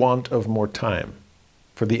for the want of more time.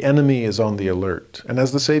 For the enemy is on the alert. And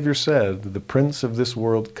as the Savior said, the prince of this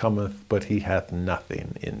world cometh, but he hath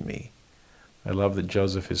nothing in me. I love that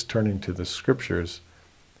Joseph is turning to the scriptures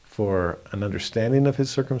for an understanding of his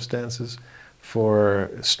circumstances,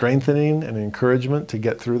 for strengthening and encouragement to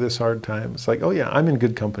get through this hard time. It's like, oh yeah, I'm in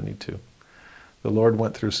good company too. The Lord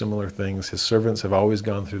went through similar things. His servants have always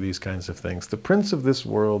gone through these kinds of things. The prince of this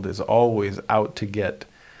world is always out to get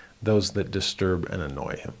those that disturb and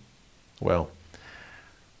annoy him. Well,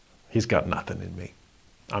 he's got nothing in me.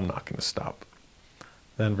 I'm not going to stop.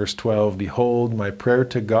 Then verse 12, behold, my prayer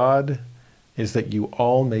to God is that you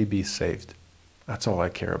all may be saved. That's all I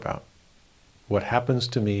care about. What happens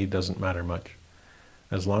to me doesn't matter much,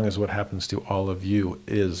 as long as what happens to all of you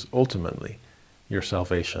is ultimately your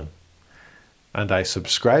salvation. And I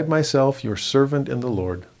subscribe myself your servant in the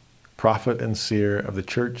Lord, prophet and seer of the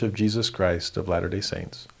Church of Jesus Christ of Latter-day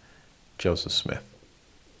Saints, Joseph Smith.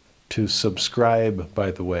 To subscribe,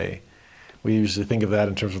 by the way, we usually think of that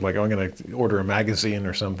in terms of like, oh, I'm going to order a magazine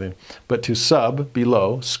or something. But to sub,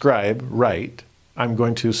 below, scribe, write, I'm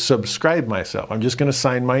going to subscribe myself. I'm just going to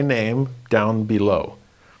sign my name down below.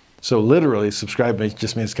 So literally, subscribe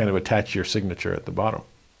just means kind of attach your signature at the bottom.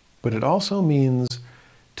 But it also means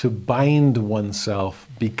to bind oneself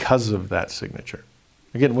because of that signature.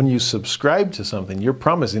 Again, when you subscribe to something, you're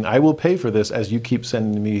promising, I will pay for this as you keep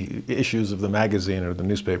sending me issues of the magazine or the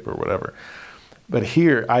newspaper or whatever. But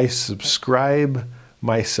here, I subscribe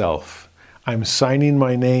myself. I'm signing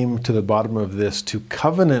my name to the bottom of this to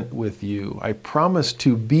covenant with you. I promise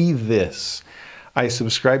to be this. I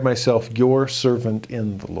subscribe myself, your servant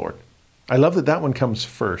in the Lord. I love that that one comes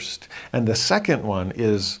first. And the second one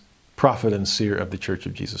is prophet and seer of the Church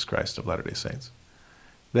of Jesus Christ of Latter-day Saints.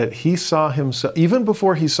 That he saw himself, even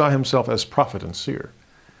before he saw himself as prophet and seer,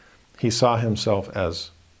 he saw himself as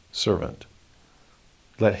servant.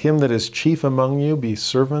 Let him that is chief among you be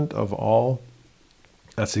servant of all.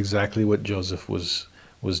 That's exactly what Joseph was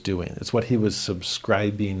doing. It's what he was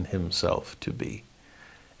subscribing himself to be,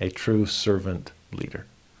 a true servant leader.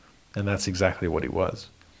 And that's exactly what he was.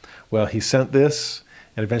 Well, he sent this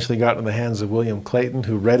and eventually got in the hands of William Clayton,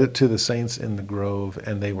 who read it to the saints in the grove,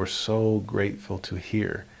 and they were so grateful to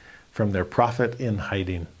hear from their prophet in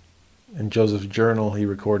hiding. In Joseph's journal, he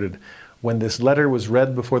recorded, when this letter was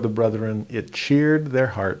read before the brethren, it cheered their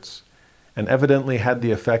hearts and evidently had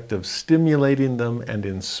the effect of stimulating them and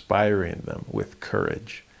inspiring them with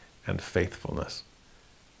courage and faithfulness.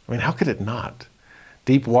 I mean, how could it not?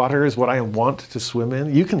 Deep water is what I want to swim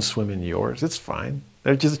in. You can swim in yours. It's fine.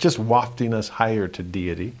 They're just wafting us higher to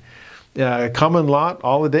deity. Common lot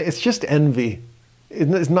all the day. It's just envy.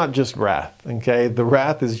 It's not just wrath, okay? The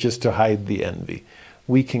wrath is just to hide the envy.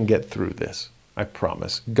 We can get through this, I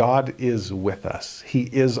promise. God is with us. He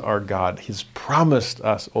is our God. He's promised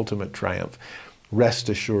us ultimate triumph. Rest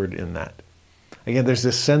assured in that. Again, there's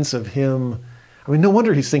this sense of him. I mean, no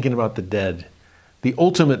wonder he's thinking about the dead, the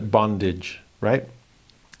ultimate bondage, right?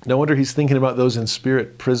 No wonder he's thinking about those in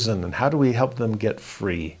spirit prison and how do we help them get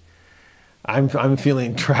free? I'm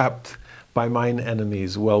feeling trapped by mine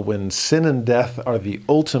enemies. Well, when sin and death are the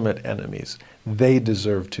ultimate enemies, they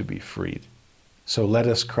deserve to be freed. So let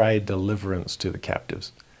us cry deliverance to the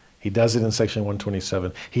captives. He does it in section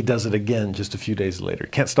 127. He does it again just a few days later.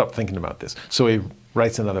 Can't stop thinking about this. So he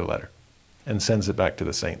writes another letter and sends it back to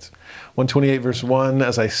the saints. 128 verse 1,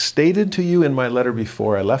 as I stated to you in my letter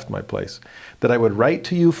before I left my place, that I would write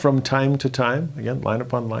to you from time to time, again, line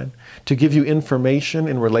upon line, to give you information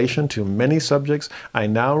in relation to many subjects, I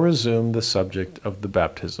now resume the subject of the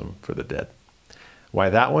baptism for the dead. Why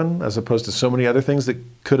that one, as opposed to so many other things that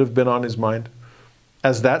could have been on his mind?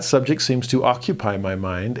 As that subject seems to occupy my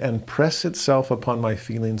mind and press itself upon my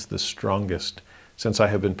feelings the strongest since I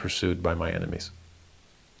have been pursued by my enemies.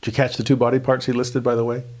 Did you catch the two body parts he listed, by the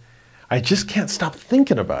way? I just can't stop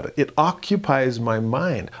thinking about it. It occupies my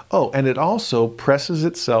mind. Oh, and it also presses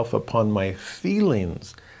itself upon my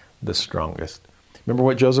feelings the strongest. Remember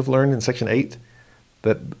what Joseph learned in section 8?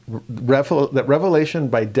 That revelation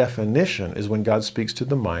by definition is when God speaks to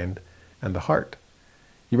the mind and the heart.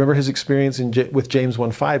 You remember his experience with James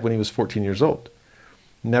 1:5 when he was 14 years old.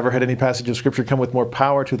 Never had any passage of Scripture come with more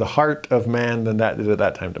power to the heart of man than that did at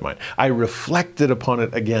that time to mine. I reflected upon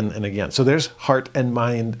it again and again. So there's heart and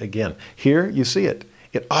mind again. Here you see it.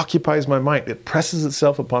 It occupies my mind. It presses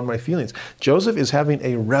itself upon my feelings. Joseph is having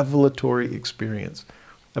a revelatory experience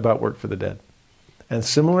about work for the dead. And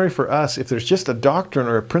similarly for us, if there's just a doctrine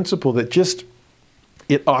or a principle that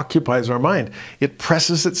it occupies our mind, it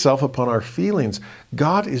presses itself upon our feelings.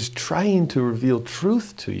 God is trying to reveal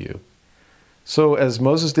truth to you. So as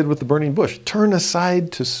Moses did with the burning bush, turn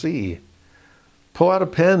aside to see. Pull out a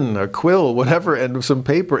pen, a quill, whatever, and some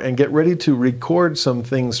paper and get ready to record some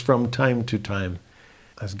things from time to time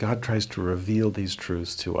as God tries to reveal these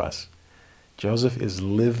truths to us. Joseph is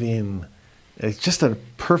living, it's just a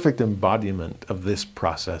perfect embodiment of this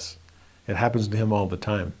process. It happens to him all the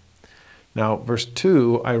time. Now, verse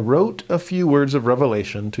 2, I wrote a few words of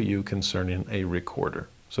revelation to you concerning a recorder.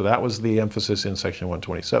 So that was the emphasis in section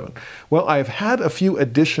 127. Well, I've had a few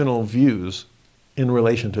additional views in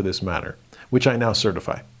relation to this matter, which I now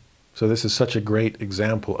certify. So this is such a great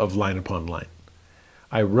example of line upon line.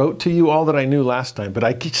 I wrote to you all that I knew last time, but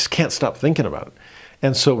I just can't stop thinking about it.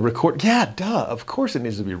 And so of course it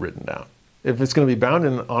needs to be written down. If it's going to be bound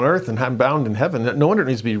on earth and bound in heaven, no wonder it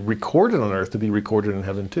needs to be recorded on earth to be recorded in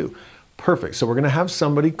heaven too. Perfect. So we're going to have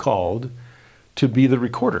somebody called to be the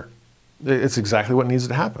recorder. It's exactly what needs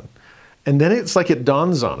to happen. And then it's like it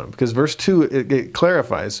dawns on him, because verse 2, it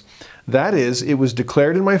clarifies, that is, it was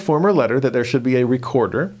declared in my former letter that there should be a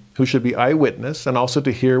recorder who should be eyewitness and also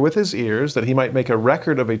to hear with his ears that he might make a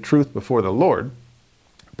record of a truth before the Lord.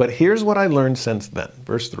 But here's what I learned since then,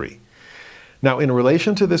 verse 3. Now, in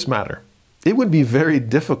relation to this matter, it would be very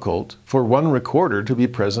difficult for one recorder to be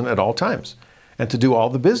present at all times and to do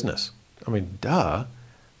all the business. I mean,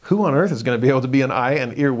 Who on earth is going to be able to be an eye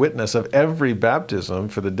and ear witness of every baptism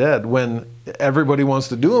for the dead when everybody wants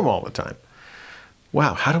to do them all the time?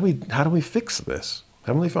 Wow, how do we fix this?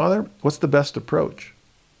 Heavenly Father, what's the best approach?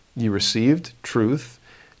 You received truth,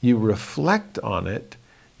 you reflect on it,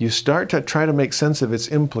 you start to try to make sense of its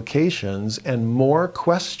implications, and more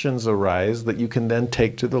questions arise that you can then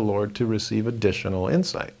take to the Lord to receive additional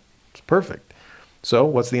insight. It's perfect. So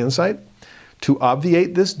what's the insight? To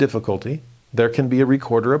obviate this difficulty, there can be a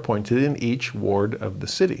recorder appointed in each ward of the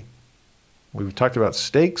city. We've talked about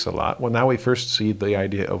stakes a lot. Well, now we first see the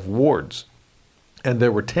idea of wards. And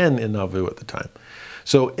there were 10 in Nauvoo at the time.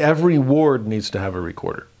 So every ward needs to have a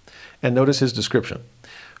recorder. And notice his description.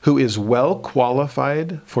 Who is well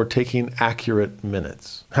qualified for taking accurate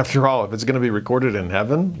minutes. After all, if it's going to be recorded in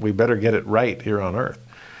heaven, we better get it right here on earth.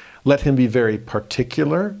 Let him be very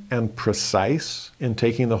particular and precise in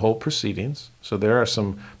taking the whole proceedings. So there are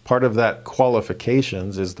some, part of that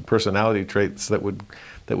qualifications is the personality traits that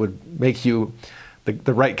would make you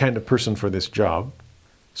the right kind of person for this job.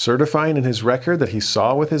 Certifying in his record that he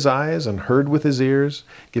saw with his eyes and heard with his ears,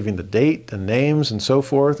 giving the date and names and so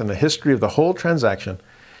forth, and the history of the whole transaction,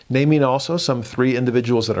 naming also some 3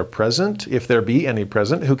 individuals that are present, if there be any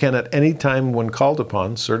present, who can at any time when called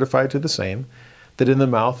upon certify to the same, that in the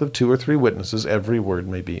mouth of 2 or 3 witnesses every word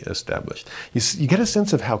may be established. You get a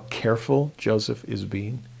sense of how careful Joseph is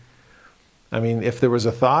being? I mean, if there was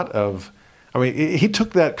a thought of, he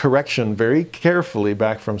took that correction very carefully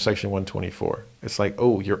back from section 124. It's like,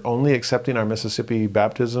 oh, you're only accepting our Mississippi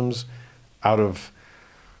baptisms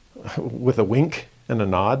with a wink and a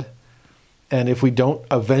nod. And if we don't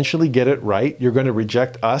eventually get it right, you're going to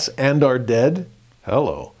reject us and our dead?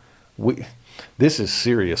 Hello. This is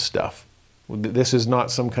serious stuff. This is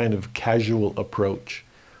not some kind of casual approach.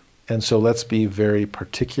 And so let's be very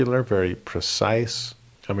particular, very precise.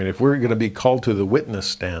 If we're going to be called to the witness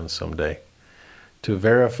stand someday to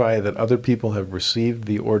verify that other people have received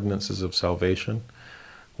the ordinances of salvation,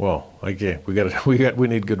 well, okay, we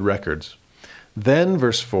need good records. Then,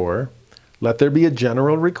 verse 4, let there be a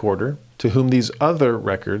general recorder to whom these other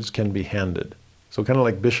records can be handed. So kind of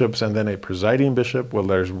like bishops and then a presiding bishop, well,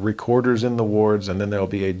 there's recorders in the wards, and then there'll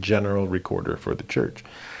be a general recorder for the church.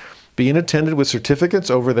 Being attended with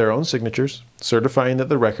certificates over their own signatures, certifying that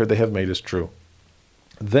the record they have made is true.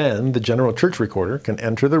 Then the general church recorder can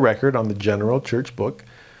enter the record on the general church book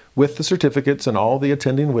with the certificates and all the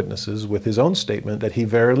attending witnesses with his own statement that he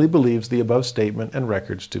verily believes the above statement and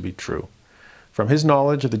records to be true. From his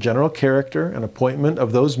knowledge of the general character and appointment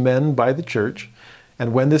of those men by the church,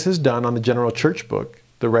 and when this is done on the general church book,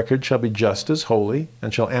 the record shall be just as holy,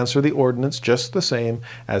 and shall answer the ordinance just the same,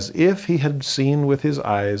 as if he had seen with his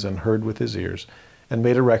eyes and heard with his ears, and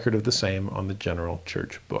made a record of the same on the general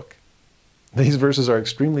church book. These verses are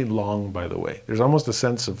extremely long, by the way. There's almost a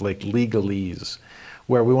sense of like legalese,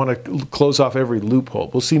 where we want to close off every loophole.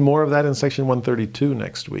 We'll see more of that in section 132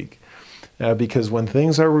 next week, because when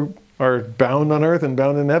things are bound on earth and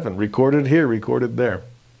bound in heaven, recorded here, recorded there.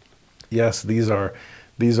 Yes, these are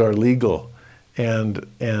legal, and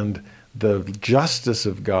the justice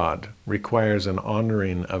of God requires an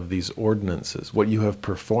honoring of these ordinances. What you have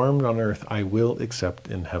performed on earth, I will accept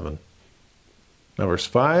in heaven. Now, verse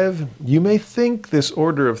 5, you may think this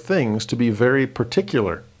order of things to be very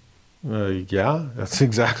particular. Yeah, that's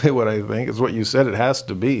exactly what I think. It's what you said it has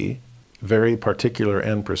to be, very particular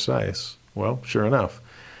and precise. Well, sure enough.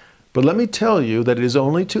 But let me tell you that it is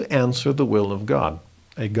only to answer the will of God,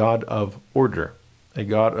 a God of order, a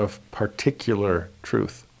God of particular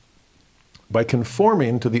truth, by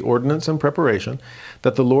conforming to the ordinance and preparation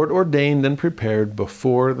that the Lord ordained and prepared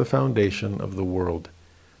before the foundation of the world,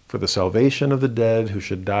 for the salvation of the dead who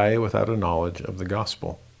should die without a knowledge of the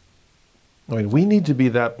gospel. We need to be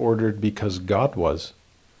that ordered because God was.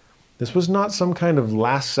 This was not some kind of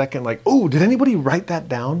last second, like, oh, did anybody write that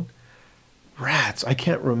down? Rats, I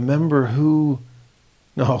can't remember who.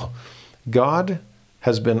 No, God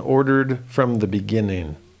has been ordered from the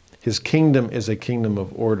beginning. His kingdom is a kingdom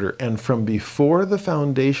of order. And from before the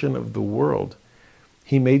foundation of the world,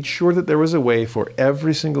 he made sure that there was a way for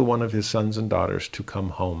every single one of his sons and daughters to come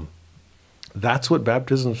home. That's what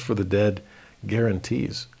baptisms for the dead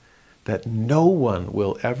guarantees, that no one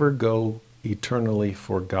will ever go eternally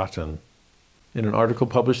forgotten. In an article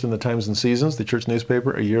published in the Times and Seasons, the church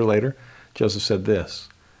newspaper, a year later, Joseph said this: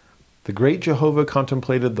 the great Jehovah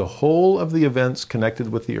contemplated the whole of the events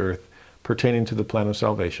connected with the earth pertaining to the plan of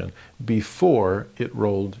salvation before it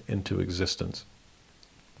rolled into existence.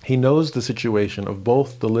 He knows the situation of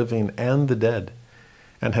both the living and the dead,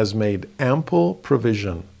 and has made ample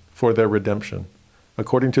provision for their redemption,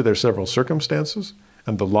 according to their several circumstances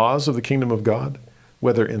and the laws of the kingdom of God,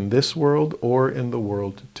 whether in this world or in the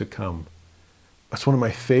world to come. That's one of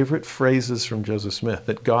my favorite phrases from Joseph Smith,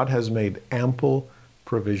 that God has made ample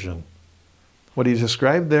provision. What he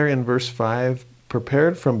described there in verse 5,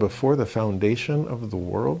 prepared from before the foundation of the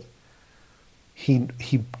world, he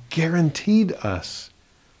guaranteed us.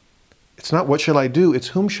 It's not what shall I do, it's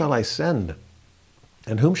whom shall I send?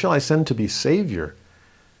 And whom shall I send to be Savior?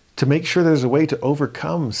 To make sure there's a way to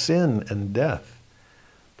overcome sin and death,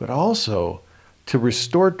 but also to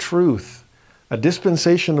restore truth, a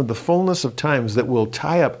dispensation of the fullness of times that will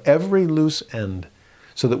tie up every loose end,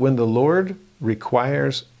 so that when the Lord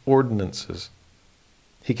requires ordinances,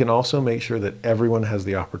 he can also make sure that everyone has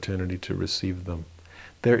the opportunity to receive them.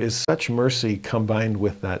 There is such mercy combined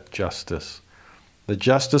with that justice. The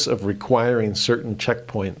justice of requiring certain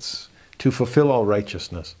checkpoints to fulfill all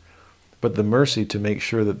righteousness, but the mercy to make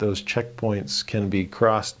sure that those checkpoints can be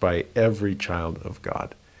crossed by every child of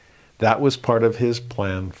God. That was part of his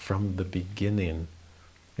plan from the beginning.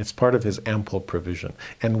 It's part of his ample provision,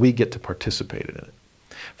 and we get to participate in it.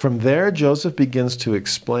 From there, Joseph begins to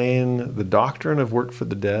explain the doctrine of work for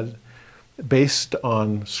the dead based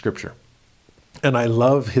on Scripture. And I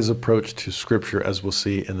love his approach to Scripture, as we'll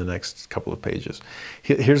see in the next couple of pages.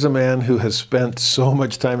 Here's a man who has spent so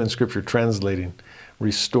much time in Scripture translating,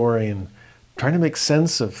 restoring, trying to make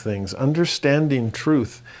sense of things, understanding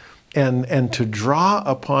truth, and to draw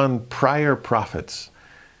upon prior prophets.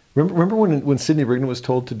 Remember when Sidney Rigdon was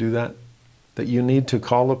told to do that? That you need to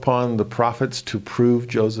call upon the prophets to prove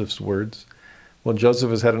Joseph's words? Well, Joseph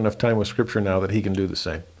has had enough time with Scripture now that he can do the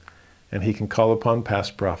same. And he can call upon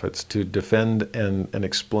past prophets to defend and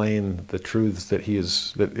explain the truths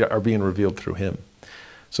that are being revealed through him.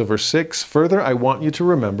 So verse 6, further, I want you to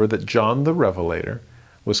remember that John the Revelator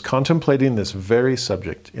was contemplating this very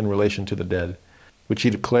subject in relation to the dead, which he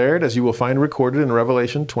declared, as you will find recorded in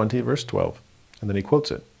Revelation 20, verse 12. And then he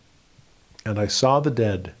quotes it. And I saw the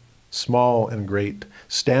dead, small and great,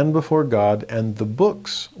 stand before God, and the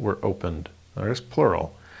books were opened. There's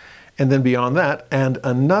plural. And then beyond that, and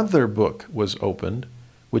another book was opened,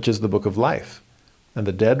 which is the book of life. And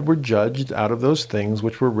the dead were judged out of those things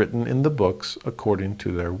which were written in the books according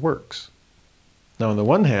to their works. Now, on the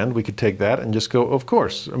one hand, we could take that and just go, of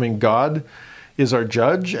course. I mean, God is our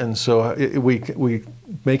judge, and so we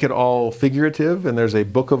make it all figurative, and there's a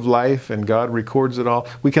book of life, and God records it all.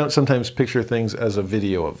 We can sometimes picture things as a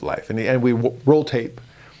video of life, and we roll tape,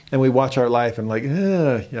 and we watch our life, and like,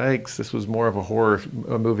 yikes, this was more of a horror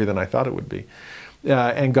movie than I thought it would be.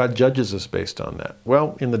 And God judges us based on that.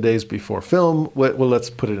 Well, in the days before film, well, let's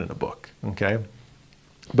put it in a book, okay?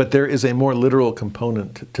 But there is a more literal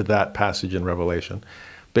component to that passage in Revelation,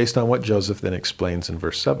 based on what Joseph then explains in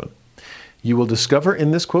verse 7. You will discover in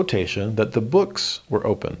this quotation that the books were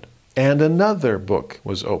opened, and another book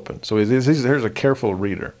was opened. So here's a careful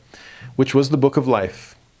reader, which was the book of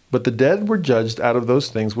life. But the dead were judged out of those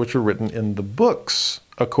things which were written in the books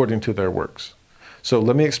according to their works. So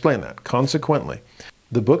let me explain that. Consequently,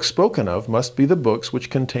 the books spoken of must be the books which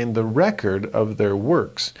contain the record of their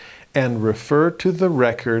works and refer to the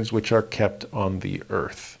records which are kept on the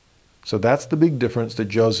earth. So that's the big difference that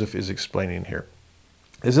Joseph is explaining here.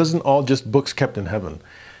 This isn't all just books kept in heaven.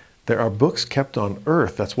 There are books kept on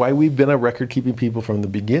earth. That's why we've been a record-keeping people from the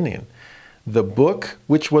beginning. The book,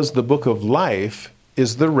 which was the book of life,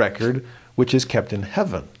 is the record which is kept in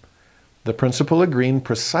heaven. The principle agreeing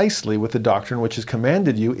precisely with the doctrine which is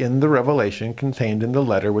commanded you in the revelation contained in the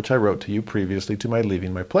letter which I wrote to you previously to my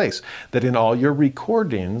leaving my place, that in all your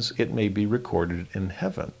recordings it may be recorded in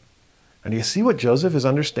heaven. And you see what Joseph is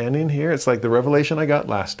understanding here? It's like the revelation I got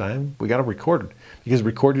last time. We got to record it. Because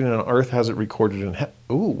recording on earth has it recorded in heaven.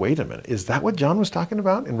 Ooh, wait a minute. Is that what John was talking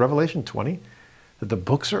about in Revelation 20? That the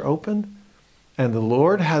books are opened? And the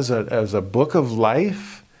Lord has a book of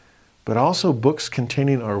life, but also books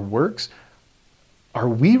containing our works? Are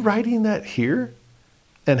we writing that here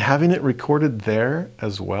and having it recorded there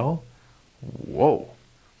as well? Whoa.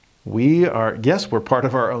 We are, yes, we're part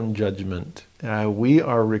of our own judgment. We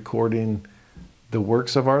are recording the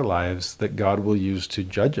works of our lives that God will use to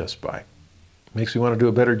judge us by. Makes me want to do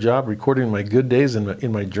a better job recording my good days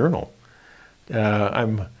in my journal.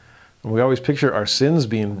 We always picture our sins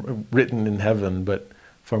being written in heaven, but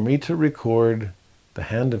for me to record the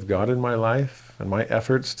hand of God in my life and my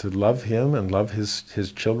efforts to love Him and love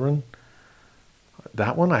His children,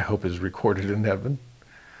 that one I hope is recorded in heaven.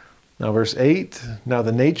 Now verse 8, now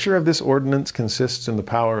the nature of this ordinance consists in the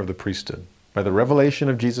power of the priesthood, by the revelation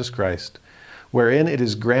of Jesus Christ, wherein it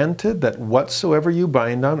is granted that whatsoever you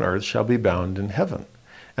bind on earth shall be bound in heaven,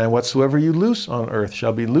 and whatsoever you loose on earth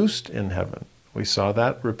shall be loosed in heaven. We saw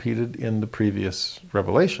that repeated in the previous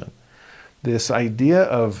revelation. This idea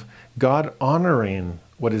of God honoring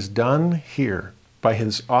what is done here by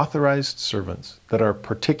his authorized servants that are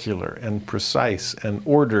particular and precise and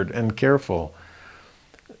ordered and careful.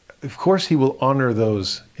 Of course, he will honor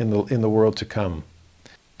those in the world to come.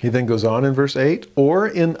 He then goes on in verse 8, or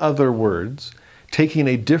in other words, taking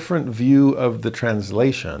a different view of the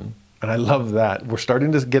translation. And I love that. We're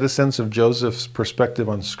starting to get a sense of Joseph's perspective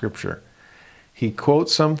on Scripture. He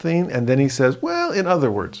quotes something and then he says, well, in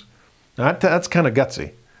other words. Now, that's kind of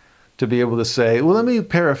gutsy to be able to say, well, let me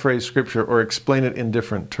paraphrase Scripture or explain it in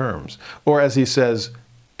different terms. Or as he says,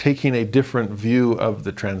 taking a different view of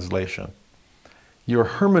the translation. Your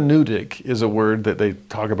hermeneutic is a word that they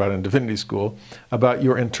talk about in divinity school, about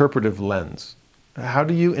your interpretive lens. How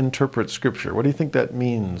do you interpret Scripture? What do you think that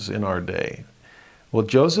means in our day? Well,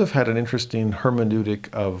 Joseph had an interesting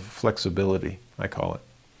hermeneutic of flexibility, I call it.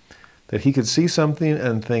 That he could see something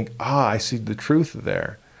and think, I see the truth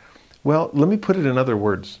there. Well, let me put it in other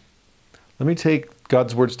words. Let me take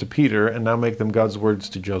God's words to Peter and now make them God's words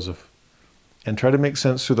to Joseph. And try to make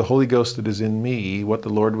sense through the Holy Ghost that is in me what the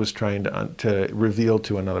Lord was trying to reveal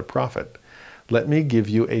to another prophet. Let me give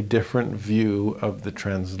you a different view of the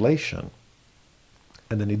translation.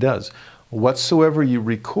 And then he does. Whatsoever you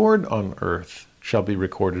record on earth shall be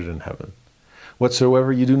recorded in heaven.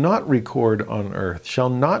 Whatsoever you do not record on earth shall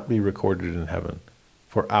not be recorded in heaven.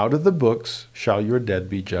 For out of the books shall your dead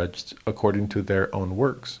be judged according to their own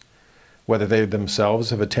works. Whether they themselves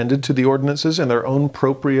have attended to the ordinances in their own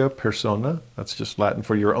propria persona, that's just Latin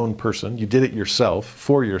for your own person, you did it yourself,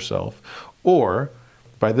 for yourself, or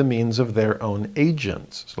by the means of their own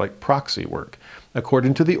agents, it's like proxy work,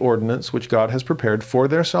 according to the ordinance which God has prepared for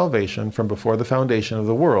their salvation from before the foundation of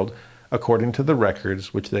the world, according to the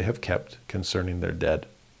records which they have kept concerning their dead.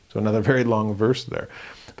 So another very long verse there.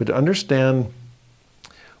 But to understand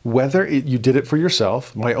whether you did it for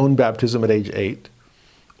yourself, my own baptism at age 8,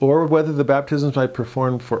 or whether the baptisms I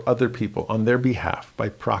performed for other people on their behalf by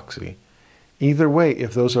proxy. Either way,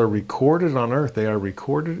 if those are recorded on earth, they are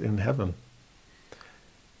recorded in heaven.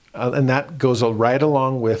 And that goes right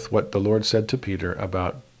along with what the Lord said to Peter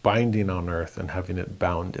about binding on earth and having it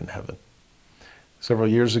bound in heaven. Several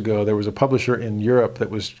years ago, there was a publisher in Europe that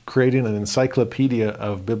was creating an encyclopedia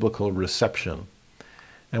of biblical reception.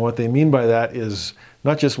 And what they mean by that is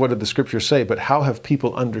not just what did the Scriptures say, but how have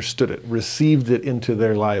people understood it, received it into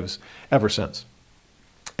their lives ever since.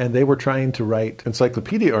 And they were trying to write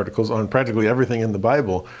encyclopedia articles on practically everything in the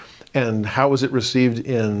Bible. And how was it received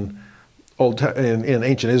in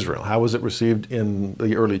ancient Israel? How was it received in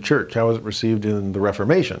the early church? How was it received in the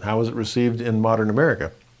Reformation? How was it received in modern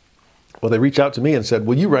America? Well, they reached out to me and said,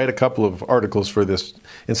 will you write a couple of articles for this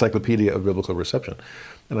Encyclopedia of Biblical Reception?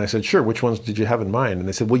 And I said, sure, which ones did you have in mind? And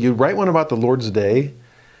they said, will you write one about the Lord's Day?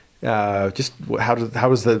 Just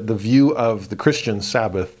how is the view of the Christian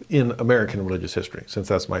Sabbath in American religious history, since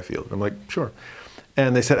that's my field? I'm like, sure.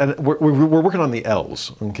 And they said, and we're working on the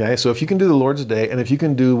L's, okay? So if you can do the Lord's Day, and if you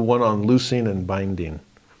can do one on loosing and binding,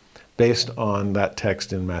 based on that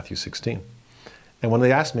text in Matthew 16. And when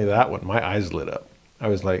they asked me that one, my eyes lit up. I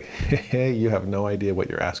was like, hey, you have no idea what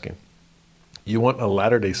you're asking. You want a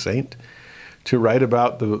Latter-day Saint to write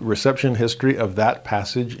about the reception history of that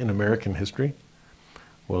passage in American history?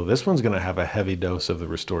 Well, this one's going to have a heavy dose of the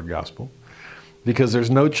restored gospel, because there's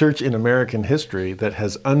no church in American history that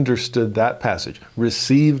has understood that passage,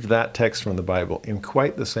 received that text from the Bible in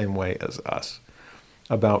quite the same way as us,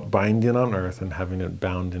 about binding on earth and having it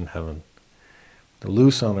bound in heaven.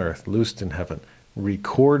 Loose on earth, loosed in heaven.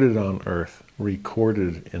 Recorded on earth,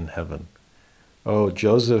 recorded in heaven. Oh,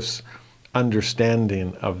 Joseph's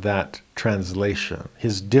understanding of that translation,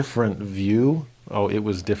 his different view, oh, it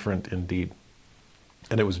was different indeed.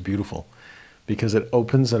 And it was beautiful, because it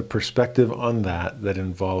opens a perspective on that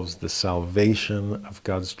involves the salvation of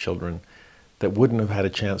God's children that wouldn't have had a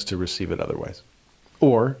chance to receive it otherwise.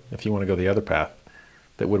 Or, if you want to go the other path,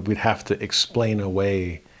 that we'd have to explain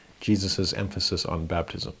away Jesus' emphasis on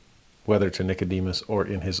baptism, whether to Nicodemus or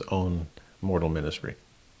in his own mortal ministry.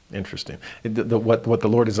 Interesting. What the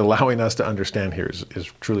Lord is allowing us to understand here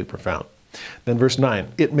is truly profound. Then verse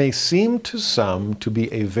 9, it may seem to some to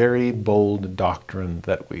be a very bold doctrine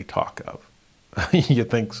that we talk of. You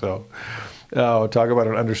think so? Oh, talk about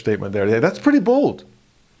an understatement there. That's pretty bold.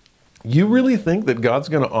 You really think that God's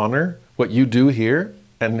going to honor what you do here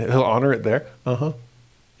and he'll honor it there?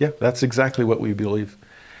 Yeah, that's exactly what we believe.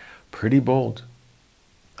 Pretty bold.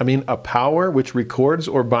 I mean, a power which records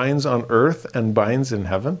or binds on earth and binds in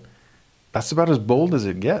heaven, that's about as bold as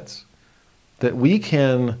it gets. That we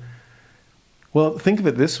can, well, think of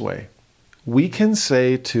it this way. We can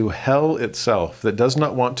say to hell itself that does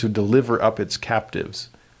not want to deliver up its captives,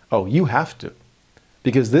 Oh, you have to.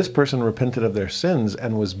 Because this person repented of their sins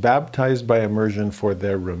and was baptized by immersion for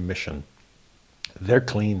their remission. They're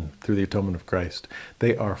clean through the atonement of Christ.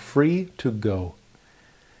 They are free to go.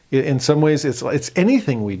 In some ways, it's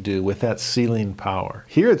anything we do with that sealing power.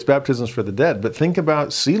 Here it's baptisms for the dead, but think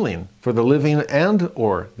about sealing for the living and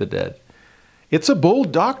or the dead. It's a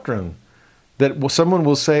bold doctrine that someone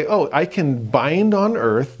will say, oh, I can bind on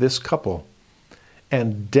earth this couple,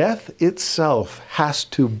 and death itself has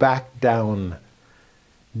to back down.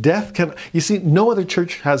 Death can, you see, no other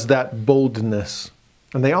church has that boldness.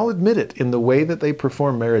 And they all admit it in the way that they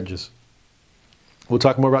perform marriages. We'll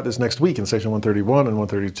talk more about this next week in section 131 and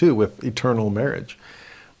 132 with eternal marriage.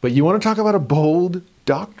 But you want to talk about a bold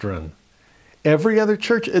doctrine. Every other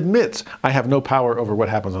church admits, I have no power over what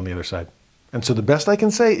happens on the other side. And so the best I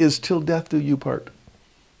can say is, till death do you part.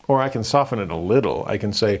 Or I can soften it a little. I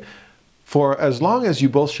can say, for as long as you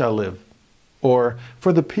both shall live, or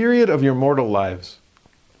for the period of your mortal lives.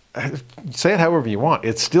 Say it however you want.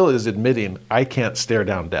 It still is admitting, I can't stare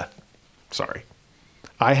down death. Sorry.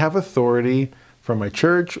 I have authority from my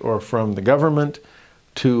church or from the government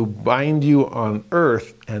to bind you on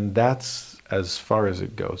earth, and that's as far as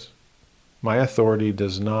it goes. My authority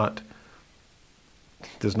does not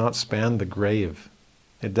span the grave.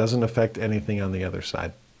 It doesn't affect anything on the other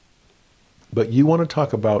side. But you want to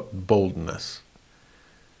talk about boldness.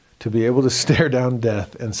 To be able to stare down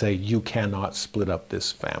death and say, you cannot split up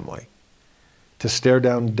this family. To stare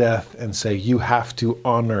down death and say, you have to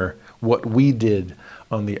honor what we did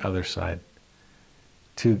on the other side.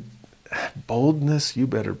 To boldness, you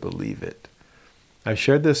better believe it. I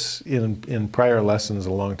shared this in prior lessons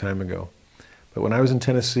a long time ago. But when I was in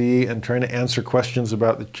Tennessee and trying to answer questions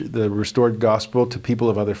about the restored gospel to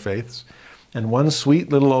people of other faiths, and one sweet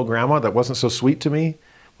little old grandma that wasn't so sweet to me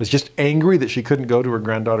was just angry that she couldn't go to her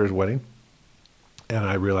granddaughter's wedding. And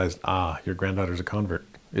I realized, your granddaughter's a convert,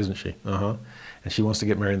 isn't she? And she wants to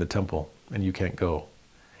get married in the temple, and you can't go.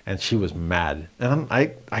 And she was mad. And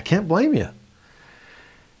I can't blame you.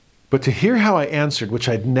 But to hear how I answered, which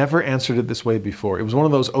I'd never answered it this way before, it was one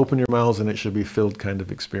of those open your mouths and it should be filled kind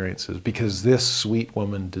of experiences, because this sweet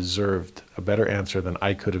woman deserved a better answer than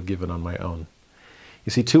I could have given on my own.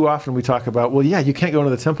 You see, too often we talk about, well, yeah, you can't go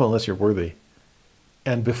into the temple unless you're worthy.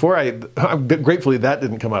 And gratefully that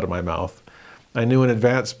didn't come out of my mouth. I knew in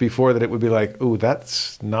advance before that it would be like, ooh,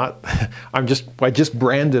 that's not, I just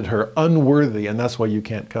branded her unworthy, and that's why you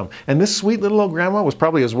can't come. And this sweet little old grandma was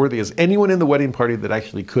probably as worthy as anyone in the wedding party that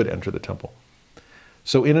actually could enter the temple.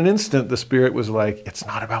 So in an instant, the Spirit was like, it's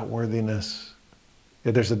not about worthiness.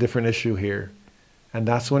 There's a different issue here. And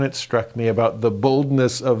that's when it struck me about the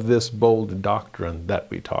boldness of this bold doctrine that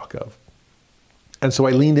we talk of. And so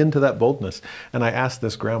I leaned into that boldness and I asked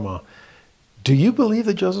this grandma, do you believe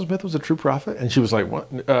that Joseph Smith was a true prophet? And she was like, what?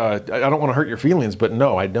 I don't want to hurt your feelings, but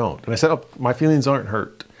no, I don't. And I said, oh, my feelings aren't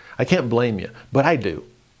hurt. I can't blame you, but I do.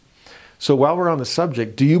 So while we're on the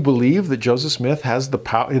subject, do you believe that Joseph Smith has the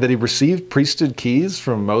power, that he received priesthood keys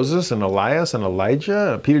from Moses and Elias and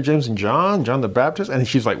Elijah, and Peter, James, and John the Baptist? And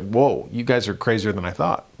she's like, whoa, you guys are crazier than I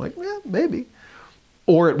thought. I'm like, yeah, maybe.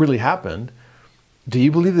 Or it really happened. Do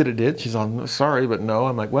you believe that it did? She's on, sorry, but no.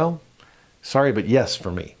 I'm like, well, sorry, but yes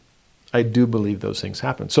for me. I do believe those things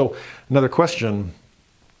happen. So another question,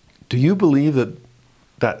 do you believe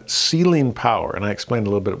that sealing power, and I explained a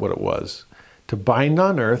little bit what it was, to bind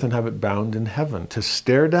on earth and have it bound in heaven, to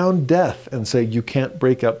stare down death and say, you can't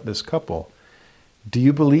break up this couple. Do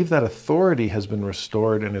you believe that authority has been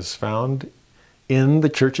restored and is found in the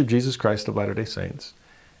Church of Jesus Christ of Latter-day Saints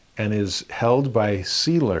and is held by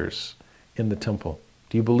sealers in the temple?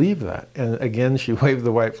 Do you believe that? And again, she waved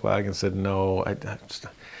the white flag and said, no,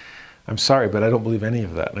 I'm sorry, but I don't believe any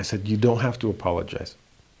of that. And I said, you don't have to apologize.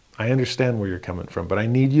 I understand where you're coming from, but I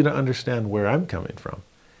need you to understand where I'm coming from,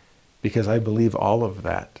 because I believe all of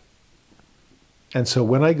that. And so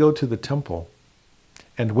when I go to the temple,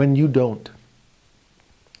 and when you don't,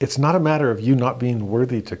 it's not a matter of you not being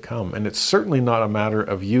worthy to come. And it's certainly not a matter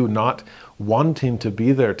of you not wanting to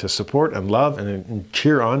be there to support and love and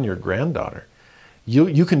cheer on your granddaughter.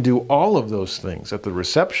 You can do all of those things at the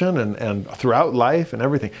reception and throughout life and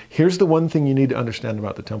everything. Here's the one thing you need to understand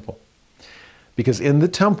about the temple. Because in the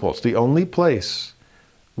temple, it's the only place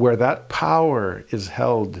where that power is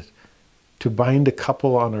held to bind a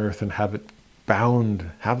couple on earth and have it bound,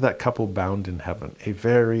 have that couple bound in heaven. A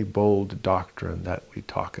very bold doctrine that we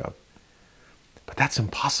talk of. But that's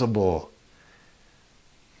impossible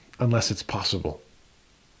unless it's possible.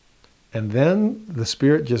 And then the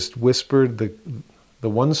Spirit just whispered the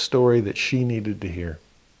one story that she needed to hear.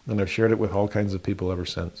 And I've shared it with all kinds of people ever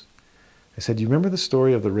since. said, you remember the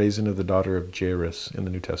story of the raising of the daughter of Jairus in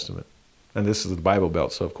the New Testament? And this is the Bible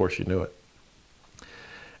Belt, so of course you knew it.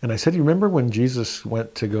 And I said, you remember when Jesus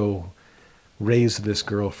went to go raise this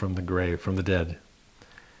girl from the grave, from the dead?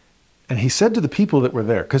 And he said to the people that were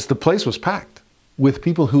there, because the place was packed with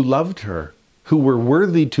people who loved her, who were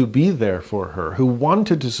worthy to be there for her, who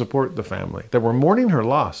wanted to support the family, that were mourning her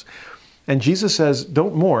loss. And Jesus says,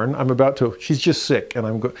 don't mourn, she's just sick,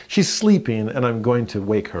 and she's sleeping, and I'm going to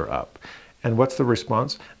wake her up. And what's the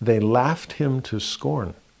response? They laughed him to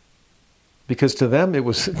scorn. Because to them it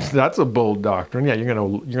was, that's a bold doctrine. Yeah, you're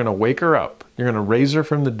going to wake her up. You're going to raise her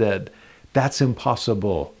from the dead. That's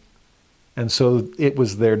impossible. And so it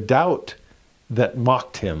was their doubt that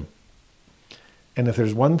mocked him. And if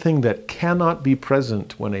there's one thing that cannot be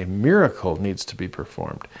present when a miracle needs to be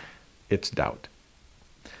performed, it's doubt.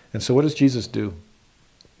 And so what does Jesus do?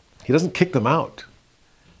 He doesn't kick them out,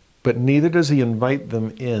 but neither does he invite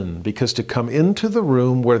them in, because to come into the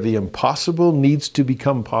room where the impossible needs to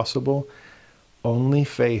become possible, only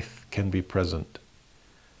faith can be present.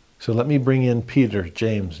 So let me bring in Peter,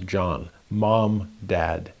 James, John, Mom,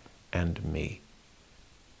 Dad, and me.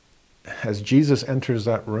 As Jesus enters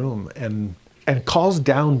that room and calls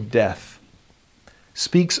down death,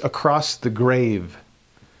 speaks across the grave,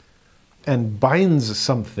 and binds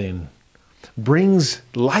something, brings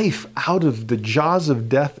life out of the jaws of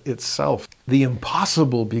death itself, the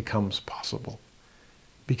impossible becomes possible.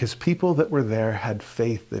 Because people that were there had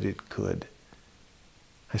faith that it could.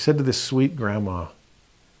 I said to this sweet grandma,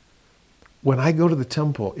 when I go to the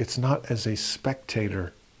temple, it's not as a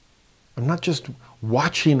spectator. I'm not just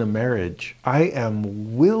watching a marriage. I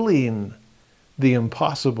am willing the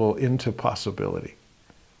impossible into possibility.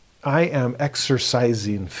 I am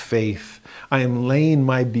exercising faith. I am laying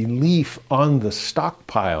my belief on the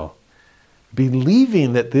stockpile,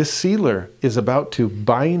 believing that this sealer is about to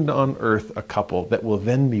bind on earth a couple that will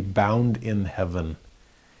then be bound in heaven.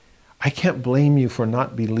 I can't blame you for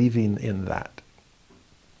not believing in that.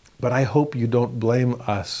 But I hope you don't blame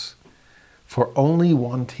us for only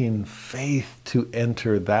wanting faith to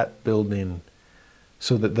enter that building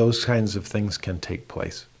so that those kinds of things can take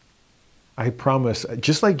place. I promise,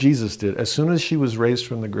 just like Jesus did, as soon as she was raised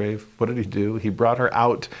from the grave, what did he do? He brought her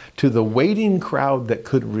out to the waiting crowd that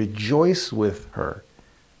could rejoice with her.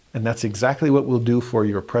 And that's exactly what we'll do for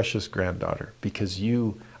your precious granddaughter, because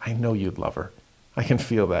I know you'd love her. I can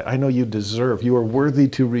feel that. I know you are worthy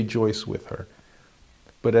to rejoice with her.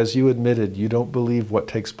 But as you admitted, you don't believe what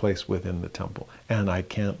takes place within the temple. And I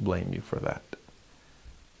can't blame you for that.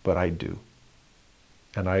 But I do.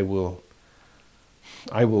 And I will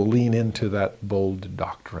lean into that bold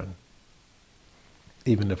doctrine,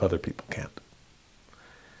 even if other people can't.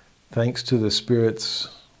 Thanks to the Spirit's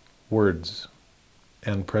words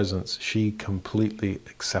and presence, she completely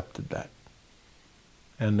accepted that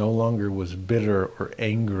and no longer was bitter or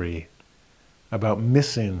angry about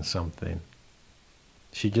missing something.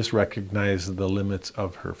 She just recognized the limits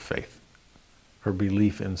of her faith, her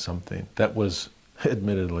belief in something that was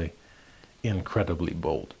admittedly incredibly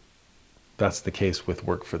bold. That's the case with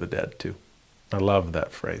work for the dead too. I love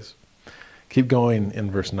that phrase. Keep going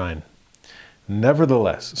in verse 9.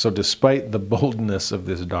 Nevertheless, so despite the boldness of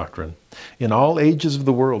this doctrine, in all ages of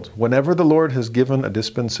the world, whenever the Lord has given a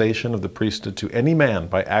dispensation of the priesthood to any man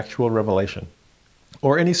by actual revelation,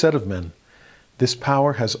 or any set of men, this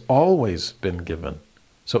power has always been given.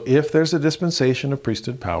 So if there's a dispensation of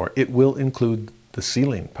priesthood power, it will include the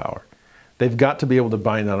sealing power. They've got to be able to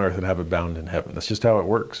bind on earth and have it bound in heaven. That's just how it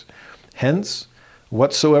works. Hence,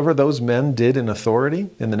 whatsoever those men did in authority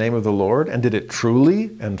in the name of the Lord, and did it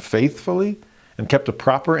truly and faithfully, and kept a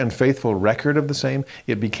proper and faithful record of the same,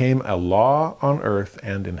 it became a law on earth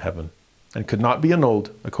and in heaven, and could not be annulled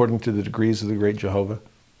according to the degrees of the great Jehovah.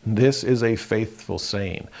 This is a faithful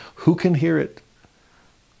saying. Who can hear it?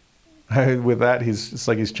 With that, it's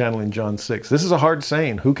like he's channeling John 6. This is a hard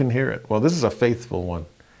saying. Who can hear it? Well, this is a faithful one.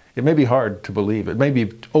 It may be hard to believe. It may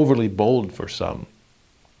be overly bold for some.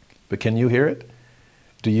 But can you hear it?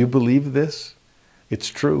 Do you believe this? It's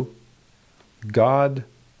true. God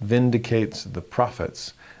vindicates the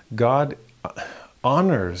prophets. God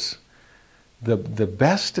honors the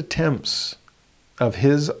best attempts of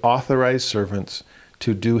his authorized servants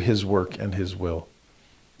to do his work and his will.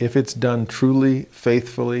 If it's done truly,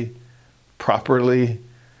 faithfully, properly,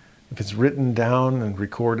 if it's written down and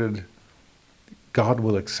recorded, God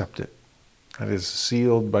will accept it. That is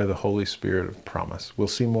sealed by the Holy Spirit of promise. We'll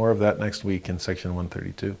see more of that next week in section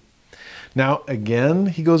 132. Now, again,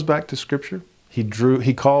 he goes back to Scripture. He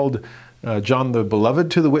called John the Beloved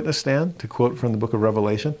to the witness stand, to quote from the book of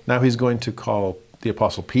Revelation. Now he's going to call the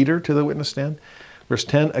Apostle Peter to the witness stand. Verse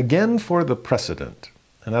 10, again for the precedent.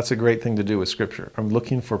 And that's a great thing to do with Scripture. I'm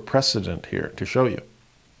looking for precedent here to show you.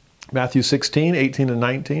 Matthew 16, 18 and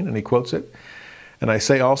 19, and he quotes it. And I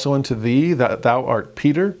say also unto thee that thou art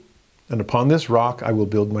Peter, and upon this rock I will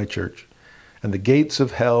build my church. And the gates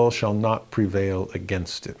of hell shall not prevail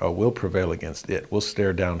against it. Or will prevail against it. Will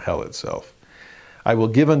stare down hell itself. I will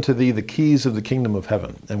give unto thee the keys of the kingdom of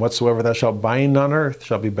heaven. And whatsoever thou shalt bind on earth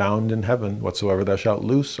shall be bound in heaven. Whatsoever thou shalt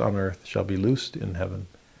loose on earth shall be loosed in heaven.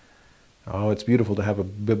 Oh, it's beautiful to have a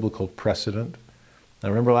biblical precedent. Now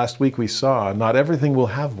remember last week we saw not everything will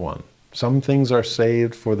have one. Some things are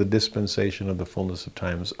saved for the dispensation of the fullness of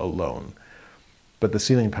times alone. But the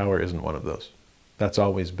sealing power isn't one of those. That's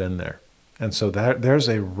always been there. And so there's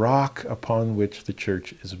a rock upon which the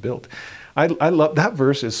church is built. I love that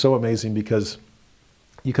verse. Is so amazing because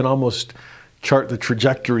you can almost chart the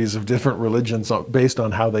trajectories of different religions based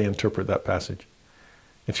on how they interpret that passage.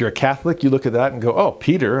 If you're a Catholic, you look at that and go, oh,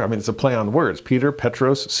 Peter, I mean, it's a play on words. Peter,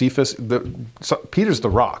 Petros, Cephas, Peter's the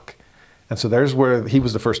rock. And so there's where he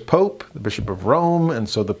was the first pope, the Bishop of Rome, and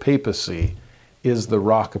so the papacy is the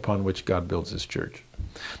rock upon which God builds his church.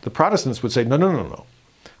 The Protestants would say, no.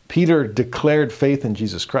 Peter declared faith in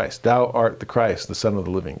Jesus Christ. Thou art the Christ, the Son of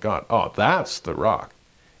the living God. Oh, that's the rock.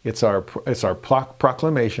 It's our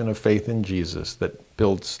proclamation of faith in Jesus that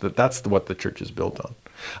builds, that's what the church is built on.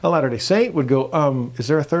 A Latter-day Saint would go, is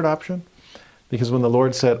there a third option? Because when the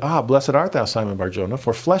Lord said, blessed art thou, Simon Bar-Jonah,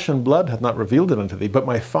 for flesh and blood hath not revealed it unto thee, but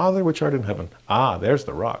my Father which art in heaven. There's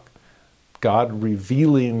the rock. God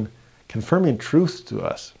revealing, confirming truth to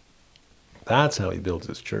us. That's how he builds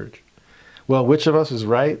his church. Well, which of us is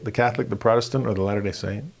right, the Catholic, the Protestant, or the Latter-day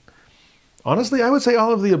Saint? Honestly, I would say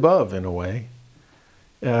all of the above in a way.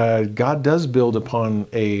 God does build upon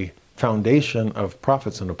a foundation of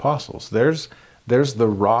prophets and apostles. There's the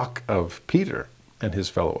rock of Peter and his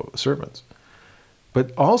fellow servants.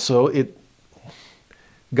 But also,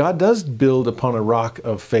 God does build upon a rock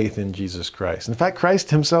of faith in Jesus Christ. In fact,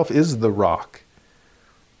 Christ himself is the rock.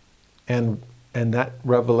 And that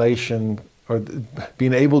revelation, or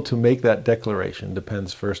being able to make that declaration,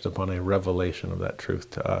 depends first upon a revelation of that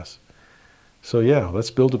truth to us. So yeah,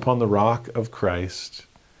 let's build upon the rock of Christ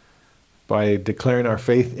by declaring our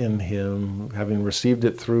faith in him, having received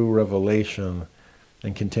it through revelation,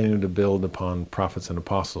 and continuing to build upon prophets and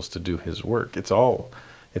apostles to do his work. It's all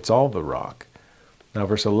the rock. Now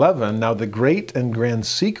verse 11, now the great and grand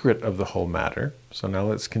secret of the whole matter. So now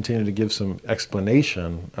let's continue to give some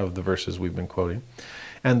explanation of the verses we've been quoting.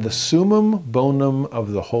 And the summum bonum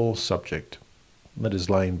of the whole subject that is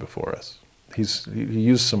lying before us. He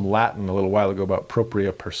used some Latin a little while ago about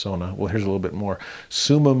propria persona. Well, here's a little bit more.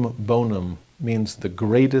 Summum bonum means the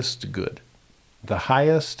greatest good, the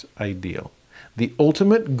highest ideal. The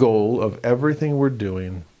ultimate goal of everything we're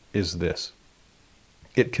doing is this.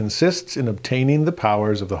 It consists in obtaining the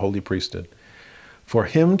powers of the holy priesthood. For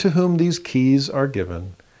him to whom these keys are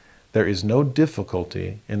given, there is no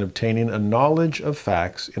difficulty in obtaining a knowledge of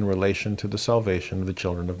facts in relation to the salvation of the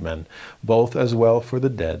children of men, both as well for the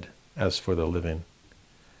dead as for the living.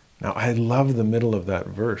 Now, I love the middle of that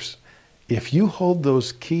verse. If you hold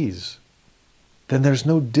those keys, then there's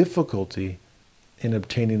no difficulty in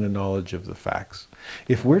obtaining a knowledge of the facts.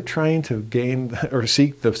 If we're trying to gain or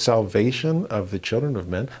seek the salvation of the children of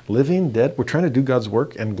men, living, dead, we're trying to do God's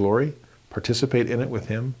work and glory, participate in it with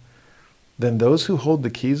him, then those who hold the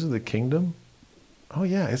keys of the kingdom,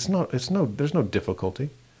 there's no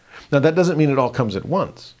difficulty. Now that doesn't mean it all comes at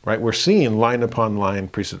once, right? We're seeing line upon line,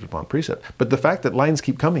 precept upon precept. But the fact that lines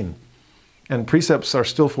keep coming and precepts are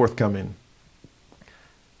still forthcoming,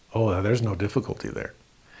 there's no difficulty there.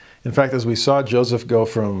 In fact, as we saw Joseph go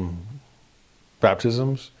from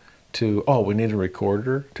baptisms to, we need a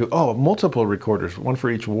recorder, to, multiple recorders, one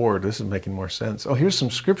for each ward. This is making more sense. Here's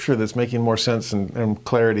some scripture that's making more sense and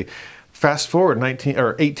clarity. Fast forward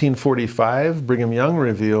 1845, Brigham Young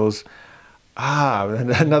reveals,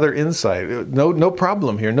 another insight. No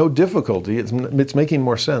problem here, no difficulty. It's making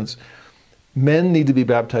more sense. Men need to be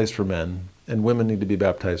baptized for men, and women need to be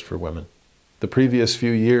baptized for women. The previous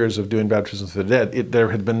few years of doing baptisms for the dead,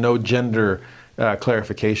 there had been no gender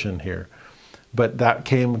clarification here. But that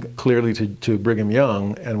came clearly to Brigham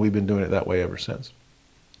Young, and we've been doing it that way ever since.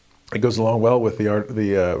 It goes along well with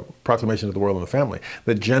the proclamation of the world and the family,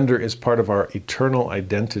 that gender is part of our eternal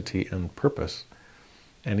identity and purpose.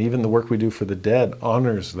 And even the work we do for the dead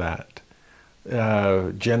honors that.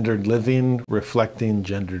 Gendered living, reflecting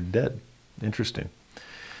gendered dead. Interesting.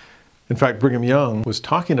 In fact, Brigham Young was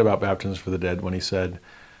talking about baptisms for the dead when he said,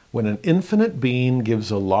 when an infinite being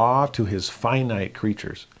gives a law to his finite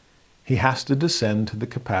creatures, he has to descend to the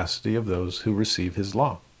capacity of those who receive his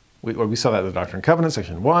law. We saw that in the Doctrine and Covenants,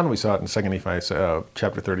 section 1. We saw it in 2 Nephi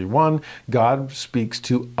chapter 31. God speaks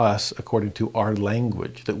to us according to our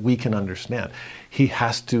language that we can understand. He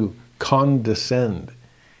has to condescend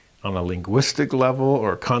on a linguistic level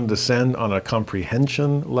or condescend on a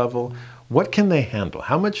comprehension level. What can they handle?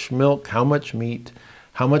 How much milk, how much meat,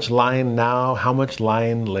 how much lying now, how much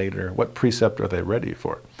lying later? What precept are they ready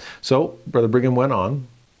for? So, Brother Brigham went on,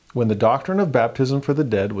 when the doctrine of baptism for the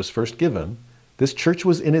dead was first given, this church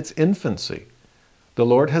was in its infancy. The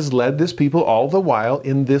Lord has led this people all the while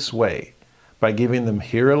in this way, by giving them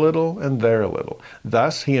here a little and there a little.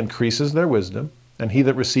 Thus he increases their wisdom, and he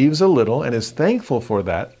that receives a little and is thankful for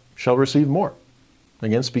that shall receive more.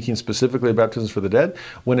 Again, speaking specifically of baptisms for the dead,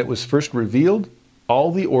 when it was first revealed,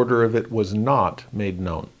 all the order of it was not made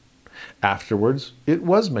known. Afterwards, it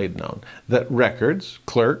was made known that records,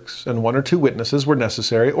 clerks, and 1 or 2 witnesses were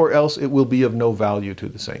necessary, or else it will be of no value to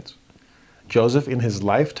the saints. Joseph, in his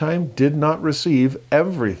lifetime, did not receive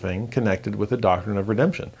everything connected with the doctrine of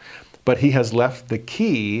redemption, but he has left the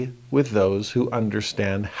key with those who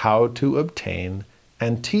understand how to obtain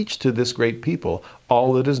and teach to this great people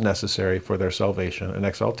all that is necessary for their salvation and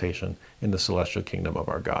exaltation in the celestial kingdom of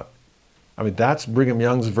our God. I mean, that's Brigham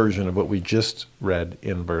Young's version of what we just read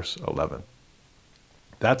in verse 11.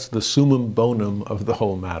 That's the summum bonum of the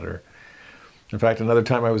whole matter. In fact, another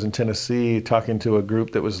time I was in Tennessee talking to a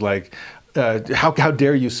group that was like, how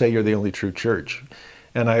dare you say you're the only true church?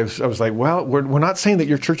 And I was like, well, we're not saying that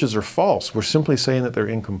your churches are false. We're simply saying that they're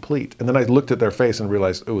incomplete. And then I looked at their face and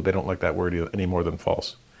realized, oh, they don't like that word any more than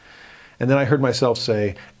false. And then I heard myself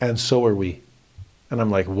say, and so are we. And I'm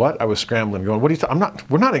like, what? I was scrambling, going, what are you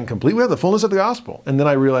we're not incomplete. We have the fullness of the gospel. And then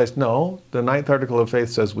I realized, no, the 9th article of faith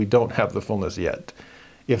says we don't have the fullness yet.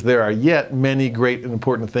 If there are yet many great and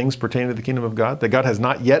important things pertaining to the kingdom of God that God has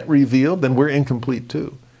not yet revealed, then we're incomplete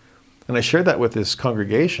too. And I shared that with this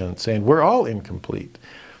congregation, saying we're all incomplete.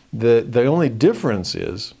 The only difference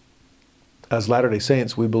is, as Latter-day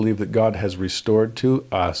Saints, we believe that God has restored to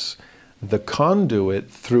us the conduit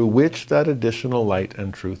through which that additional light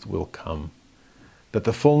and truth will come. That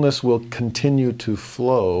the fullness will continue to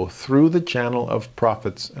flow through the channel of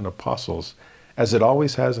prophets and apostles, as it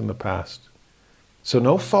always has in the past. So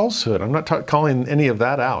no falsehood. I'm not calling any of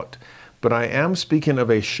that out, but I am speaking of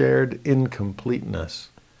a shared incompleteness.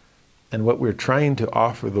 And what we're trying to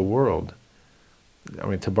offer the world, I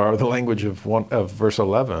mean, to borrow the language of verse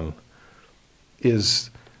 11, is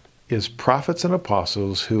prophets and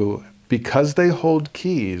apostles who, because they hold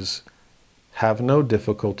keys, have no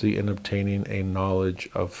difficulty in obtaining a knowledge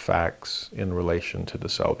of facts in relation to the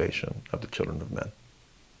salvation of the children of men.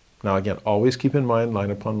 Now again, always keep in mind,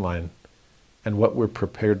 line upon line, and what we're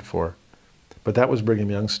prepared for. But that was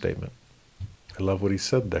Brigham Young's statement. I love what he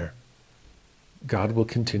said there. God will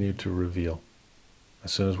continue to reveal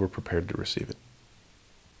as soon as we're prepared to receive it.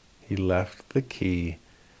 He left the key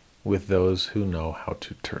with those who know how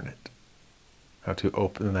to turn it, how to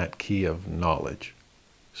open that key of knowledge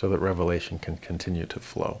so that revelation can continue to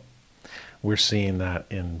flow. We're seeing that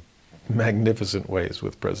in magnificent ways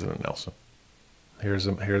with President Nelson. Here's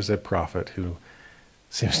a prophet who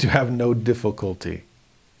seems to have no difficulty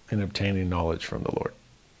in obtaining knowledge from the Lord.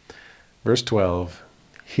 Verse 12,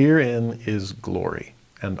 herein is glory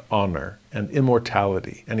and honor and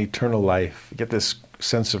immortality and eternal life. You get this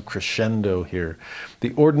sense of crescendo here.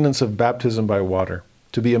 The ordinance of baptism by water,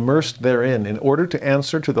 to be immersed therein in order to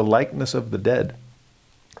answer to the likeness of the dead,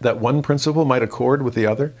 that one principle might accord with the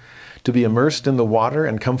other. To be immersed in the water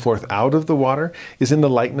and come forth out of the water is in the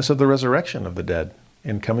likeness of the resurrection of the dead,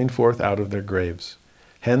 in coming forth out of their graves.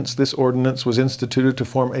 Hence, this ordinance was instituted to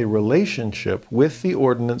form a relationship with the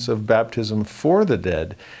ordinance of baptism for the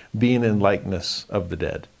dead, being in likeness of the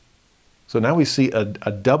dead. So now we see a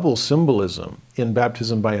double symbolism in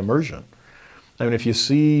baptism by immersion. I mean, if you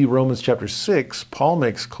see Romans chapter 6, Paul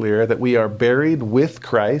makes clear that we are buried with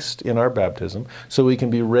Christ in our baptism, so we can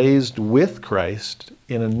be raised with Christ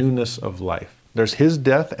in a newness of life. There's his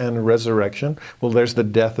death and resurrection. Well, there's the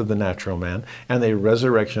death of the natural man and a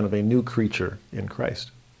resurrection of a new creature in Christ.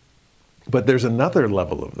 But there's another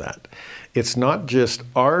level of that. It's not just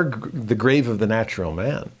the grave of the natural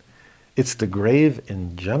man. It's the grave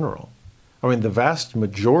in general. I mean, the vast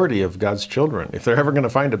majority of God's children, if they're ever going to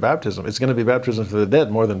find a baptism, it's going to be baptism for the dead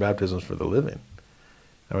more than baptisms for the living.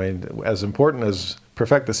 I mean, as important as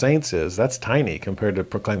perfect the saints is, that's tiny compared to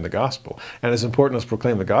proclaim the gospel. And as important as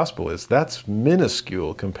proclaim the gospel is, that's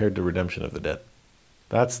minuscule compared to redemption of the dead.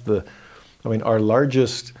 That's our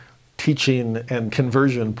largest teaching and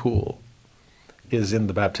conversion pool is in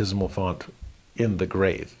the baptismal font in the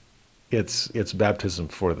grave. It's baptism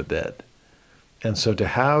for the dead. And so to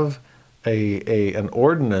have an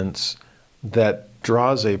ordinance that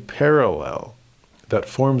draws a parallel, that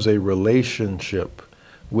forms a relationship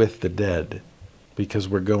with the dead, because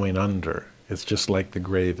we're going under. It's just like the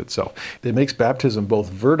grave itself. It makes baptism both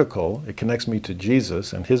vertical, it connects me to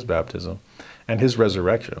Jesus and his baptism and his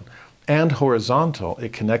resurrection, and horizontal,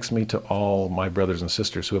 it connects me to all my brothers and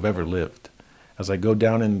sisters who have ever lived. As I go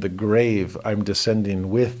down in the grave, I'm descending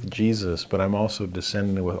with Jesus, but I'm also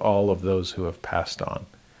descending with all of those who have passed on.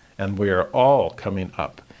 And we are all coming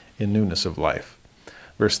up in newness of life.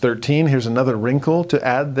 Verse 13, here's another wrinkle to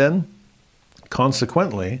add then.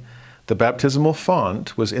 Consequently, the baptismal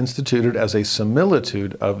font was instituted as a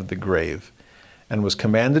similitude of the grave, and was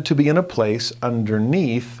commanded to be in a place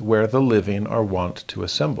underneath where the living are wont to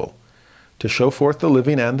assemble, to show forth the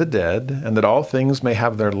living and the dead, and that all things may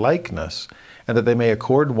have their likeness, and that they may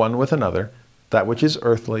accord one with another, that which is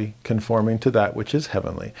earthly conforming to that which is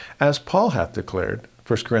heavenly, as Paul hath declared,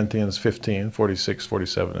 1 Corinthians 15, 46,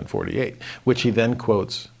 47, and 48, which he then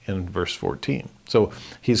quotes in verse 14. So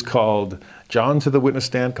he's called John to the witness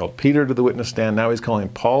stand, called Peter to the witness stand. Now he's calling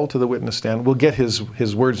Paul to the witness stand. We'll get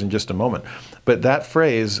his words in just a moment. But that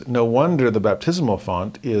phrase, no wonder the baptismal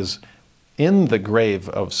font is in the grave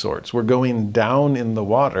of sorts. We're going down in the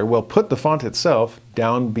water. Well, put the font itself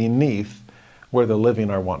down beneath where the living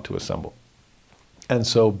are wont to assemble. And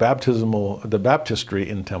so the baptistry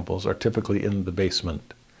in temples are typically in the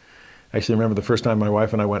basement. I actually remember the first time my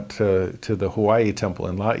wife and I went to the Hawaii temple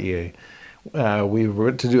in Laie. We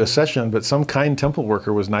went to do a session, but some kind temple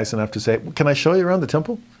worker was nice enough to say, "Can I show you around the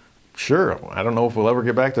temple?" Sure. I don't know if we'll ever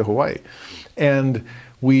get back to Hawaii. And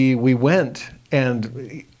we went,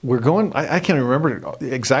 and we're going, I can't remember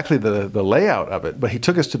exactly the layout of it, but he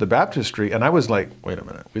took us to the baptistry, and I was like, wait a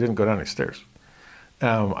minute, we didn't go down any stairs.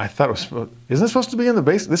 I thought isn't it supposed to be in the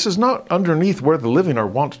base? This is not underneath where the living are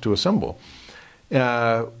wont to assemble.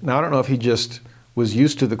 Now, I don't know if he just was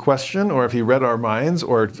used to the question, or if he read our minds,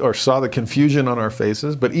 or saw the confusion on our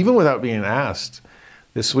faces, but even without being asked,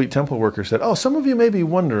 this sweet temple worker said, "Oh, some of you may be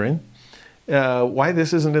wondering why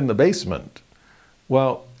this isn't in the basement."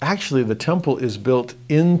 Well, actually, the temple is built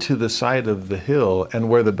into the side of the hill, and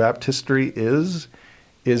where the baptistry is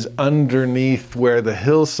underneath where the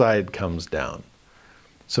hillside comes down.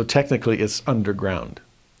 So technically, it's underground,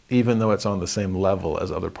 even though it's on the same level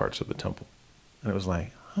as other parts of the temple. And it was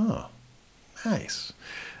like, huh, nice.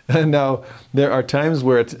 And now, there are times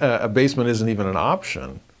where a basement isn't even an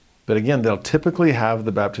option. But again, they'll typically have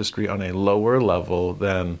the baptistry on a lower level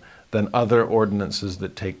than other ordinances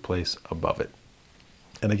that take place above it.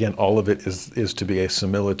 And again, all of it is to be a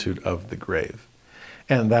similitude of the grave.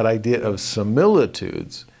 And that idea of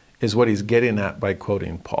similitudes is what he's getting at by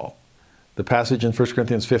quoting Paul. The passage in 1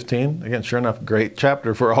 Corinthians 15, again, sure enough, great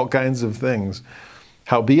chapter for all kinds of things.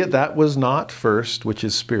 Howbeit that was not first which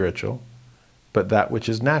is spiritual, but that which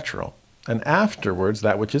is natural. And afterwards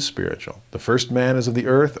that which is spiritual. The first man is of the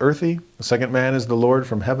earth, earthy. The second man is the Lord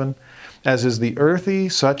from heaven. As is the earthy,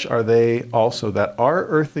 such are they also that are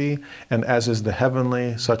earthy. And as is the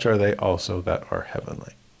heavenly, such are they also that are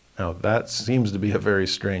heavenly. Now that seems to be a very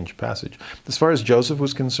strange passage. As far as Joseph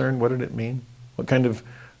was concerned, what did it mean? What kind of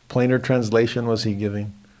plainer translation was he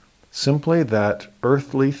giving? Simply that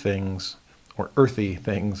earthly things, or earthy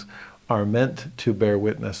things, are meant to bear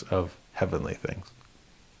witness of heavenly things.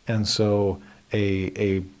 And so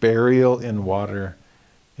a burial in water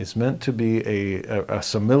is meant to be a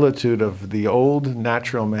similitude of the old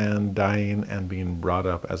natural man dying and being brought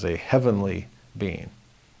up as a heavenly being,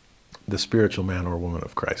 the spiritual man or woman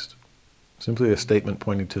of Christ. Simply a statement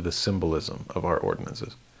pointing to the symbolism of our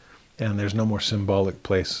ordinances. And there's no more symbolic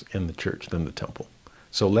place in the church than the temple.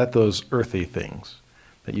 So let those earthy things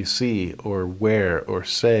that you see or wear or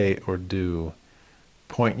say or do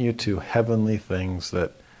point you to heavenly things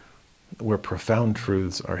where profound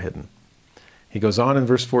truths are hidden. He goes on in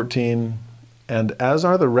verse 14, and as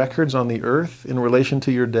are the records on the earth in relation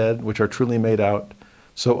to your dead, which are truly made out,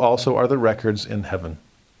 so also are the records in heaven.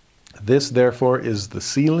 This, therefore, is the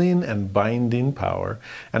sealing and binding power,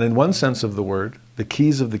 and in one sense of the word, the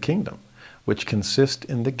keys of the kingdom, which consist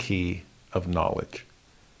in the key of knowledge.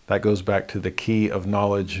 That goes back to the key of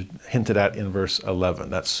knowledge hinted at in verse 11.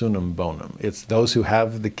 That's sunum bonum. It's those who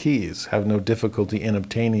have the keys have no difficulty in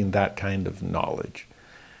obtaining that kind of knowledge.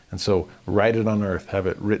 And so write it on earth, have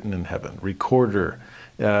it written in heaven. Recorder,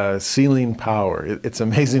 sealing power. It's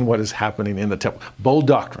amazing what is happening in the temple. Bold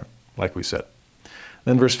doctrine, like we said.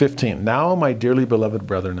 Then verse 15. Now, my dearly beloved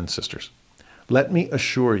brethren and sisters, let me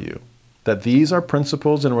assure you that these are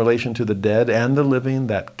principles in relation to the dead and the living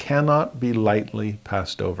that cannot be lightly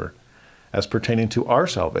passed over, as pertaining to our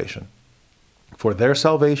salvation. For their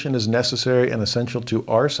salvation is necessary and essential to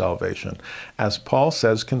our salvation, as Paul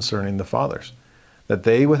says concerning the fathers, that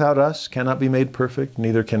they without us cannot be made perfect,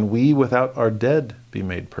 neither can we without our dead be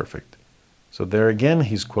made perfect. So there again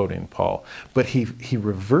he's quoting Paul, but he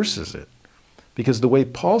reverses it. Because the way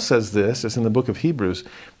Paul says this is in the book of Hebrews.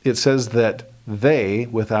 It says that they,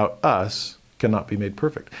 without us, cannot be made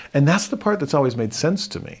perfect. And that's the part that's always made sense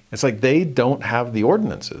to me. It's like they don't have the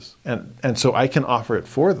ordinances, and so I can offer it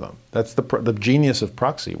for them. That's the genius of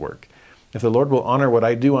proxy work. If the Lord will honor what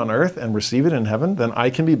I do on earth and receive it in heaven, then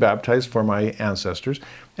I can be baptized for my ancestors,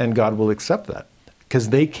 and God will accept that, because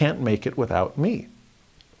they can't make it without me.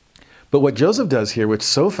 But what Joseph does here, which is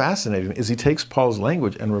so fascinating, is he takes Paul's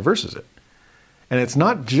language and reverses it. And it's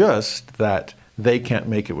not just that they can't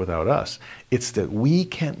make it without us. It's that we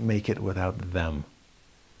can't make it without them.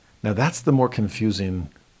 Now that's the more confusing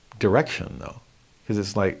direction, though, because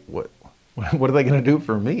it's like, what are they going to do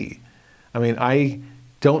for me? I mean, I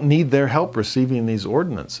don't need their help receiving these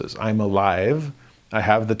ordinances. I'm alive. I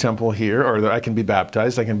have the temple here, or I can be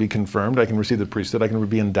baptized. I can be confirmed. I can receive the priesthood. I can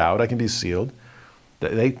be endowed. I can be sealed.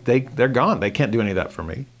 They're gone. They can't do any of that for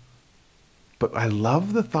me. But I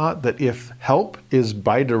love the thought that if help is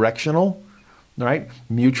bidirectional, right?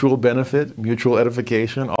 Mutual benefit, mutual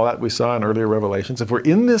edification, all that we saw in earlier Revelations. If we're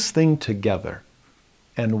in this thing together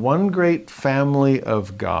and one great family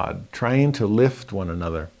of God trying to lift one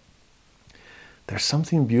another, there's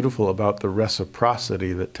something beautiful about the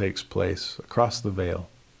reciprocity that takes place across the veil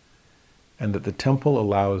and that the temple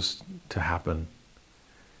allows to happen.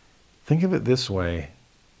 Think of it this way.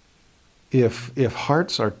 If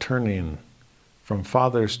hearts are turning from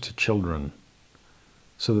fathers to children,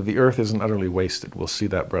 so that the earth isn't utterly wasted. We'll see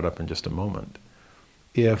that brought up in just a moment.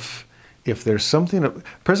 If there's something,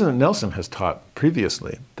 President Nelson has taught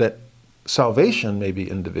previously that salvation may be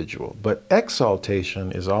individual, but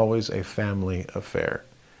exaltation is always a family affair.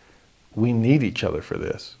 We need each other for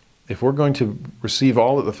this. If we're going to receive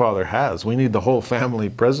all that the Father has, we need the whole family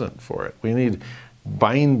present for it. We need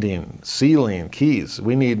binding, sealing, keys.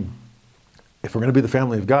 We need, if we're going to be the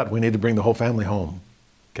family of God, we need to bring the whole family home,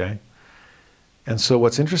 okay? And so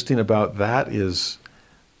what's interesting about that is,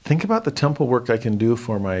 think about the temple work I can do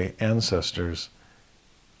for my ancestors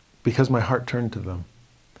because my heart turned to them.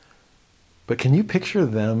 But can you picture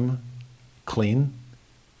them clean,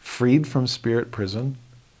 freed from spirit prison,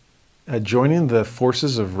 joining the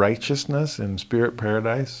forces of righteousness in spirit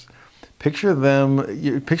paradise? Picture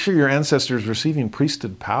your ancestors receiving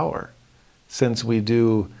priesthood power, since we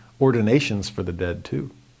do ordinations for the dead too.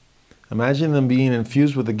 Imagine them being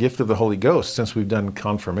infused with the gift of the Holy Ghost, since we've done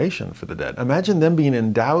confirmation for the dead. Imagine them being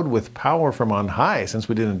endowed with power from on high, since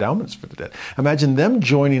we did endowments for the dead. Imagine them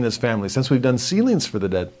joining as families, since we've done sealings for the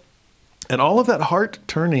dead. And all of that heart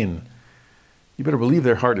turning, you better believe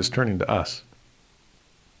their heart is turning to us.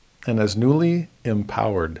 And as newly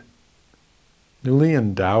empowered, newly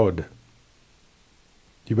endowed,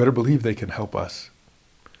 you better believe they can help us.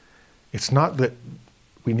 It's not that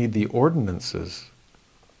we need the ordinances,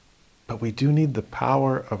 but we do need the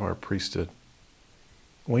power of our priesthood.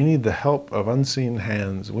 We need the help of unseen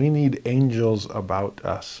hands. We need angels about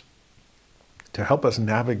us to help us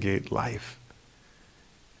navigate life.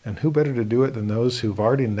 And who better to do it than those who've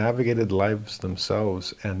already navigated lives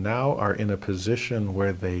themselves and now are in a position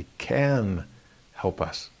where they can help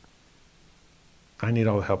us. I need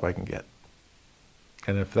all the help I can get.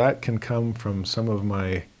 And if that can come from some of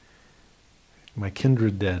my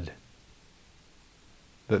kindred dead,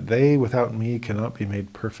 that they without me cannot be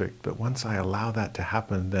made perfect. But once I allow that to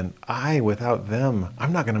happen, then I without them,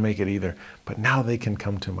 I'm not going to make it either. But now they can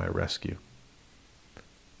come to my rescue.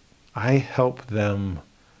 I help them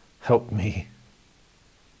help me.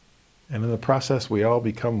 And in the process, we all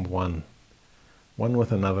become one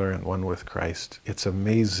with another and one with Christ. It's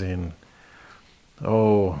amazing.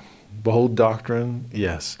 Oh, bold doctrine?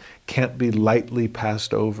 Yes. Can't be lightly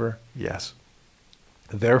passed over? Yes.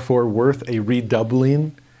 Therefore, worth a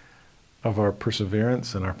redoubling of our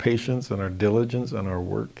perseverance and our patience and our diligence and our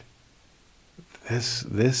work. This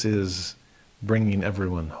is bringing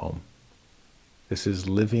everyone home. This is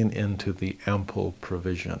living into the ample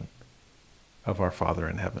provision of our Father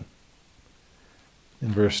in heaven.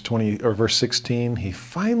 In verse 16, he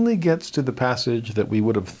finally gets to the passage that we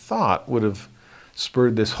would have thought would have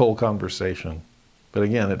spurred this whole conversation. But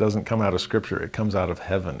again, it doesn't come out of Scripture. It comes out of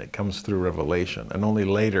heaven. It comes through revelation. And only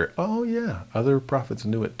later, oh yeah, other prophets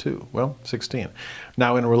knew it too. Well, 16.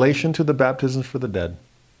 Now, in relation to the baptisms for the dead,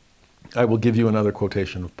 I will give you another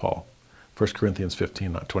quotation of Paul. 1 Corinthians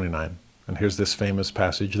 15, 29. And here's this famous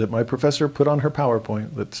passage that my professor put on her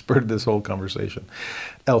PowerPoint that spurred this whole conversation.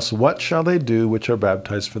 Else what shall they do which are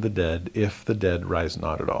baptized for the dead, if the dead rise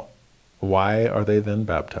not at all? Why are they then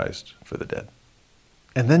baptized for the dead?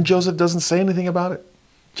 And then Joseph doesn't say anything about it.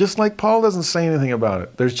 Just like Paul doesn't say anything about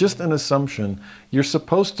it. There's just an assumption you're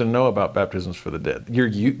supposed to know about baptisms for the dead.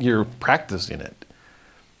 You're practicing it.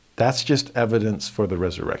 That's just evidence for the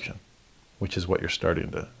resurrection, which is what you're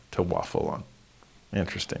starting to waffle on.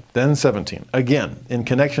 Interesting. Then 17. Again, in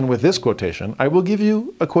connection with this quotation, I will give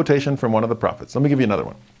you a quotation from one of the prophets. Let me give you another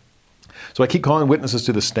one. So I keep calling witnesses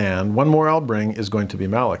to the stand. One more I'll bring is going to be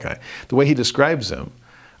Malachi. The way he describes him,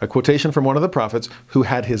 a quotation from one of the prophets who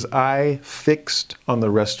had his eye fixed on the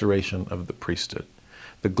restoration of the priesthood,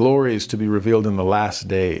 the glories to be revealed in the last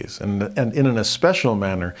days, and in an especial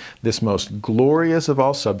manner, this most glorious of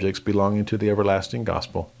all subjects belonging to the everlasting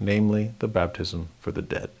gospel, namely the baptism for the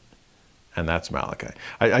dead. And that's Malachi.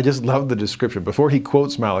 I just love the description. Before he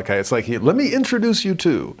quotes Malachi, it's like, let me introduce you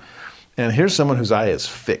to. And here's someone whose eye is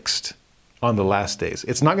fixed on the last days.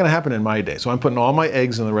 It's not going to happen in my day, so I'm putting all my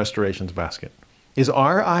eggs in the restorations basket. Is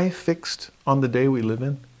our eye fixed on the day we live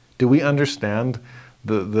in? Do we understand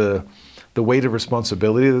the weight of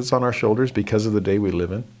responsibility that's on our shoulders because of the day we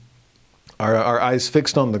live in? Are our eyes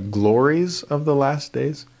fixed on the glories of the last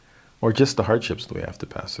days, or just the hardships that we have to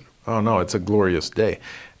pass through? Oh no, it's a glorious day.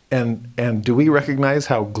 And do we recognize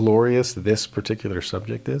how glorious this particular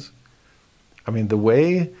subject is? I mean, the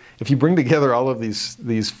way, if you bring together all of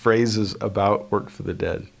these phrases about work for the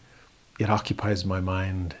dead, it occupies my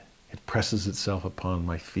mind. It presses itself upon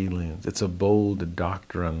my feelings. It's a bold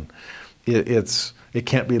doctrine. It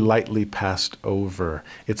can't be lightly passed over.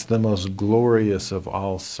 It's the most glorious of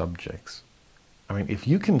all subjects. I mean, if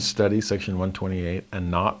you can study section 128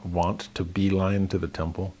 and not want to beeline to the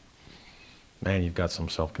temple, man, you've got some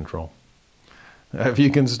self-control. If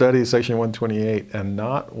you can study section 128 and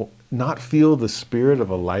not feel the spirit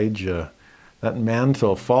of Elijah, that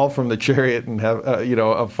mantle fall from the chariot and have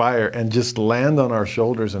a fire and just land on our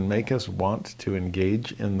shoulders and make us want to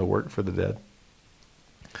engage in the work for the dead.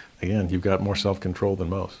 Again, you've got more self-control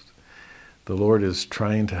than most. The Lord is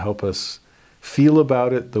trying to help us feel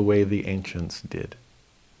about it the way the ancients did.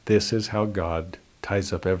 This is how God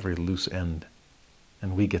ties up every loose end,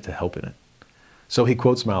 and we get to help in it. So he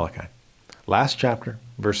quotes Malachi. Last chapter,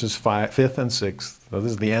 verses 5th and 6th. So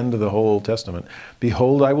this is the end of the whole Old Testament.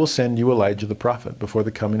 Behold, I will send you Elijah the prophet before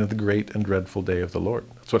the coming of the great and dreadful day of the Lord.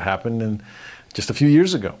 That's what happened just a few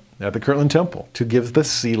years ago at the Kirtland Temple, to give the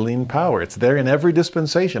sealing power. It's there in every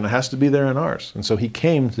dispensation. It has to be there in ours. And so he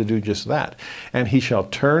came to do just that. And he shall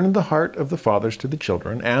turn the heart of the fathers to the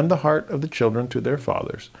children, and the heart of the children to their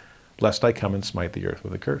fathers, lest I come and smite the earth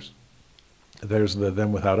with a curse. There's the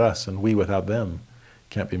them without us, and we without them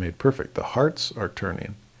can't be made perfect. The hearts are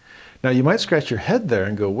turning. Now you might scratch your head there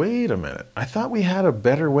and go, wait a minute, I thought we had a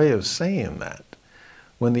better way of saying that.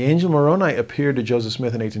 When the angel Moroni appeared to Joseph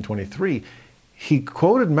Smith in 1823, he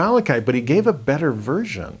quoted Malachi, but he gave a better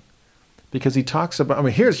version, because he talks about,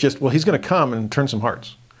 here it's just, well, he's going to come and turn some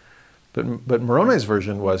hearts. But Moroni's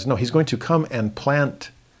version was, no, he's going to come and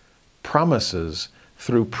plant promises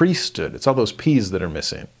through priesthood. It's all those P's that are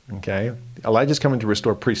missing, okay? Elijah's coming to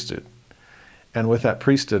restore priesthood. And with that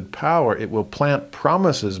priesthood power, it will plant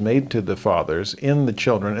promises made to the fathers in the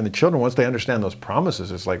children. And the children, once they understand those promises,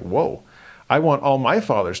 it's like, whoa, I want all my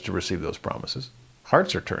fathers to receive those promises.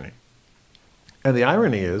 Hearts are turning. And the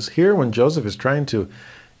irony is, here when Joseph is trying to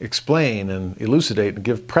explain and elucidate and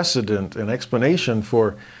give precedent and explanation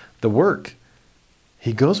for the work,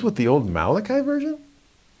 he goes with the old Malachi version?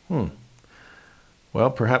 Well,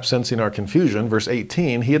 perhaps sensing our confusion, verse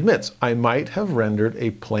 18, he admits, I might have rendered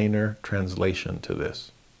a plainer translation to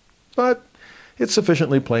this, but it's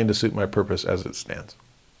sufficiently plain to suit my purpose as it stands.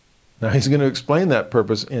 Now he's going to explain that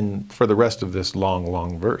purpose for the rest of this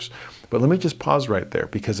long verse. But let me just pause right there,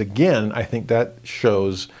 because again, I think that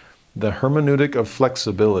shows the hermeneutic of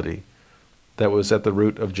flexibility that was at the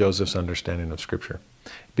root of Joseph's understanding of Scripture.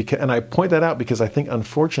 And I point that out because I think,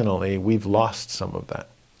 unfortunately, we've lost some of that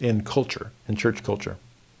in culture, in church culture.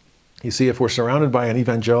 You see, if we're surrounded by an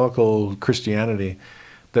evangelical Christianity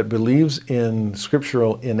that believes in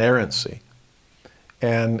scriptural inerrancy,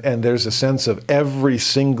 and there's a sense of every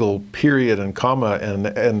single period and comma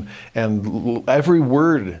and every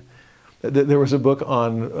word. There was a book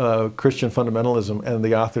on Christian fundamentalism, and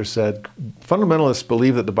the author said, fundamentalists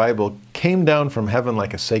believe that the Bible came down from heaven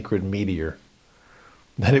like a sacred meteor,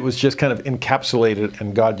 that it was just kind of encapsulated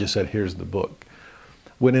and God just said, here's the book.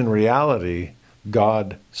 When in reality,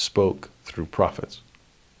 God spoke through prophets.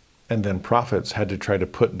 And then prophets had to try to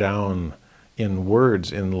put down, in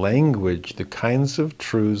words, in language, the kinds of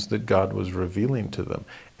truths that God was revealing to them.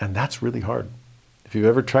 And that's really hard. If you've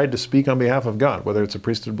ever tried to speak on behalf of God, whether it's a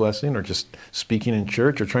priesthood blessing or just speaking in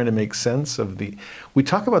church or trying to make sense of we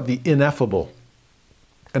talk about the ineffable.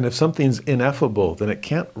 And if something's ineffable, then it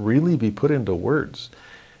can't really be put into words.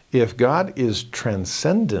 If God is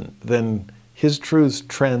transcendent, then his truths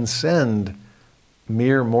transcend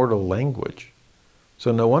mere mortal language.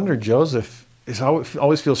 So no wonder Joseph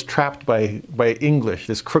always feels trapped by English,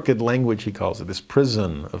 this crooked language he calls it, this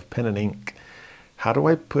prison of pen and ink. How do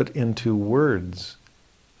I put into words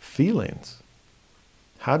feelings?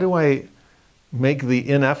 How do I make the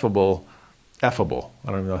ineffable effable?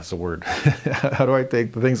 I don't even know if that's a word. How do I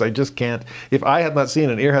take the things I just can't? If eye hath not seen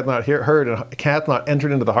and ear hath not heard and hath not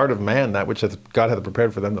entered into the heart of man that which God hath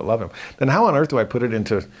prepared for them that love him, then how on earth do I put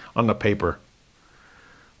it on the paper?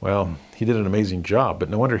 Well, he did an amazing job, but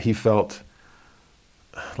no wonder he felt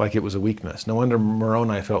like it was a weakness. No wonder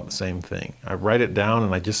Moroni felt the same thing. I write it down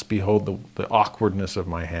and I just behold the awkwardness of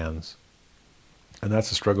my hands. And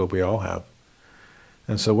that's a struggle we all have.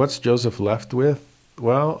 And so what's Joseph left with?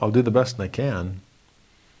 Well, I'll do the best I can,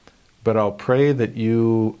 but I'll pray that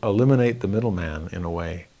you eliminate the middleman in a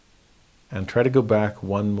way and try to go back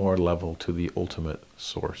one more level to the ultimate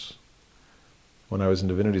source. When I was in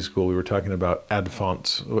divinity school, we were talking about ad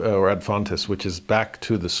fontes, which is back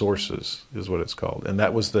to the sources, is what it's called. And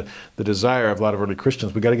that was the desire of a lot of early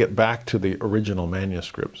Christians. We've got to get back to the original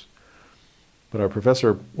manuscripts. But our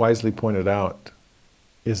professor wisely pointed out,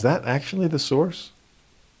 is that actually the source?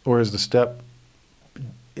 Or is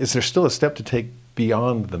there still a step to take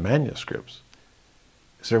beyond the manuscripts?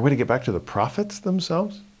 Is there a way to get back to the prophets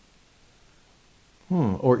themselves?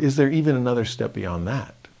 Or is there even another step beyond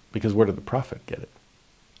that? Because where did the prophet get it?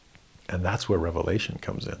 And that's where revelation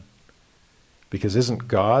comes in. Because isn't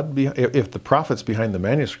God, if the prophet's behind the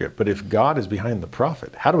manuscript, but if God is behind the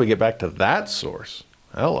prophet, how do we get back to that source?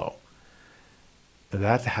 Hello.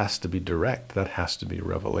 That has to be direct. That has to be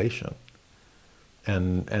revelation.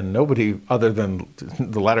 And nobody other than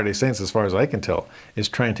the Latter-day Saints, as far as I can tell, is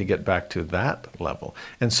trying to get back to that level.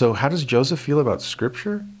 And so how does Joseph feel about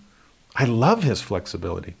Scripture? I love his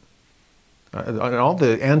flexibility. All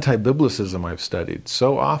the anti-biblicism I've studied,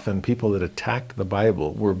 so often people that attacked the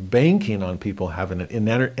Bible were banking on people having an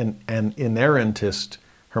inerrantist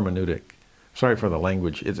hermeneutic. Sorry for the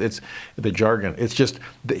language. It's the jargon. It's just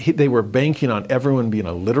they were banking on everyone being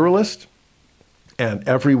a literalist, and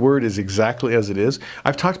every word is exactly as it is.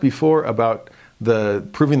 I've talked before about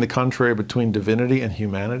proving the contrary between divinity and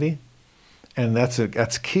humanity, and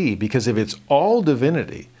that's key, because if it's all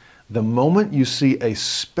divinity, the moment you see a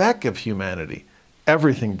speck of humanity,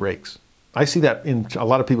 everything breaks. I see that in a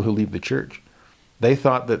lot of people who leave the church. They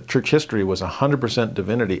thought that church history was 100%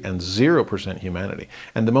 divinity and 0% humanity.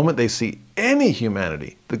 And the moment they see any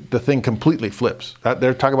humanity, the thing completely flips.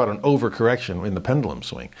 They're talking about an overcorrection in the pendulum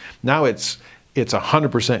swing. Now it's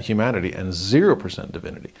 100% humanity and 0%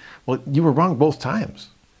 divinity. Well, you were wrong both times.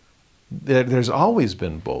 There's always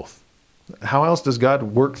been both. How else does God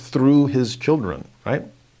work through his children, right?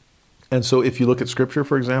 And so if you look at Scripture,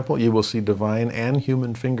 for example, you will see divine and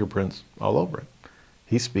human fingerprints all over it.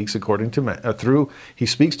 He speaks according to man, he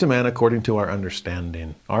speaks to man according to our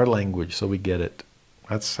understanding, our language, so we get it.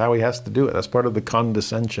 That's how he has to do it. That's part of the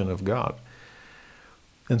condescension of God.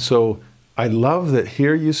 And so I love that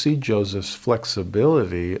here you see Joseph's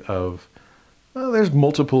flexibility of, well, there's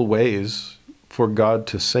multiple ways for God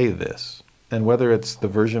to say this. And whether it's the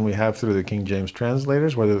version we have through the King James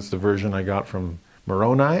translators, whether it's the version I got from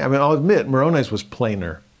Moroni. I mean, I'll admit, Moroni's was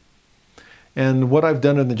plainer. And what I've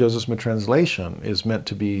done in the Joseph Smith translation is meant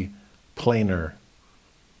to be plainer.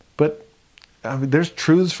 But I mean, there's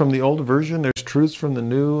truths from the old version, there's truths from the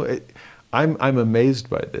new. I'm amazed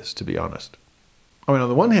by this, to be honest. I mean, on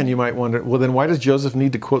the one hand, you might wonder, well, then why does Joseph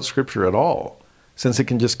need to quote Scripture at all, since it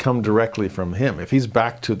can just come directly from him? If he's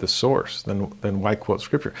back to the source, then why quote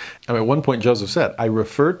Scripture? I mean, at one point Joseph said, I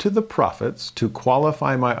refer to the prophets to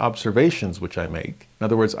qualify my observations which I make. In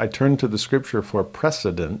other words, I turn to the Scripture for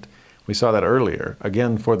precedent. We saw that earlier.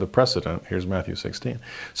 Again, for the precedent, here's Matthew 16.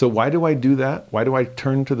 So why do I do that? Why do I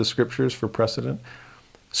turn to the Scriptures for precedent?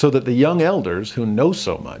 So that the young elders who know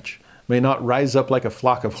so much may not rise up like a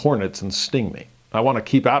flock of hornets and sting me. I want to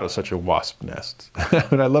keep out of such a wasp nest.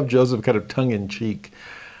 And I love Joseph kind of tongue-in-cheek.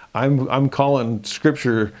 I'm calling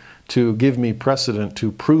Scripture to give me precedent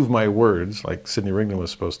to prove my words, like Sidney Rigdon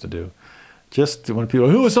was supposed to do. Just when people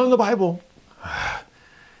are, it's on the Bible.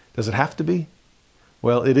 Does it have to be?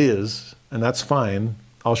 Well, it is, and that's fine.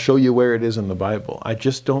 I'll show you where it is in the Bible. I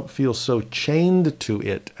just don't feel so chained to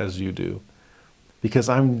it as you do, because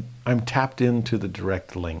I'm tapped into the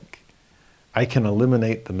direct link. I can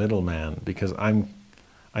eliminate the middleman because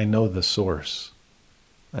I know the source.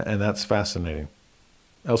 And that's fascinating.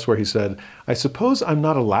 Elsewhere he said, I suppose I'm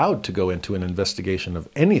not allowed to go into an investigation of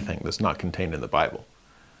anything that's not contained in the Bible.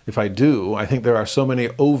 If I do, I think there are so many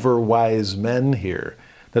overwise men here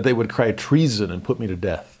that they would cry treason and put me to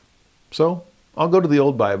death. So I'll go to the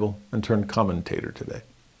old Bible and turn commentator today.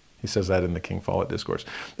 He says that in the King Follett Discourse.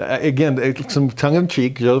 Again, some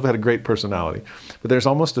tongue-in-cheek. Joseph had a great personality. But there's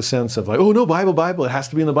almost a sense of like, oh, no, Bible. It has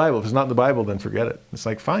to be in the Bible. If it's not in the Bible, then forget it. It's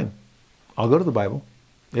like, fine. I'll go to the Bible.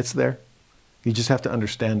 It's there. You just have to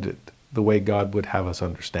understand it the way God would have us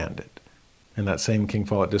understand it. In that same King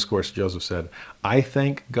Follett Discourse, Joseph said, I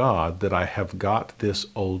thank God that I have got this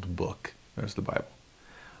old book. There's the Bible.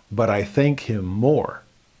 But I thank him more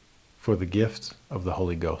for the gift of the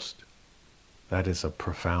Holy Ghost. That is a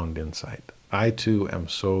profound insight. I too am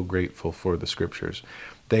so grateful for the scriptures.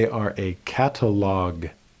 They are a catalog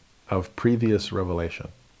of previous revelation,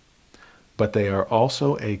 but they are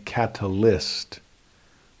also a catalyst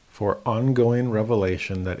for ongoing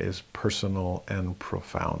revelation that is personal and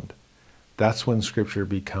profound. That's when scripture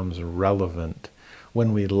becomes relevant,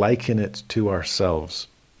 when we liken it to ourselves.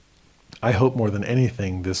 I hope more than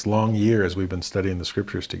anything this long year as we've been studying the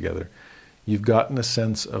scriptures together, you've gotten a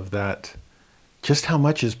sense of that, just how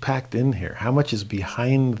much is packed in here, how much is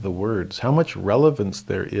behind the words, how much relevance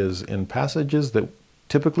there is in passages that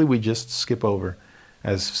typically we just skip over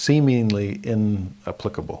as seemingly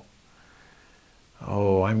inapplicable.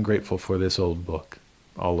 Oh, I'm grateful for this old book,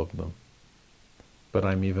 all of them. But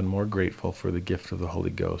I'm even more grateful for the gift of the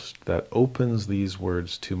Holy Ghost that opens these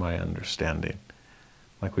words to my understanding.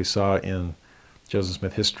 Like we saw in Joseph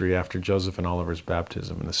Smith history after Joseph and Oliver's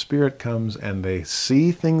baptism. And the Spirit comes and they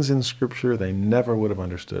see things in Scripture they never would have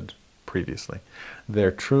understood previously.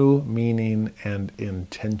 Their true meaning and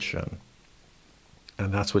intention.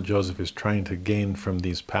 And that's what Joseph is trying to gain from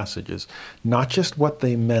these passages. Not just what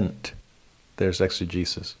they meant, there's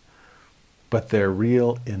exegesis, but their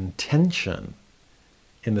real intention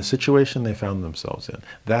in the situation they found themselves in.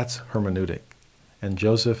 That's hermeneutic. And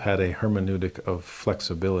Joseph had a hermeneutic of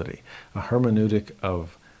flexibility, a hermeneutic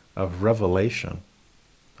of revelation,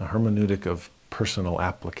 a hermeneutic of personal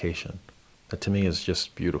application. That to me is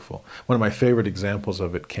just beautiful. One of my favorite examples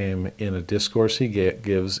of it came in a discourse he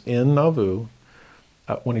gives in Nauvoo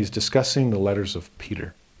when he's discussing the letters of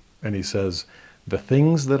Peter. And he says, the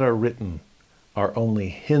things that are written are only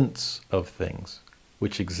hints of things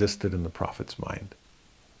which existed in the prophet's mind.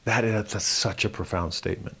 That's such a profound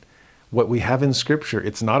statement. What we have in Scripture,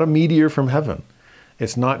 it's not a meteor from heaven.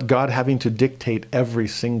 It's not God having to dictate every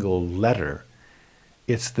single letter.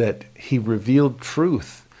 It's that he revealed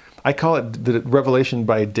truth. I call it the revelation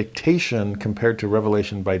by dictation compared to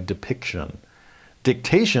revelation by depiction.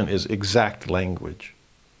 Dictation is exact language.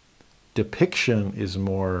 Depiction is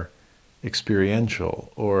more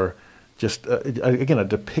experiential, or just, again, a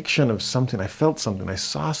depiction of something. I felt something, I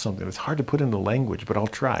saw something. It's hard to put into language, but I'll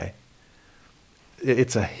try.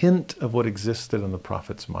 It's a hint of what existed in the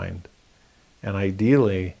prophet's mind. And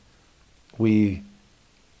ideally, we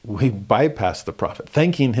bypass the prophet,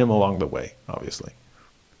 thanking him along the way, obviously,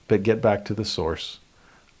 but get back to the source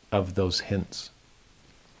of those hints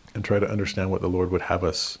and try to understand what the Lord would have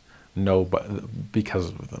us know because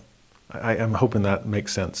of them. I'm hoping that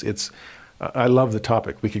makes sense. I love the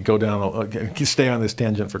topic. We could go down, stay on this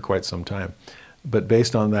tangent for quite some time. But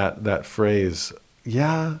based on that phrase,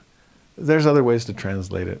 yeah, there's other ways to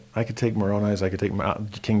translate it. I could take Moroni's, I could take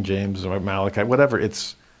King James or Malachi, whatever.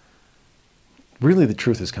 It's really the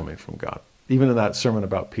truth is coming from God. Even in that sermon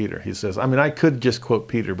about Peter, he says, I could just quote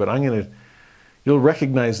Peter, but you'll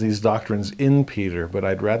recognize these doctrines in Peter, but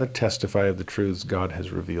I'd rather testify of the truths God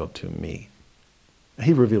has revealed to me.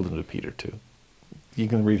 He revealed them to Peter too. You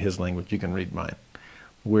can read his language, you can read mine.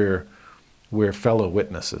 We're fellow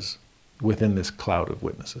witnesses within this cloud of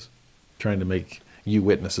witnesses, trying to make you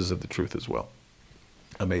witnesses of the truth as well.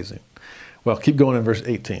 Amazing. Well, keep going in verse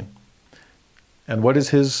 18. And what is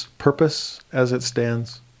his purpose as it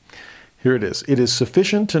stands? Here it is. It is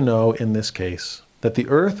sufficient to know in this case that the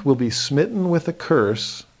earth will be smitten with a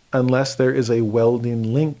curse unless there is a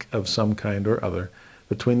welding link of some kind or other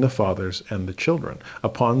between the fathers and the children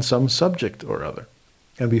upon some subject or other.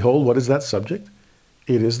 And behold, what is that subject?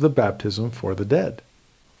 It is the baptism for the dead.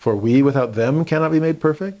 For we without them cannot be made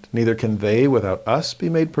perfect, neither can they without us be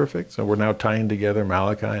made perfect. So we're now tying together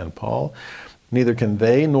Malachi and Paul. Neither can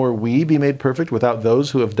they nor we be made perfect without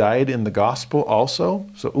those who have died in the gospel also.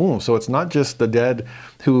 So it's not just the dead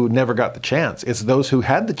who never got the chance. It's those who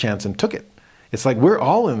had the chance and took it. It's like we're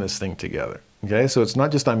all in this thing together. Okay, so it's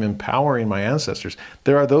not just I'm empowering my ancestors.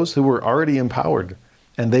 There are those who were already empowered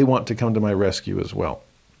and they want to come to my rescue as well.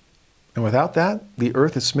 And without that, the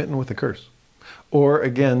earth is smitten with a curse. Or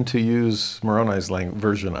again, to use Moroni's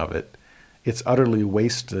version of it, it's utterly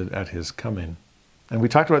wasted at his coming. And we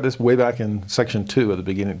talked about this way back in section 2 at the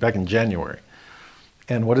beginning, back in January.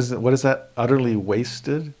 And what is that utterly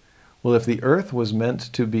wasted? Well, if the earth was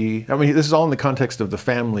meant to be, I mean, this is all in the context of the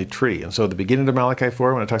family tree. And so at the beginning of Malachi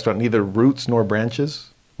 4, when it talks about neither roots nor branches,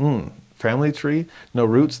 family tree, no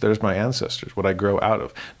roots, there's my ancestors, what I grow out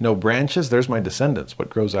of. No branches, there's my descendants, what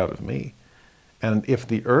grows out of me. And if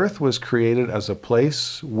the earth was created as a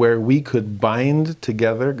place where we could bind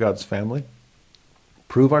together God's family,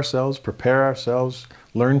 prove ourselves, prepare ourselves,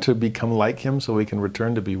 learn to become like him so we can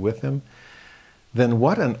return to be with him, then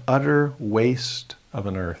what an utter waste of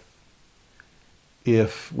an earth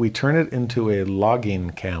if we turn it into a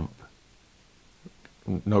logging camp,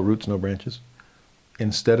 no roots, no branches,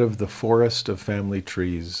 instead of the forest of family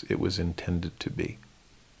trees it was intended to be.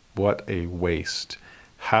 What a waste.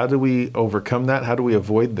 How do we overcome that? How do we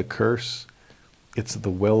avoid the curse? It's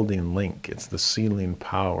the welding link. It's the sealing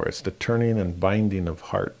power. It's the turning and binding of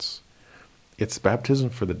hearts. It's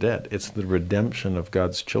baptism for the dead. It's the redemption of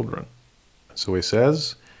God's children. So he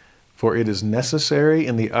says, for it is necessary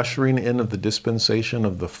in the ushering in of the dispensation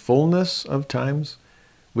of the fullness of times,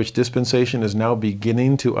 which dispensation is now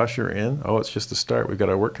beginning to usher in. Oh, it's just the start. We've got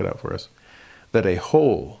our work cut out for us. That a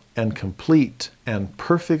whole and complete and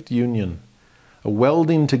perfect union, a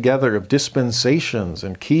welding together of dispensations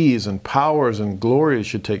and keys and powers and glories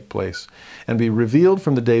should take place and be revealed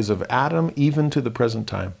from the days of Adam even to the present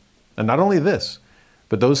time. And not only this,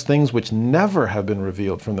 but those things which never have been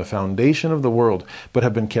revealed from the foundation of the world, but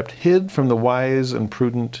have been kept hid from the wise and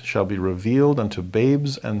prudent, shall be revealed unto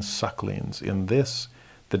babes and sucklings in this,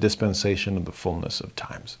 the dispensation of the fullness of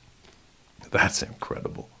times. That's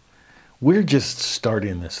incredible. We're just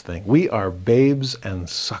starting this thing. We are babes and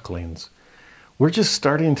sucklings. We're just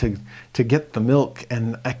starting to get the milk,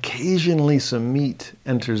 and occasionally some meat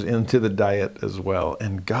enters into the diet as well,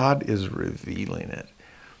 and God is revealing it.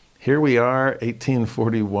 Here we are,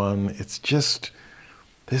 1841. It's just,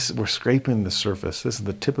 we're scraping the surface. This is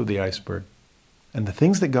the tip of the iceberg. And the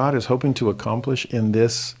things that God is hoping to accomplish in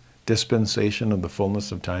this dispensation of the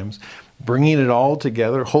fullness of times, bringing it all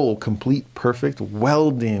together, whole, complete, perfect,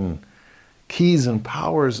 welding, keys and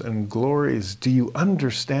powers and glories. Do you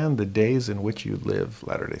understand the days in which you live,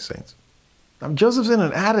 Latter-day Saints? Now, Joseph's in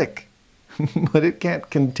an attic, but it can't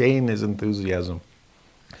contain his enthusiasm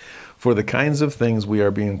for the kinds of things we are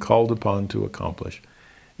being called upon to accomplish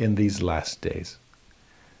in these last days.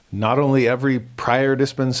 Not only every prior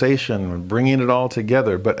dispensation, bringing it all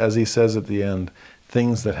together, but as he says at the end,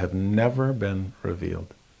 things that have never been revealed.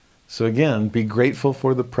 So again, be grateful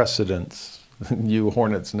for the precedents, you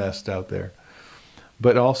hornet's nest out there.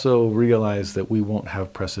 But also realize that we won't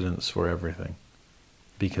have precedents for everything,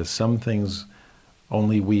 because some things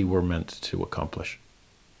only we were meant to accomplish.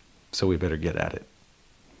 So we better get at it.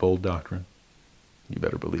 Bold doctrine, you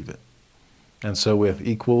better believe it. And so with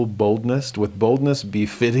equal boldness, with boldness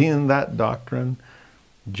befitting that doctrine,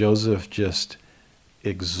 Joseph just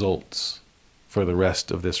exults for the rest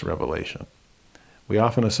of this revelation. We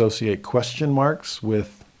often associate question marks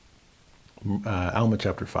with Alma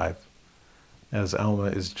chapter 5, as Alma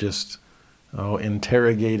is just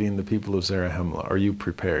interrogating the people of Zarahemla. Are you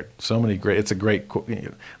prepared? It's a great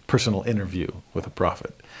personal interview with a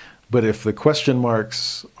prophet. But if the question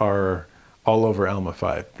marks are all over Alma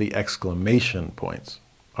 5, the exclamation points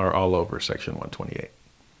are all over section 128.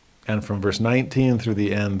 And from verse 19 through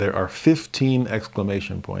the end, there are 15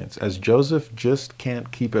 exclamation points, as Joseph just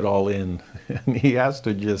can't keep it all in. And he has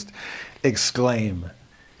to just exclaim.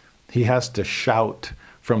 He has to shout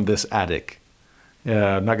from this attic.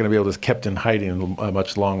 Not going to be able to kept in hiding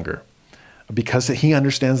much longer, because he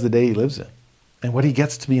understands the day he lives in and what he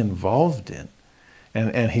gets to be involved in.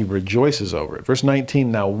 And he rejoices over it. Verse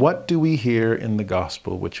 19, now what do we hear in the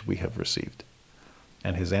gospel which we have received?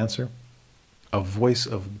 And his answer, a voice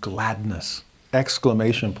of gladness,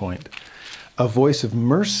 exclamation point, a voice of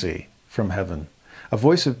mercy from heaven, a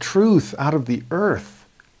voice of truth out of the earth.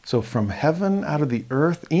 So from heaven, out of the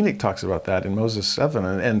earth, Enoch talks about that in Moses 7.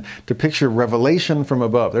 And to picture revelation from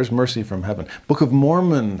above, there's mercy from heaven. Book of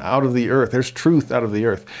Mormon, out of the earth, there's truth out of the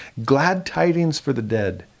earth. Glad tidings for the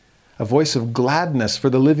dead, a voice of gladness for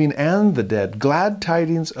the living and the dead, glad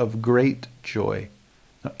tidings of great joy.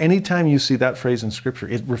 Now, anytime you see that phrase in Scripture,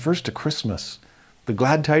 it refers to Christmas, the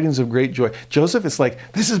glad tidings of great joy. Joseph is like,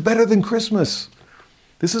 this is better than Christmas.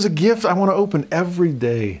 This is a gift I want to open every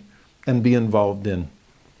day and be involved in.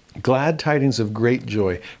 Glad tidings of great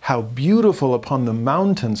joy. How beautiful upon the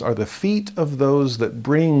mountains are the feet of those that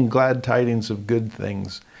bring glad tidings of good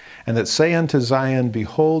things, and that say unto Zion,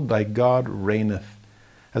 Behold, thy God reigneth.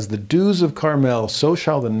 As the dews of Carmel, so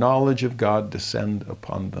shall the knowledge of God descend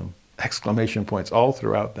upon them. Exclamation points all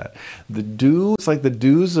throughout that. The dew, it's like the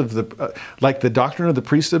dews of like the doctrine of the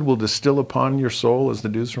priesthood will distill upon your soul as the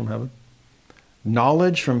dews from heaven.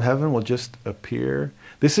 Knowledge from heaven will just appear.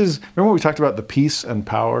 This is, remember when we talked about the peace and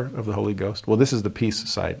power of the Holy Ghost? Well, this is the peace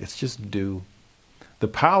side. It's just dew. The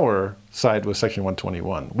power side was section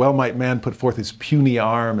 121. Well might man put forth his puny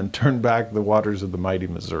arm and turn back the waters of the mighty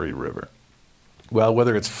Missouri River. Well,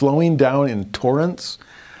 whether it's flowing down in torrents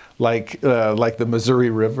like the Missouri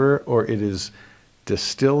River, or it is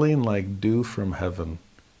distilling like dew from heaven,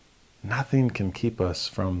 nothing can keep us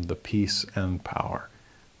from the peace and power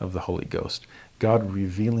of the Holy Ghost. God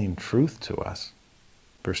revealing truth to us.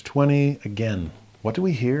 Verse 20, again, what do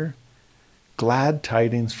we hear? Glad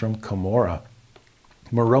tidings from Cumorah.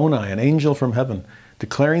 Moroni, an angel from heaven,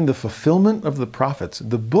 declaring the fulfillment of the prophets,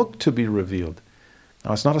 the book to be revealed.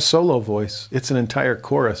 Now, it's not a solo voice, it's an entire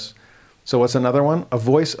chorus. So what's another one? A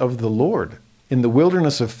voice of the Lord in the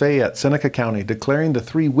wilderness of Fayette, Seneca County, declaring the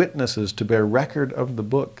three witnesses to bear record of the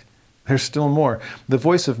book. There's still more. The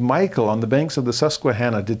voice of Michael on the banks of the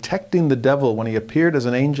Susquehanna, detecting the devil when he appeared as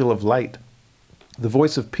an angel of light. The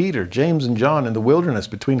voice of Peter, James, and John in the wilderness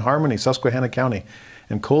between Harmony, Susquehanna County,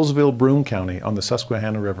 and Colesville, Broome County on the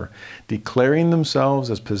Susquehanna River, declaring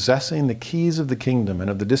themselves as possessing the keys of the kingdom and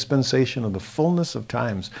of the dispensation of the fullness of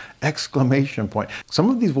times. Exclamation point. Some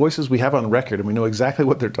of these voices we have on record, and we know exactly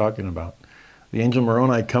what they're talking about. The angel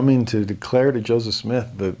Moroni coming to declare to Joseph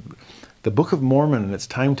Smith the Book of Mormon and its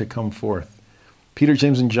time to come forth. Peter,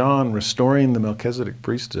 James, and John restoring the Melchizedek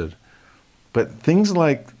priesthood. But things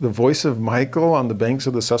like the voice of Michael on the banks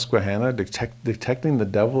of the Susquehanna, detecting the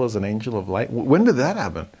devil as an angel of light. When did that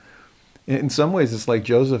happen? In some ways, it's like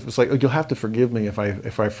Joseph. It's like, oh, you'll have to forgive me if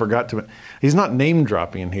I forgot to. He's not name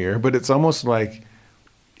dropping here, but it's almost like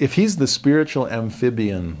if he's the spiritual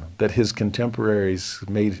amphibian that his contemporaries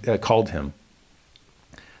called him,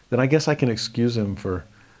 then I guess I can excuse him for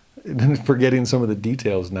forgetting some of the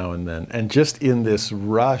details now and then. And just in this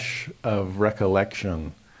rush of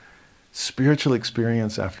recollection, spiritual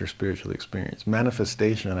experience after spiritual experience,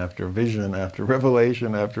 manifestation after vision, after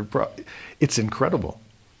revelation, it's incredible.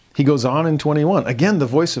 He goes on in 21. Again, the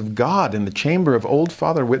voice of God in the chamber of old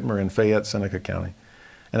Father Whitmer in Fayette, Seneca County,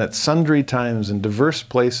 and at sundry times in diverse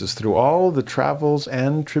places through all the travels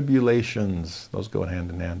and tribulations, those go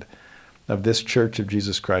hand in hand, of this Church of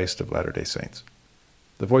Jesus Christ of Latter-day Saints.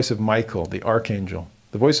 The voice of Michael, the archangel,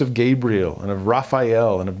 the voice of Gabriel and of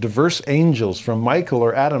Raphael and of diverse angels from Michael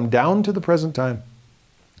or Adam down to the present time.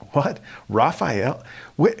 What? Raphael?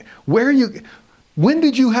 When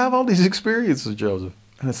did you have all these experiences, Joseph?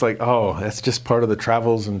 And it's like, oh, that's just part of the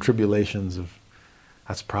travels and tribulations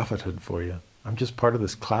that's prophethood for you. I'm just part of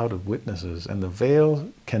this cloud of witnesses, and the veil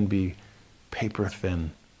can be paper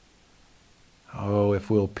thin. Oh, if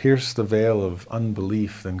we'll pierce the veil of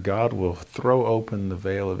unbelief, then God will throw open the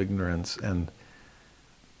veil of ignorance. And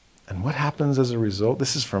what happens as a result?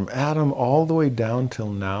 This is from Adam all the way down till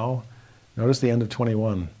now. Notice the end of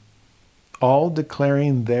 21. All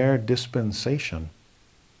declaring their dispensation,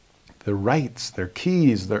 their rights, their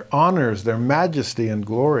keys, their honors, their majesty and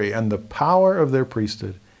glory, and the power of their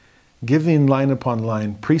priesthood, giving line upon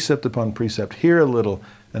line, precept upon precept, here a little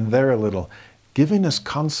and there a little, giving us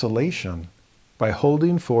consolation by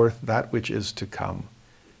holding forth that which is to come,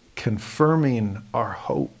 confirming our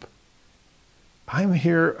hope. I'm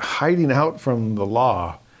here hiding out from the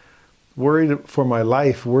law, worried for my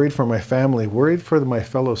life, worried for my family, worried for my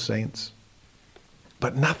fellow saints.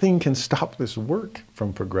 But nothing can stop this work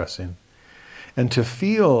from progressing. And to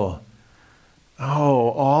feel,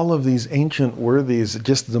 all of these ancient worthies,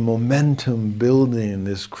 just the momentum building,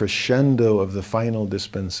 this crescendo of the final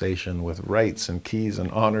dispensation with rights and keys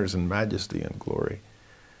and honors and majesty and glory.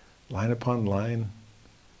 Line upon line,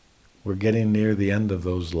 we're getting near the end of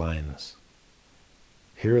those lines.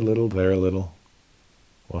 Here a little, there a little.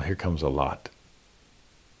 Well, here comes a lot.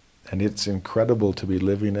 And it's incredible to be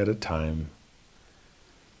living at a time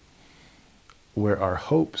where our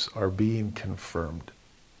hopes are being confirmed,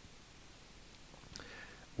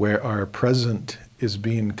 where our present is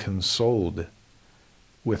being consoled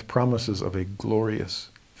with promises of a glorious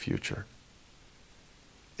future.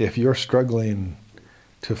 If you're struggling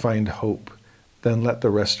to find hope, then let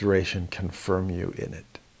the restoration confirm you in it.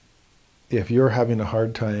 If you're having a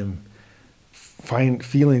hard time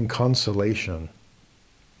feeling consolation,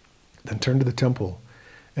 then turn to the temple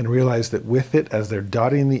and realize that with it, as they're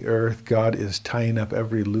dotting the earth, God is tying up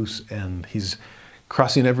every loose end. He's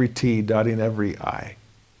crossing every T, dotting every I.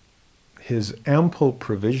 His ample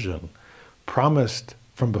provision, promised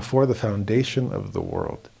from before the foundation of the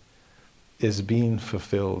world, is being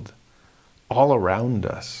fulfilled all around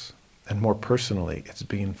us. And more personally, it's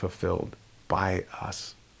being fulfilled by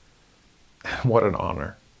us. And what an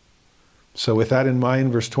honor. So with that in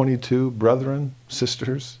mind, verse 22, brethren,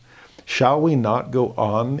 sisters, shall we not go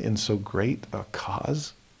on in so great a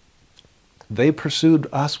cause? They pursued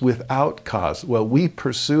us without cause. Well, we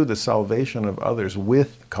pursue the salvation of others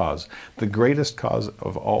with cause, the greatest cause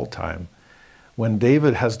of all time. When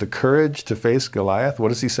David has the courage to face Goliath, what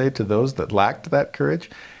does he say to those that lacked that courage?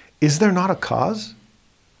 Is there not a cause?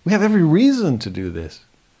 We have every reason to do this.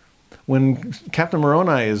 When Captain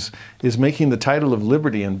Moroni is making the title of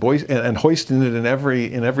liberty and hoisting it in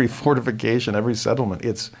every fortification, every settlement,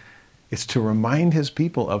 it's to remind his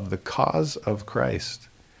people of the cause of Christ.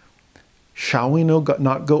 Shall we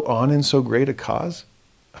not go on in so great a cause?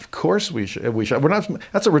 Of course we should.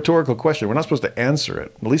 That's a rhetorical question. We're not supposed to answer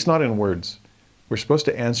it, at least not in words. We're supposed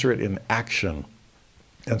to answer it in action.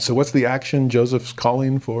 And so what's the action Joseph's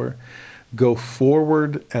calling for? Go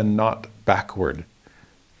forward and not backward.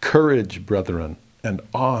 Courage, brethren, and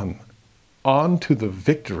on to the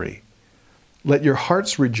victory. Let your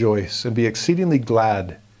hearts rejoice and be exceedingly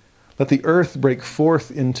glad. Let the earth break forth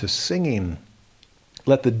into singing.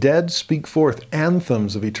 Let the dead speak forth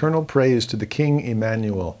anthems of eternal praise to the King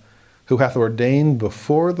Emmanuel, who hath ordained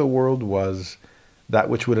before the world was that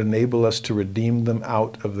which would enable us to redeem them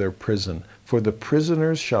out of their prison. For the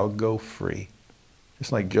prisoners shall go free.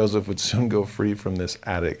 Just like Joseph would soon go free from this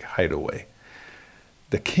attic hideaway.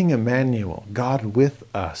 The King Emmanuel, God with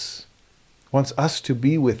us, wants us to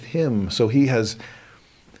be with him. So he has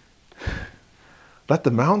let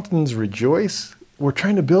the mountains rejoice. We're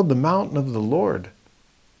trying to build the mountain of the Lord,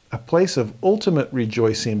 a place of ultimate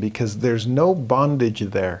rejoicing because there's no bondage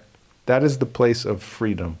there. That is the place of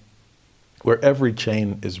freedom, where every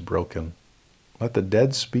chain is broken. Let the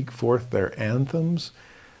dead speak forth their anthems.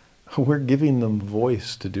 We're giving them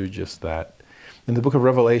voice to do just that. In the book of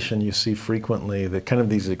Revelation, you see frequently the kind of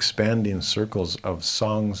these expanding circles of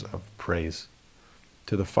songs of praise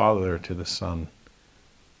to the Father, to the Son,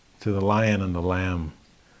 to the Lion and the Lamb.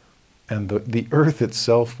 And the earth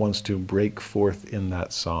itself wants to break forth in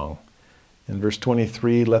that song. In verse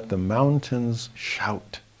 23, let the mountains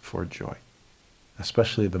shout for joy,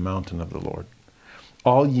 especially the mountain of the Lord.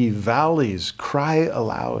 All ye valleys, cry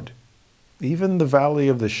aloud, even the valley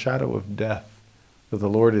of the shadow of death, that the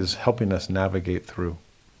Lord is helping us navigate through.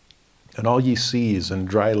 And all ye seas and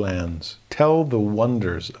dry lands, tell the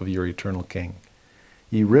wonders of your eternal King.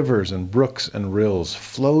 Ye rivers and brooks and rills,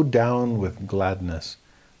 flow down with gladness,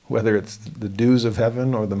 whether it's the dews of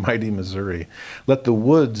heaven or the mighty Missouri. Let the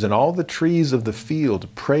woods and all the trees of the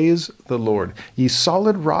field praise the Lord. Ye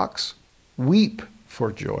solid rocks, weep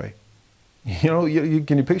for joy. You know,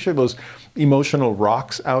 can you picture those emotional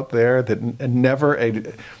rocks out there that never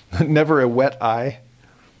a wet eye?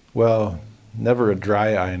 Well, never a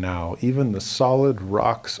dry eye now. Even the solid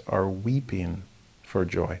rocks are weeping for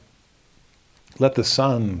joy. Let the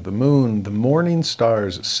sun, the moon, the morning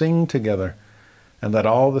stars sing together, and let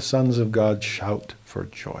all the sons of God shout for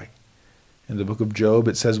joy. In the book of Job,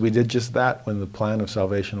 it says we did just that when the plan of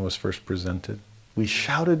salvation was first presented. We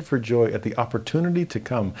shouted for joy at the opportunity to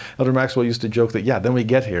come. Elder Maxwell used to joke that, then we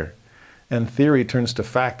get here. And theory turns to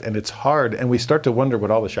fact, and it's hard, and we start to wonder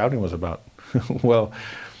what all the shouting was about. Well,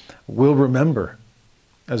 we'll remember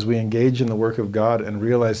as we engage in the work of God and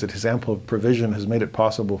realize that his ample provision has made it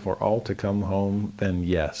possible for all to come home, then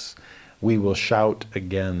yes, we will shout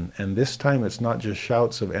again. And this time it's not just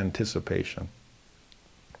shouts of anticipation.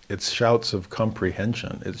 It's shouts of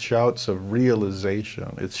comprehension. It's shouts of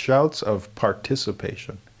realization. It's shouts of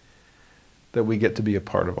participation that we get to be a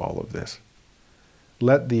part of all of this.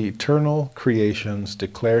 Let the eternal creations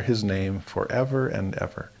declare his name forever and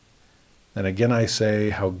ever. And again I say,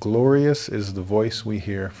 how glorious is the voice we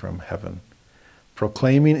hear from heaven,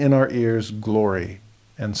 proclaiming in our ears glory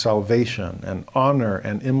and salvation and honor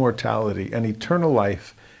and immortality and eternal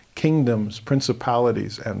life, kingdoms,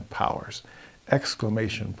 principalities, and powers.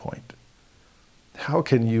 Exclamation point. How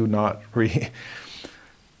can you not read?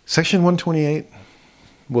 Section 128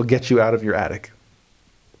 will get you out of your attic.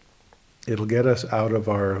 It'll get us out of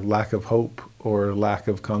our lack of hope or lack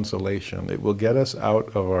of consolation. It will get us out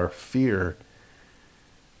of our fear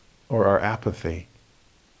or our apathy.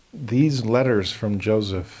 These letters from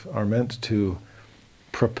Joseph are meant to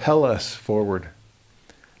propel us forward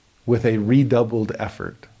with a redoubled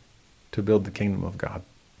effort to build the kingdom of God.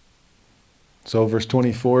 So verse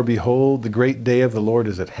 24, behold, the great day of the Lord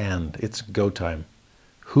is at hand. It's go time.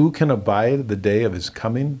 Who can abide the day of his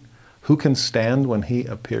coming? Who can stand when he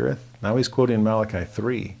appeareth? Now he's quoting Malachi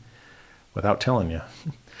 3 without telling you.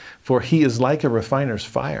 For he is like a refiner's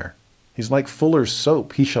fire. He's like fuller's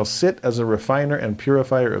soap. He shall sit as a refiner and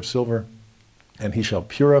purifier of silver, and he shall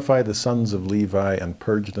purify the sons of Levi and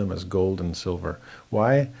purge them as gold and silver.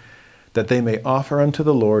 Why? That they may offer unto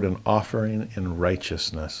the Lord an offering in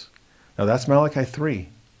righteousness. Now that's Malachi 3.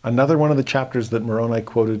 Another one of the chapters that Moroni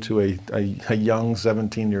quoted to a young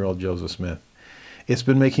 17-year-old Joseph Smith. It's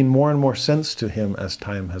been making more and more sense to him as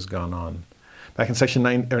time has gone on. Back in section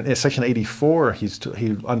 84,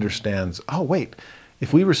 he understands, oh wait,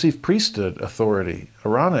 if we receive priesthood authority,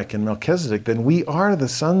 Aaronic and Melchizedek, then we are the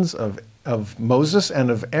sons of Moses and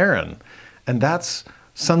of Aaron. And that's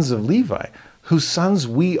sons of Levi, whose sons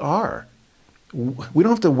we are. We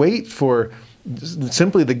don't have to wait for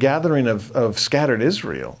simply the gathering of scattered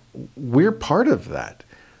Israel. We're part of that.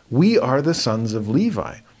 We are the sons of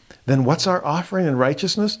Levi. Then what's our offering in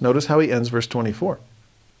righteousness? Notice how he ends verse 24.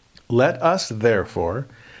 Let us therefore,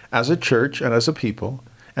 as a church and as a people,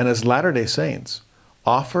 and as Latter-day Saints,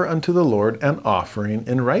 offer unto the Lord an offering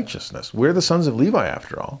in righteousness. We're the sons of Levi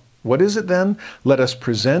after all. What is it then? Let us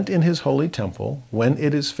present in his holy temple, when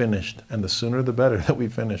it is finished, and the sooner the better that we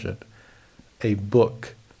finish it, a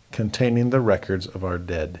book containing the records of our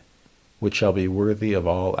dead, which shall be worthy of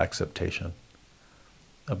all acceptation.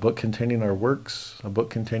 A book containing our works, a book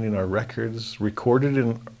containing our records,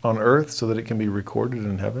 recorded on earth so that it can be recorded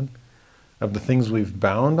in heaven, of the things we've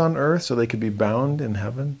bound on earth so they could be bound in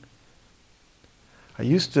heaven.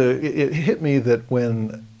 It hit me that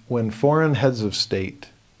when foreign heads of state,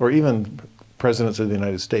 or even presidents of the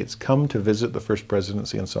United States, come to visit the First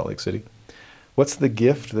Presidency in Salt Lake City, what's the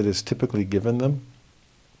gift that is typically given them?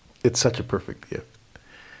 It's such a perfect gift.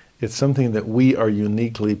 It's something that we are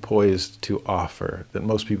uniquely poised to offer that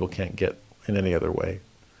most people can't get in any other way.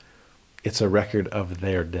 It's a record of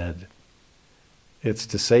their dead. It's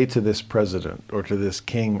to say to this president or to this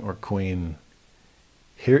king or queen,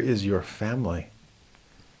 here is your family.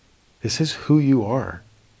 This is who you are.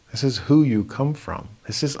 This is who you come from.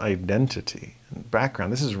 This is identity and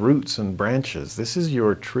background. This is roots and branches. This is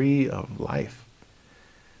your tree of life.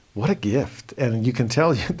 What a gift. And you can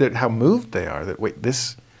tell that how moved they are that, wait,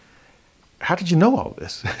 this, how did you know all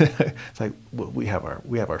this? It's like, well, we have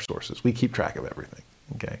our sources. We keep track of everything.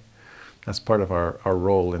 Okay. That's part of our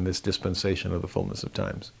role in this dispensation of the fullness of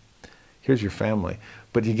times. Here's your family.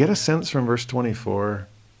 But you get a sense from verse 24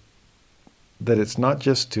 that it's not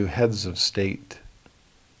just to heads of state.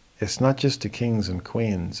 It's not just to kings and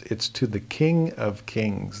queens. It's to the King of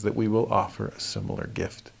Kings that we will offer a similar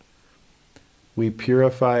gift. We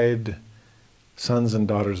purified sons and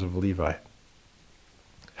daughters of Levi,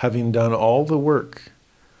 having done all the work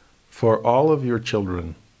for all of your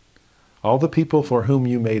children, all the people for whom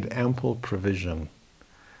you made ample provision.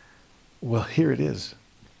 Well, here it is.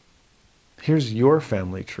 Here's your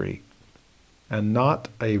family tree, and not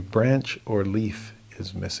a branch or leaf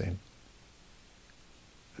is missing.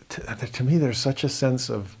 To me, there's such a sense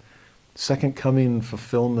of second coming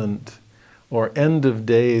fulfillment or end of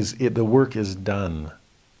days. The work is done.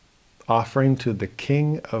 Offering to the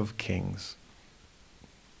King of Kings.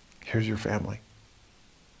 Here's your family.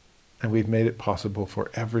 And we've made it possible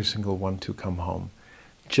for every single one to come home,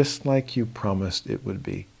 just like you promised it would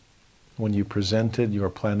be when you presented your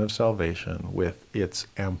plan of salvation with its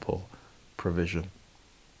ample provision.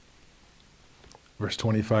 Verse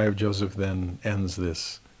 25, Joseph then ends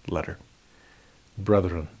this letter.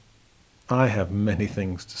 Brethren, I have many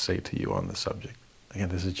things to say to you on the subject. Again,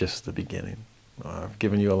 this is just the beginning. I've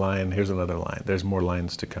given you a line, here's another line. There's more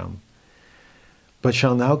lines to come. But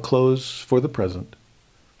shall now close for the present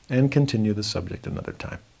and continue the subject another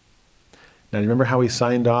time. Now, you remember how he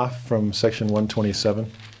signed off from section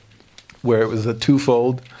 127, where it was a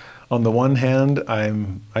twofold. On the one hand,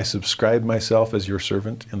 I subscribe myself as your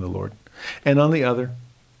servant in the Lord. And on the other,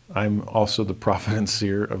 I'm also the prophet and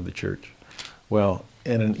seer of the church. Well,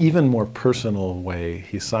 in an even more personal way,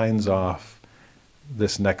 he signs off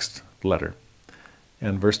this next letter.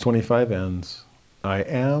 And verse 25 ends, I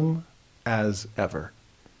am, as ever,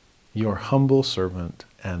 your humble servant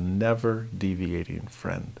and never deviating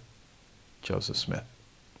friend, Joseph Smith.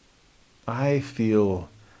 I feel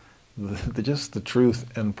just the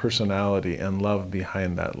truth and personality and love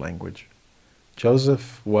behind that language.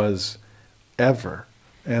 Joseph was ever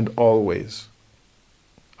and always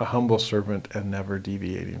a humble servant and never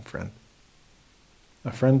deviating friend.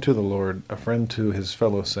 A friend to the Lord, a friend to his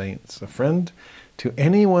fellow saints, a friend to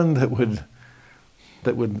anyone that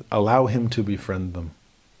would allow him to befriend them.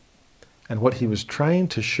 and what he was trying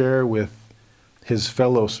to share with his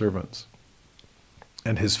fellow servants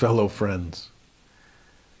and his fellow friends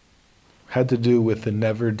had to do with the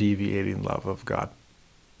never deviating love of God.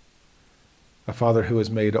 A Father who has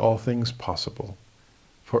made all things possible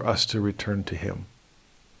for us to return to him.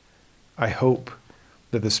 I hope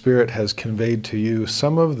that the Spirit has conveyed to you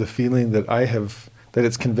some of the feeling that that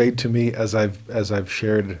it's conveyed to me as I've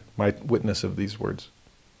shared my witness of these words.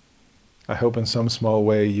 I hope in some small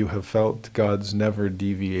way you have felt God's never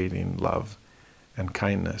deviating love and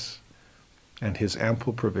kindness and his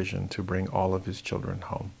ample provision to bring all of his children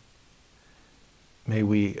home. May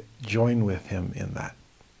we join with him in that.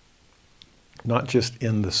 Not just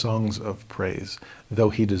in the songs of praise,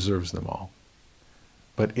 though he deserves them all,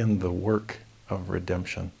 but in the work of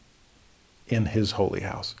redemption in his holy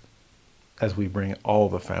house as we bring all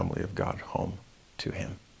the family of God home to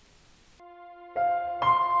him.